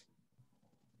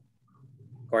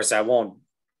course,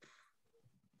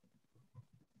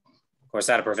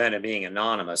 that'll prevent it being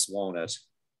anonymous, won't it?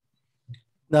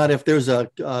 Not if there's a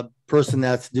person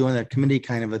that's doing a committee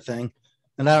kind of a thing.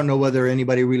 And I don't know whether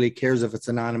anybody really cares if it's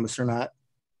anonymous or not.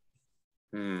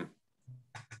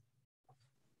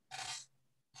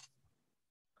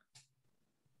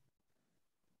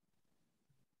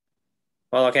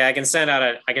 Well, okay, I can send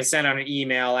out an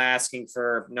email asking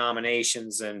for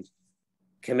nominations and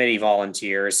committee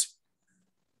volunteers.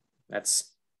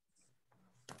 It's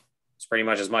pretty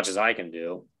much as I can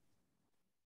do.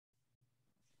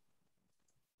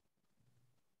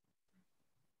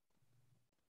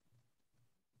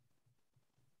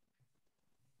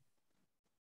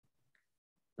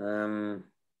 Oh.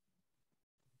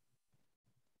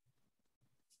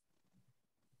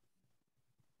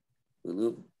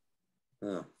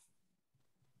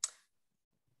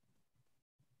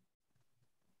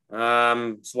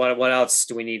 So what else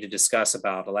do we need to discuss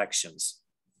about elections?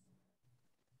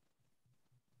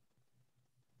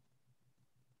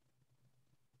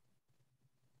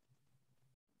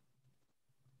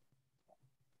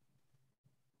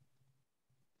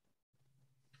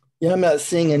 Yeah, I'm not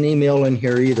seeing an email in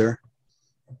here either.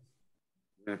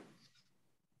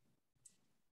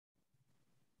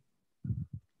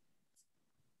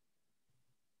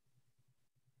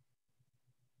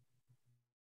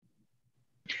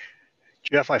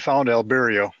 Jeff, I found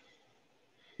Alberio.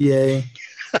 Yay.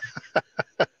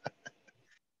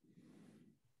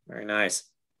 Very nice.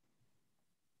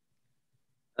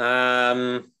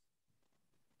 Okay,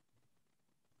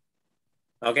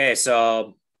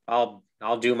 so I'll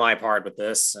do my part with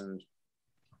this, and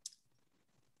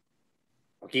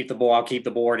I'll keep the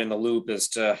board in the loop as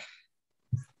to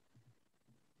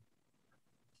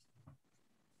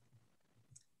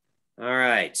all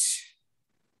right.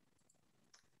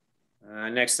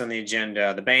 Next on the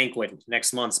agenda, the banquet,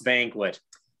 next month's banquet.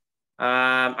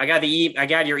 I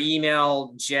got your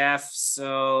email, Jeff.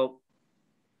 So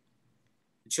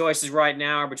the choices right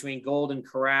now are between Golden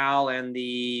Corral and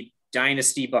the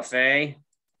Dynasty Buffet.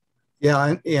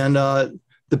 Yeah, and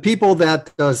the people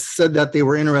that said that they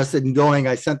were interested in going,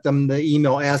 I sent them the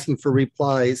email asking for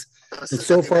replies. And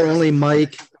so far, only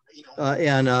Mike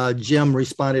and Jim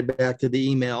responded back to the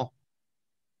email.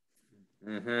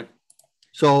 Mm-hmm.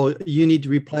 So you need to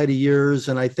reply to yours.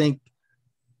 And I think,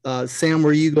 Sam,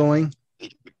 were you going?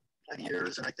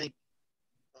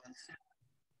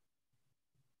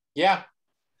 Yeah.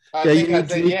 I think I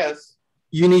said yes.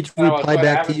 You need to reply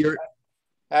back to your.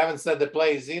 I haven't said the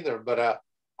place either, but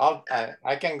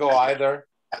I can go either.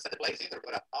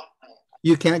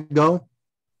 You can't go?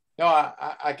 No,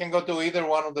 I can go to either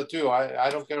one of the two. I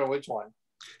don't care which one.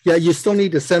 Yeah, you still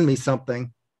need to send me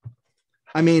something.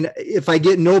 I mean, if I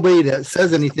get nobody that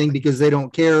says anything because they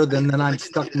don't care, then I'm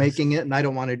stuck making it, and I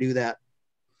don't want to do that.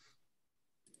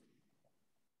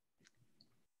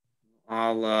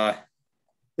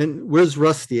 And where's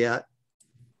Rusty at?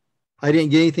 I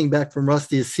didn't get anything back from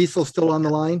Rusty. Is Cecil still on the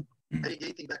line?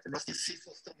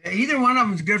 Either one of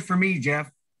them is good for me,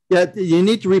 Jeff. Yeah, you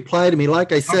need to reply to me.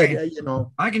 Like I said, Okay.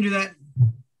 I can do that.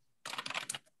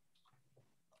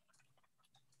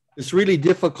 It's really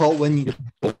difficult when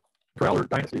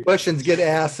questions get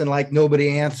asked and like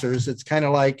nobody answers. It's kind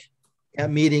of like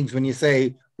at meetings when you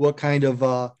say, what kind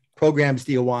of programs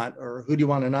do you want? Or who do you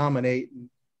want to nominate?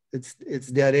 It's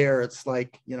dead air. It's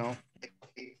like,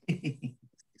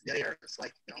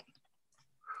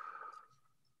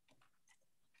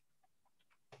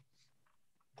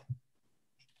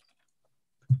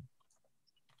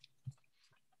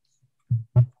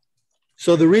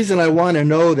 So the reason I want to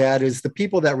know that is the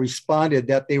people that responded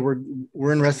that they were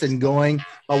interested in going.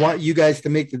 I want you guys to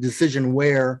make the decision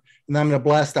where, and I'm going to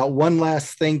blast out one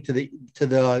last thing to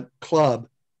the club,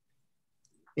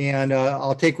 and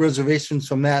I'll take reservations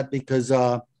from that because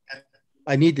I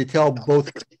need to tell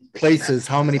both places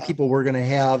how many people we're going to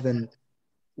have and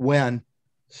when.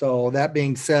 So that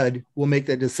being said, we'll make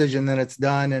that decision, then it's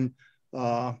done, and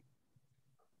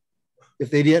if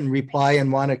they didn't reply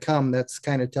and want to come, that's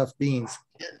kind of tough beans.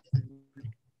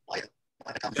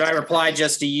 Should I reply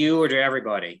just to you or to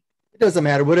everybody? It doesn't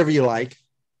matter, whatever you like.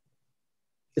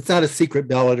 It's not a secret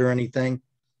ballot or anything.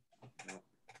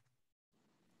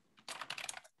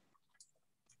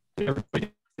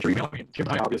 Everybody, Jim and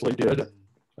I obviously did. And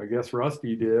I guess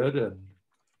Rusty did, and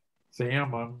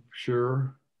Sam, I'm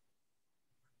sure,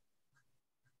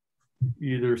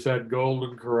 either said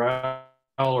Golden Corral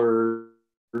or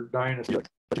Dynasty.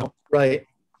 Right.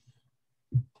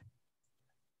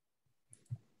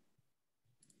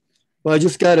 Well, I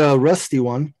just got a Rusty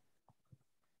one.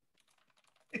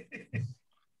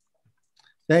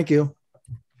 Thank you.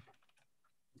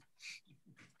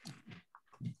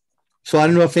 So I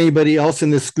don't know if anybody else in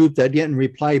this group that didn't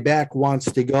reply back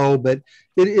wants to go, but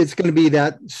it's going to be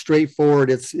that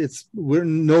straightforward. We're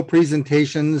no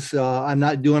presentations. I'm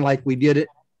not doing like we did it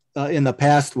in the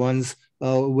past ones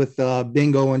with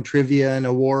bingo and trivia and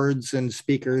awards and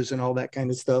speakers and all that kind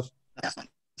of stuff.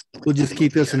 We'll just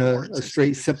keep this in a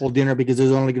straight, simple dinner because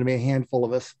there's only going to be a handful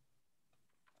of us.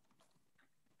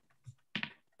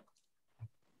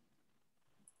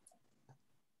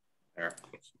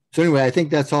 So anyway, I think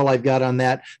that's all I've got on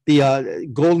that. The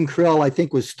Golden Corral, I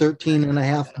think, was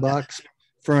 $13.50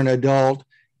 for an adult,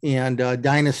 and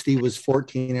Dynasty was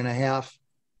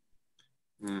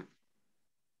 $14.50.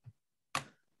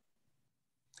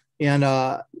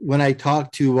 And when I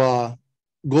talked to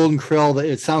Golden Corral,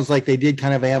 it sounds like they did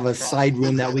kind of have a side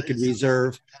room that we could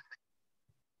reserve.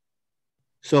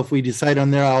 So if we decide on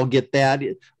there, I'll get that.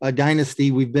 Dynasty,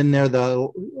 we've been there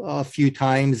a few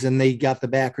times, and they got the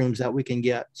back rooms that we can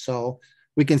get. So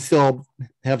we can still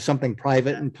have something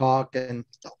private and talk and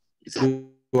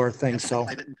do our thing. So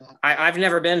I've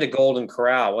never been to Golden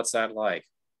Corral. What's that like?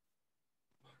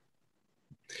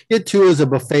 It too is a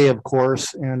buffet, of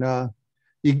course, and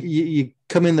you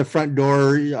come in the front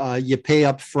door, you pay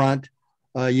up front.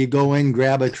 You go in,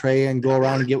 grab a tray, and go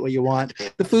around and get what you want.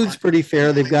 The food's pretty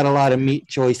fair. They've got a lot of meat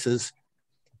choices.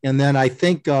 And then I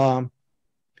think to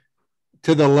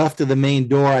the left of the main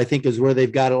door, I think is where they've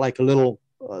got like a little,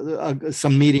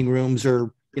 some meeting rooms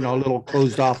or, little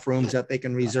closed off rooms that they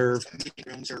can reserve.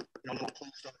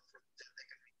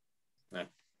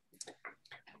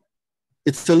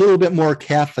 It's a little bit more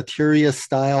cafeteria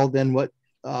style than what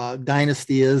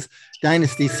Dynasty is.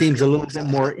 Dynasty seems a little bit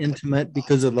more intimate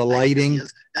because of the lighting.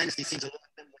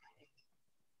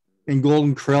 And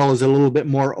Golden Corral is a little bit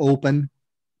more open.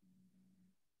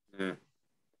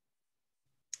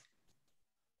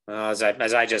 As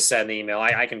I just said in the email,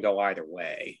 I can go either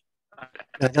way.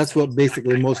 That's what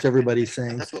basically most everybody's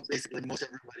saying.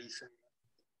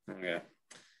 Okay.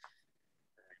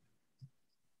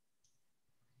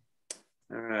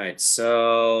 All right,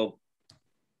 so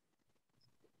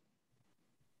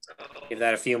give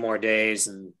that a few more days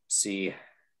and see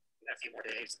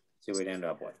what we end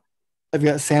up with. I've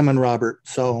got Sam and Robert,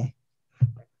 so.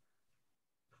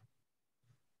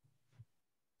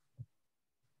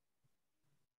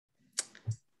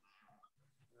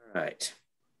 All right.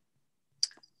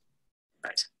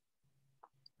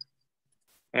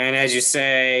 And as you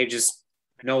say, just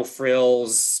no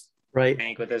frills. Right.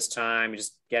 Banquet this time.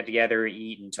 Just get together,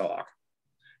 eat, and talk.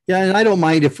 Yeah, and I don't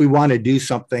mind if we want to do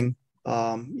something,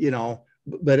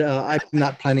 but I'm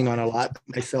not planning on a lot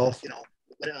myself.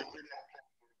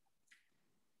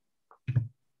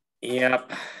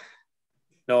 Yep.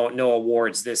 No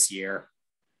awards this year.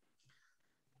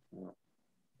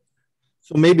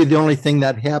 So maybe the only thing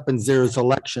that happens there is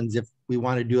elections if we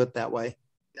want to do it that way.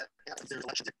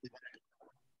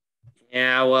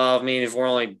 Yeah, well, I mean, if we're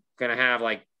only going to have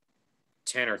like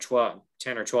 10 or 12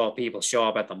 people show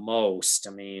up at the most,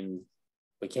 I mean,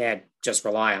 we can't just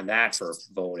rely on that for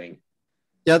voting.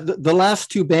 Yeah, the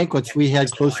last two banquets, we had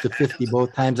close to 50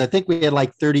 both times. I think we had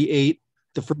like 38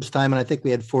 the first time, and I think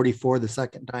we had 44 the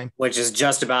second time. Which is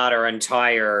just about our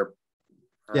entire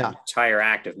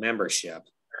active membership.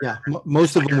 Yeah,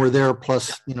 most of them were there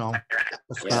plus, a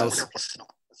spouse.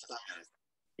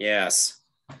 Yes.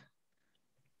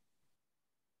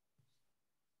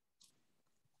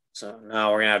 So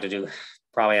now we're gonna have to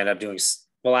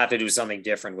we'll have to do something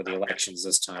different with the elections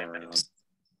this time around.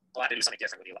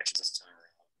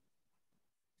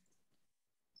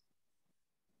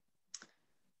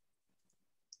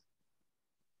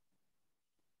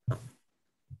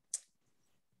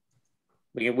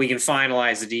 We can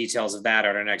finalize the details of that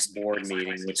at our next board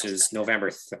meeting, which is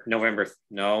November.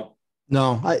 No,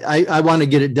 I want to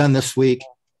get it done this week.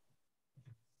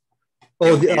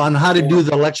 On how to do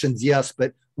the elections, yes,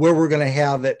 but where we're going to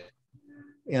have it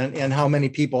and how many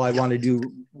people I want to do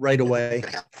right away.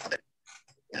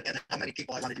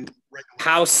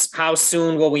 how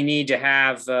soon will we need to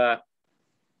have a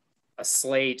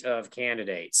slate of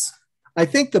candidates? I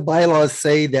think the bylaws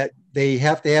say that they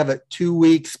have to have it 2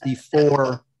 weeks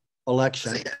before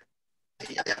election.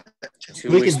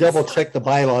 We can double check the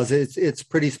bylaws. It's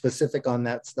pretty specific on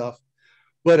that stuff.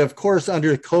 But of course,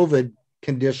 under COVID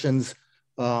conditions,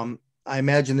 I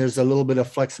imagine there's a little bit of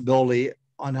flexibility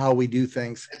on how we do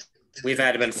things. We've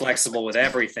had to been flexible with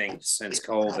everything since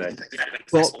COVID.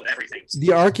 Well,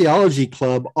 the archaeology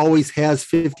club always has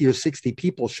 50 or 60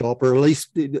 people show up, or at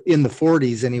least in the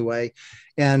 40s anyway.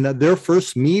 And their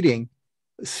first meeting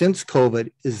since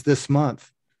COVID is this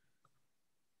month.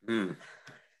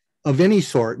 Of any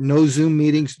sort. No Zoom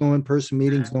meetings, no in-person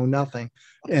meetings, no nothing.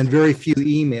 And very few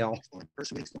email.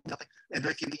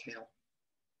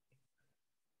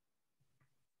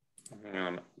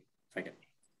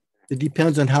 It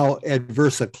depends on how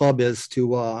adverse a club is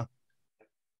to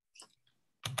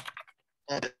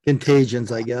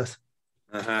contagions, I guess.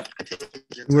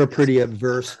 We're pretty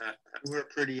adverse.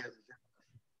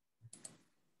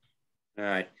 All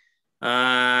right.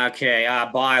 Okay,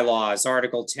 bylaws,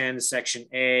 Article 10, Section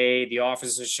A, the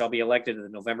officers shall be elected at the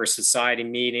November Society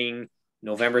meeting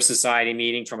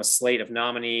from a slate of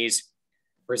nominees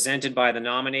presented by the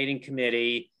nominating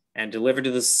committee and delivered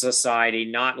to the society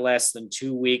not less than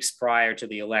 2 weeks prior to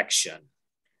the election.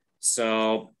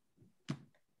 So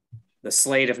the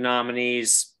slate of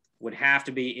nominees would have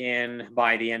to be in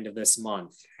by the end of this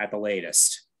month at the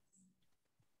latest.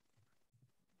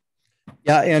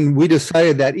 Yeah, and we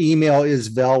decided that email is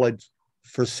valid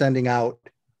for sending out.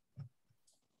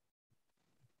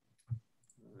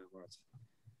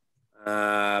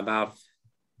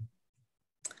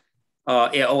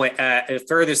 It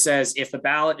further says, if the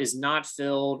ballot is not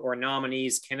filled or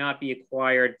nominees cannot be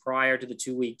acquired prior to the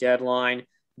 2 week deadline,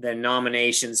 then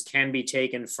nominations can be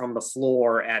taken from the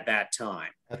floor at that time.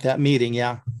 At that meeting,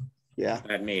 yeah. Yeah.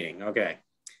 That meeting, okay.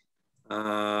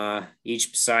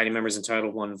 Each society member is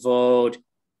entitled one vote.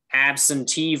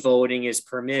 Absentee voting is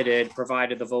permitted,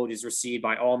 provided the vote is received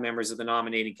by all members of the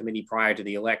nominating committee prior to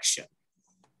the election.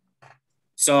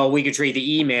 So we could treat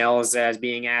the emails as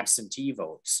being absentee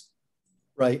votes.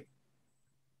 Right.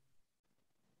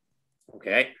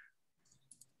 Okay.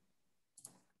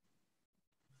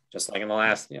 Just like in the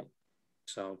last, yeah.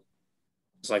 So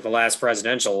it's like the last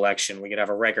presidential election, we could have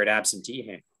a record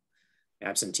absentee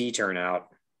turnout.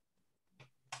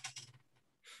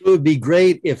 It would be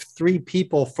great if 3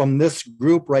 people from this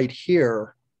group right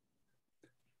here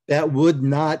that would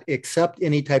not accept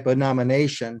any type of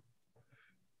nomination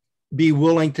be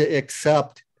willing to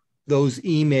accept those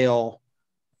email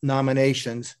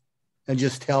nominations and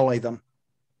just tally them.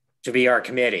 To be our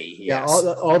committee, yes.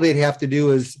 Yeah, all they'd have to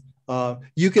do is,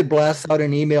 you could blast out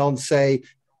an email and say,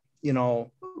 you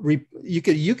know, you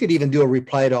could even do a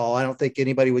reply to all. I don't think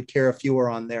anybody would care if you were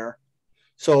on there.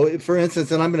 So for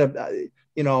instance, and I'm going to,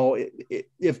 you know,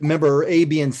 if member A,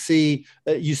 B, and C,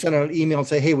 you send out an email and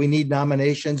say, hey, we need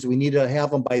nominations. We need to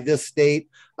have them by this date.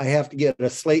 I have to get a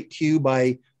slate to you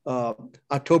by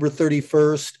October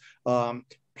 31st.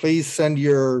 Please send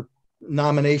your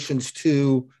nominations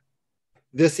to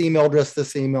this email address,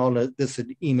 this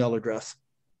email address.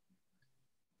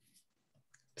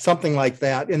 Something like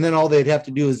that. And then all they'd have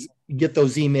to do is get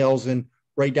those emails and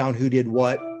write down who did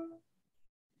what.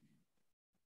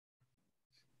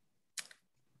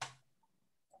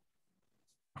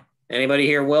 Anybody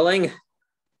here willing?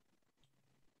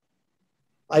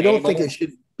 I don't think it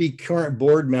should be current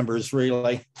board members,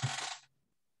 really.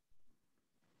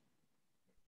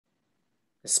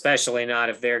 Especially not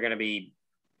if they're going to be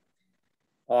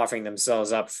offering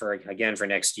themselves up for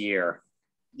next year.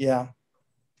 Yeah.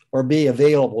 Or be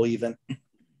available even.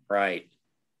 Right.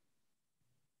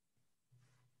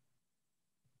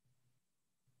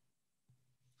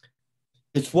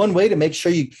 It's one way to make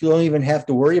sure you don't even have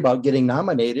to worry about getting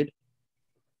nominated.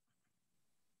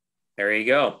 There you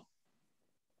go.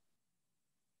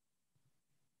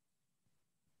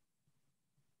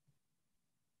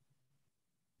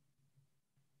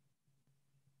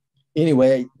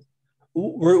 Anyway,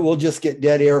 we'll just get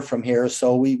dead air from here.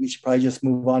 So we should probably just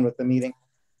move on with the meeting.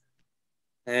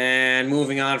 And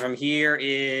moving on from here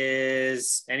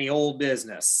is any old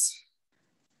business.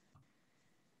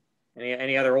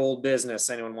 Any other old business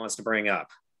anyone wants to bring up?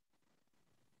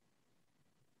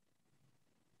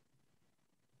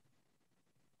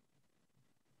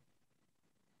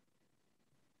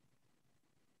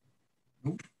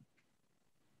 Nope.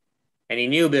 Any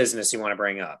new business you want to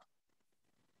bring up?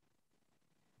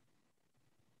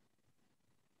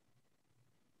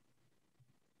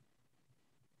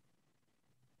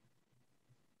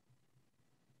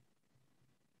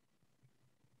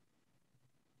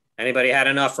 Anybody had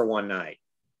enough for one night?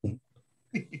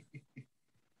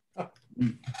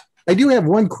 I do have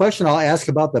one question I'll ask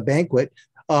about the banquet.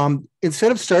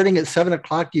 Instead of starting at 7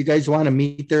 o'clock, do you guys want to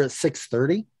meet there at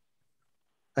 6:30?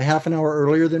 A half an hour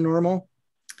earlier than normal?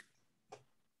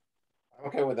 I'm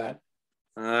okay with that.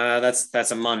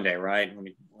 That's a Monday, right? Let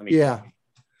me Yeah.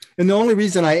 And the only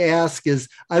reason I ask is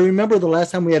I remember the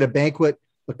last time we had a banquet,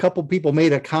 a couple people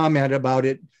made a comment about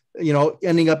it,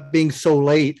 ending up being so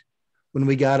late when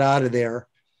we got out of there.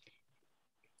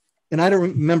 And I don't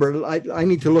remember, I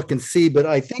need to look and see, but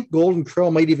I think Golden Trail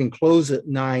might even close at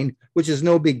 9, which is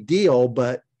no big deal.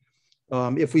 But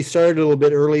if we started a little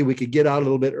bit early, we could get out a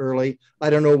little bit early. I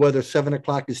don't know whether 7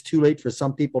 o'clock is too late for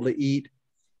some people to eat.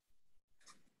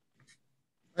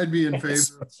 I'd be in favor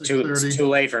of 6:30. Too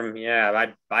late for me.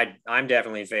 Yeah, I'm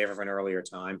definitely in favor of an earlier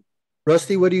time.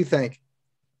 Rusty, what do you think?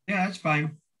 Yeah, that's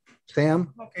fine.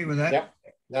 Sam? Okay with that. Yep,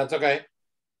 that's okay.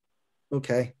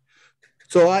 Okay.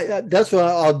 So that's what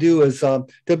I'll do is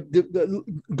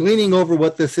gleaning over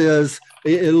what this is.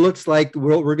 It looks like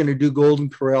we're going to do Golden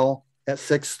Corral at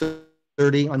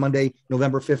 6:30 on Monday,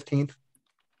 November 15th.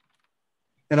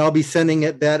 And I'll be sending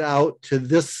that out to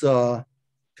this, the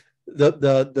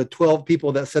 12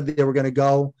 people that said they were going to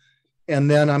go. And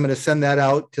then I'm going to send that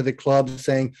out to the club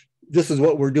saying, this is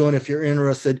what we're doing. If you're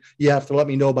interested, you have to let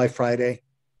me know by Friday.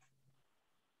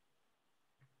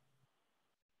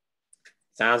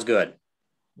 Sounds good.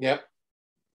 Yep.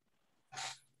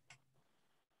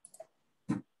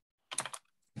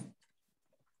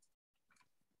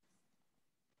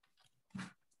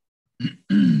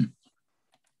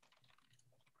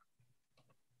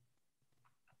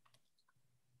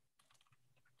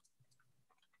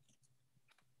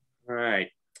 All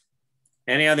right.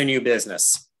 Any other new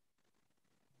business?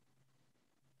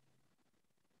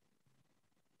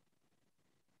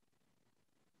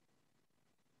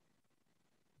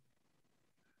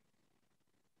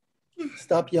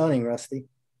 Stop yawning, Rusty.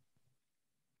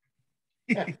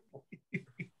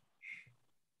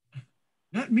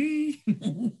 Not me.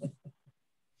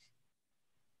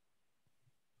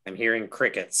 I'm hearing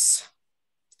crickets.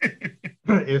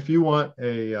 If you want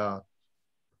a,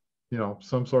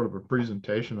 some sort of a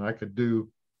presentation, I could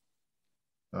do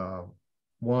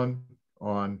one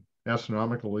on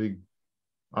Astronomical League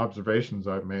observations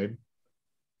I've made.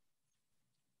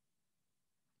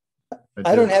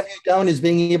 I don't have you down as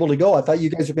being able to go. I thought you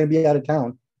guys were going to be out of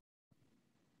town.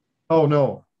 Oh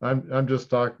no, I'm just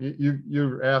talking.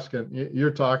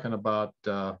 You're talking about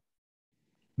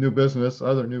new business,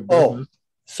 other new business. Oh,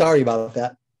 sorry about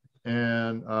that.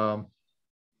 And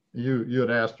you had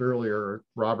asked earlier,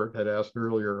 Robert had asked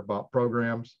earlier about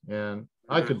programs, and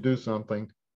I could do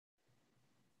something.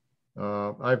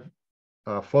 I've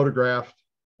photographed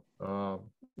the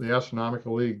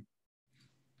Astronomical League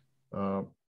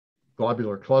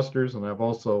globular clusters, and I've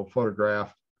also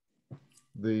photographed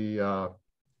the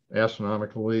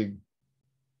Astronomical League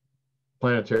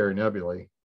planetary nebulae.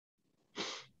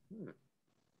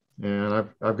 And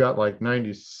I've got like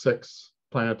 96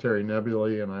 planetary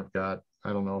nebulae, and I've got,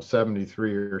 I don't know,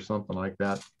 73 or something like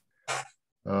that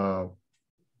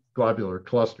globular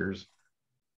clusters.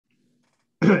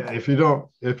 If you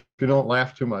don't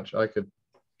laugh too much, I could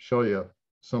show you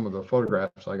some of the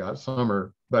photographs I got. Some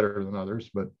are better than others,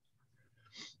 but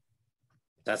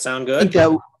that sound good?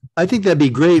 I think that'd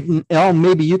be great. And Al,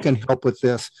 maybe you can help with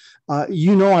this.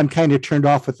 I'm kind of turned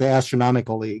off with the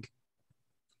Astronomical League.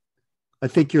 I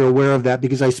think you're aware of that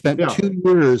because I spent 2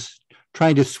 years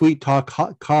trying to sweet talk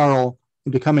Carl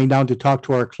into coming down to talk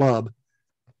to our club.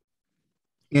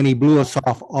 And he blew us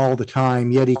off all the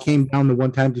time. Yet he came down the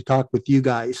one time to talk with you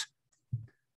guys.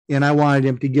 And I wanted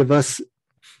him to give us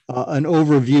an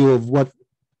overview of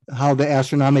how the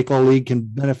Astronomical League can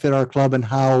benefit our club and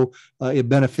how it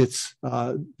benefits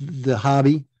the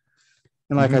hobby.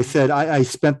 And like I said, I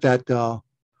spent that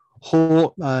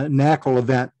whole NACL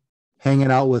event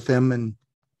hanging out with him. And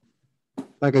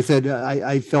like I said,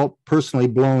 I felt personally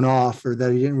blown off, or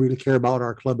that he didn't really care about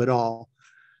our club at all.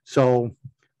 So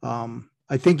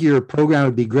I think your program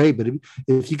would be great, but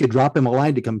if you could drop him a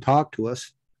line to come talk to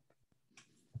us.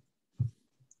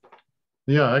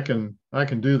 Yeah, I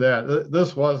can do that.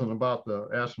 This wasn't about the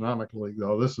Astronomical League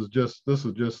though. This is just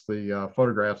the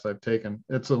photographs I've taken.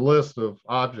 It's a list of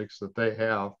objects that they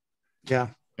have. Yeah.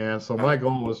 And so my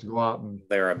goal was to go out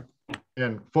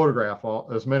and photograph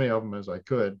as many of them as I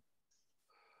could.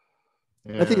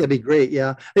 And I think that'd be great.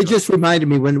 Yeah. It just reminded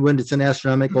me when it's an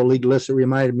Astronomical League list, it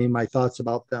reminded me my thoughts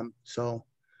about them. So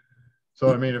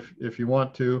I mean, if you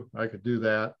want to, I could do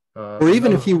that. Or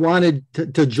even if you wanted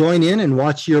to join in and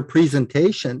watch your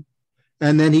presentation,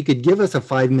 and then he could give us a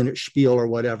 5-minute spiel or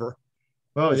whatever.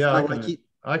 Well, It's yeah, not like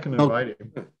I can invite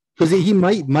him. because he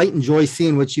might enjoy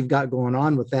seeing what you've got going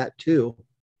on with that too.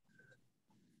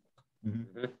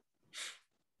 Mm-hmm.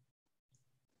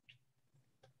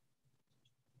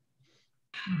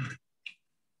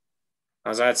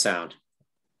 How's that sound?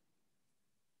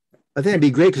 I think it'd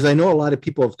be great because I know a lot of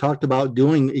people have talked about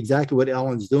doing exactly what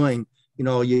Alan's doing. You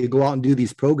know, you go out and do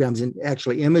these programs and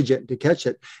actually image it to catch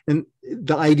it. And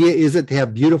the idea isn't to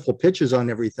have beautiful pictures on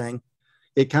everything.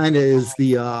 It kind of is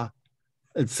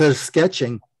instead of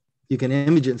sketching, you can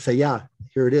image it and say, yeah,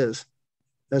 here it is.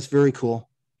 That's very cool.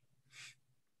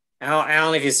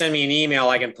 Alan, if you send me an email,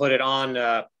 I can put it on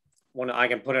I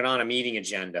can put it on a meeting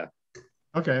agenda.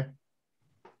 Okay.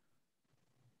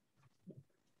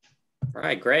 All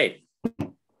right, great.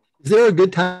 Is there a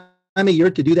good time of year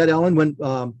to do that, Alan? When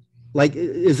like,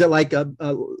 is it like a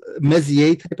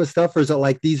Messier type of stuff, or is it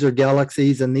like these are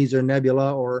galaxies and these are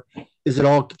nebula, or is it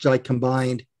all like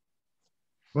combined?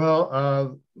 Well,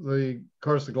 of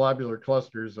course, the globular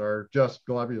clusters are just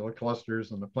globular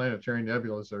clusters, and the planetary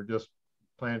nebulas are just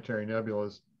planetary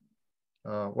nebulas.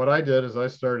 What I did is I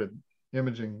started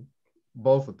imaging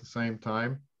both at the same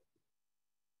time,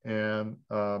 and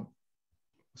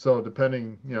so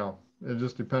depending, you know, it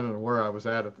just depended on where I was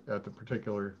at the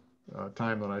particular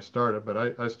time that I started.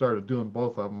 But I started doing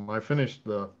both of them. I finished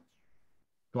the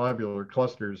globular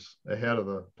clusters ahead of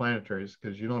the planetaries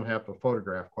because you don't have to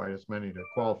photograph quite as many to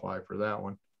qualify for that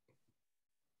one.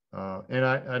 And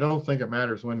I don't think it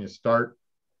matters when you start.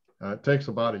 It takes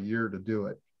about a year to do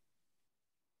it.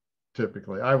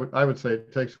 Typically, I would say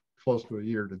it takes close to a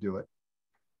year to do it.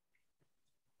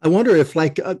 I wonder if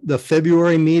like the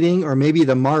February meeting or maybe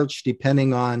the March,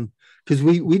 depending on, because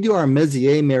we do our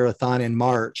Messier marathon in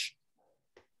March.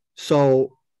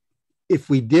 So if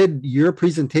we did your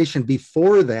presentation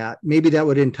before that, maybe that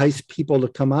would entice people to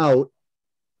come out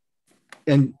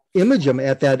and image them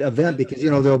at that event because, you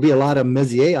know, there'll be a lot of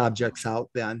Messier objects out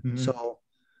then. Mm-hmm. So.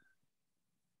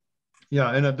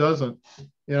 Yeah. And it doesn't,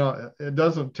 you know, it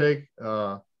doesn't take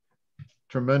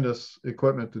tremendous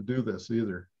equipment to do this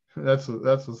either. That's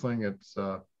the thing. It's,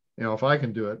 you know, if I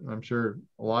can do it, I'm sure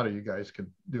a lot of you guys could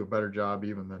do a better job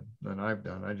even than I've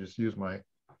done. I just use my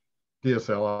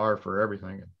DSLR for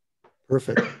everything.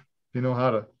 Perfect. If you know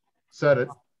how to set it,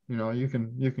 you know, you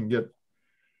can get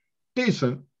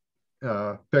decent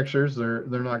pictures. They're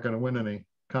not going to win any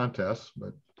contests,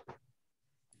 but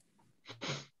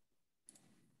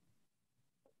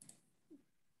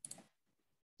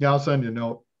yeah, I'll send you a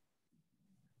note.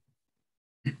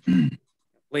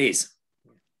 Please.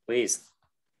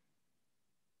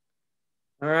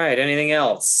 All right, anything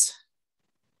else?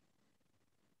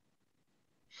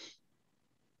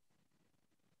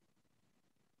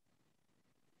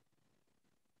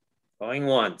 Going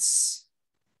once.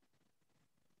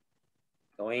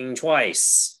 Going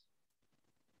twice.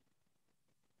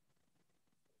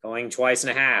 Going twice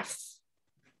and a half.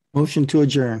 Motion to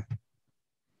adjourn.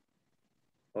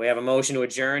 We have a motion to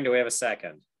adjourn. Do we have a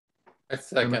second? A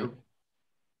second.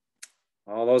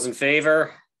 All those in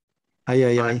favor?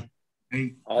 Aye.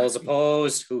 All those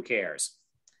opposed? Who cares?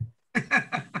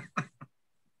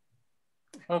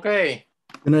 Okay.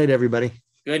 Good night, everybody.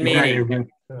 Good meeting. Good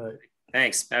night.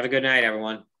 Thanks. Have a good night,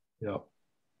 everyone. Yep.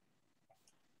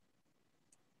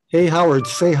 Hey, Howard,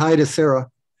 say hi to Sarah.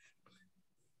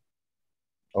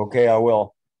 Okay, I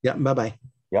will. Yeah, bye-bye.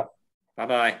 Yep.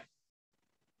 Bye-bye.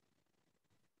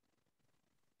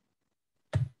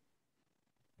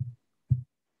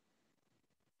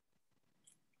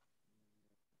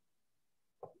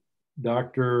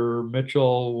 Dr.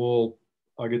 Mitchell,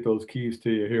 I'll get those keys to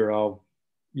you here. I'll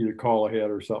either call ahead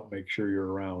or something, make sure you're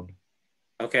around.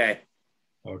 Okay.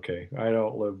 Okay. I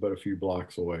don't live but a few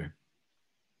blocks away.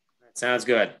 That sounds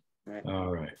good.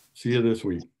 All right. See you this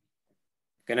week.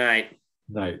 Good night.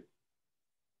 Night.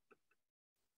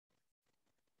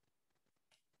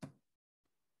 Good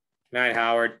night,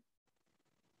 Howard.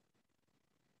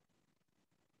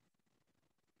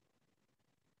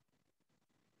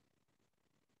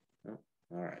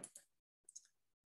 All right.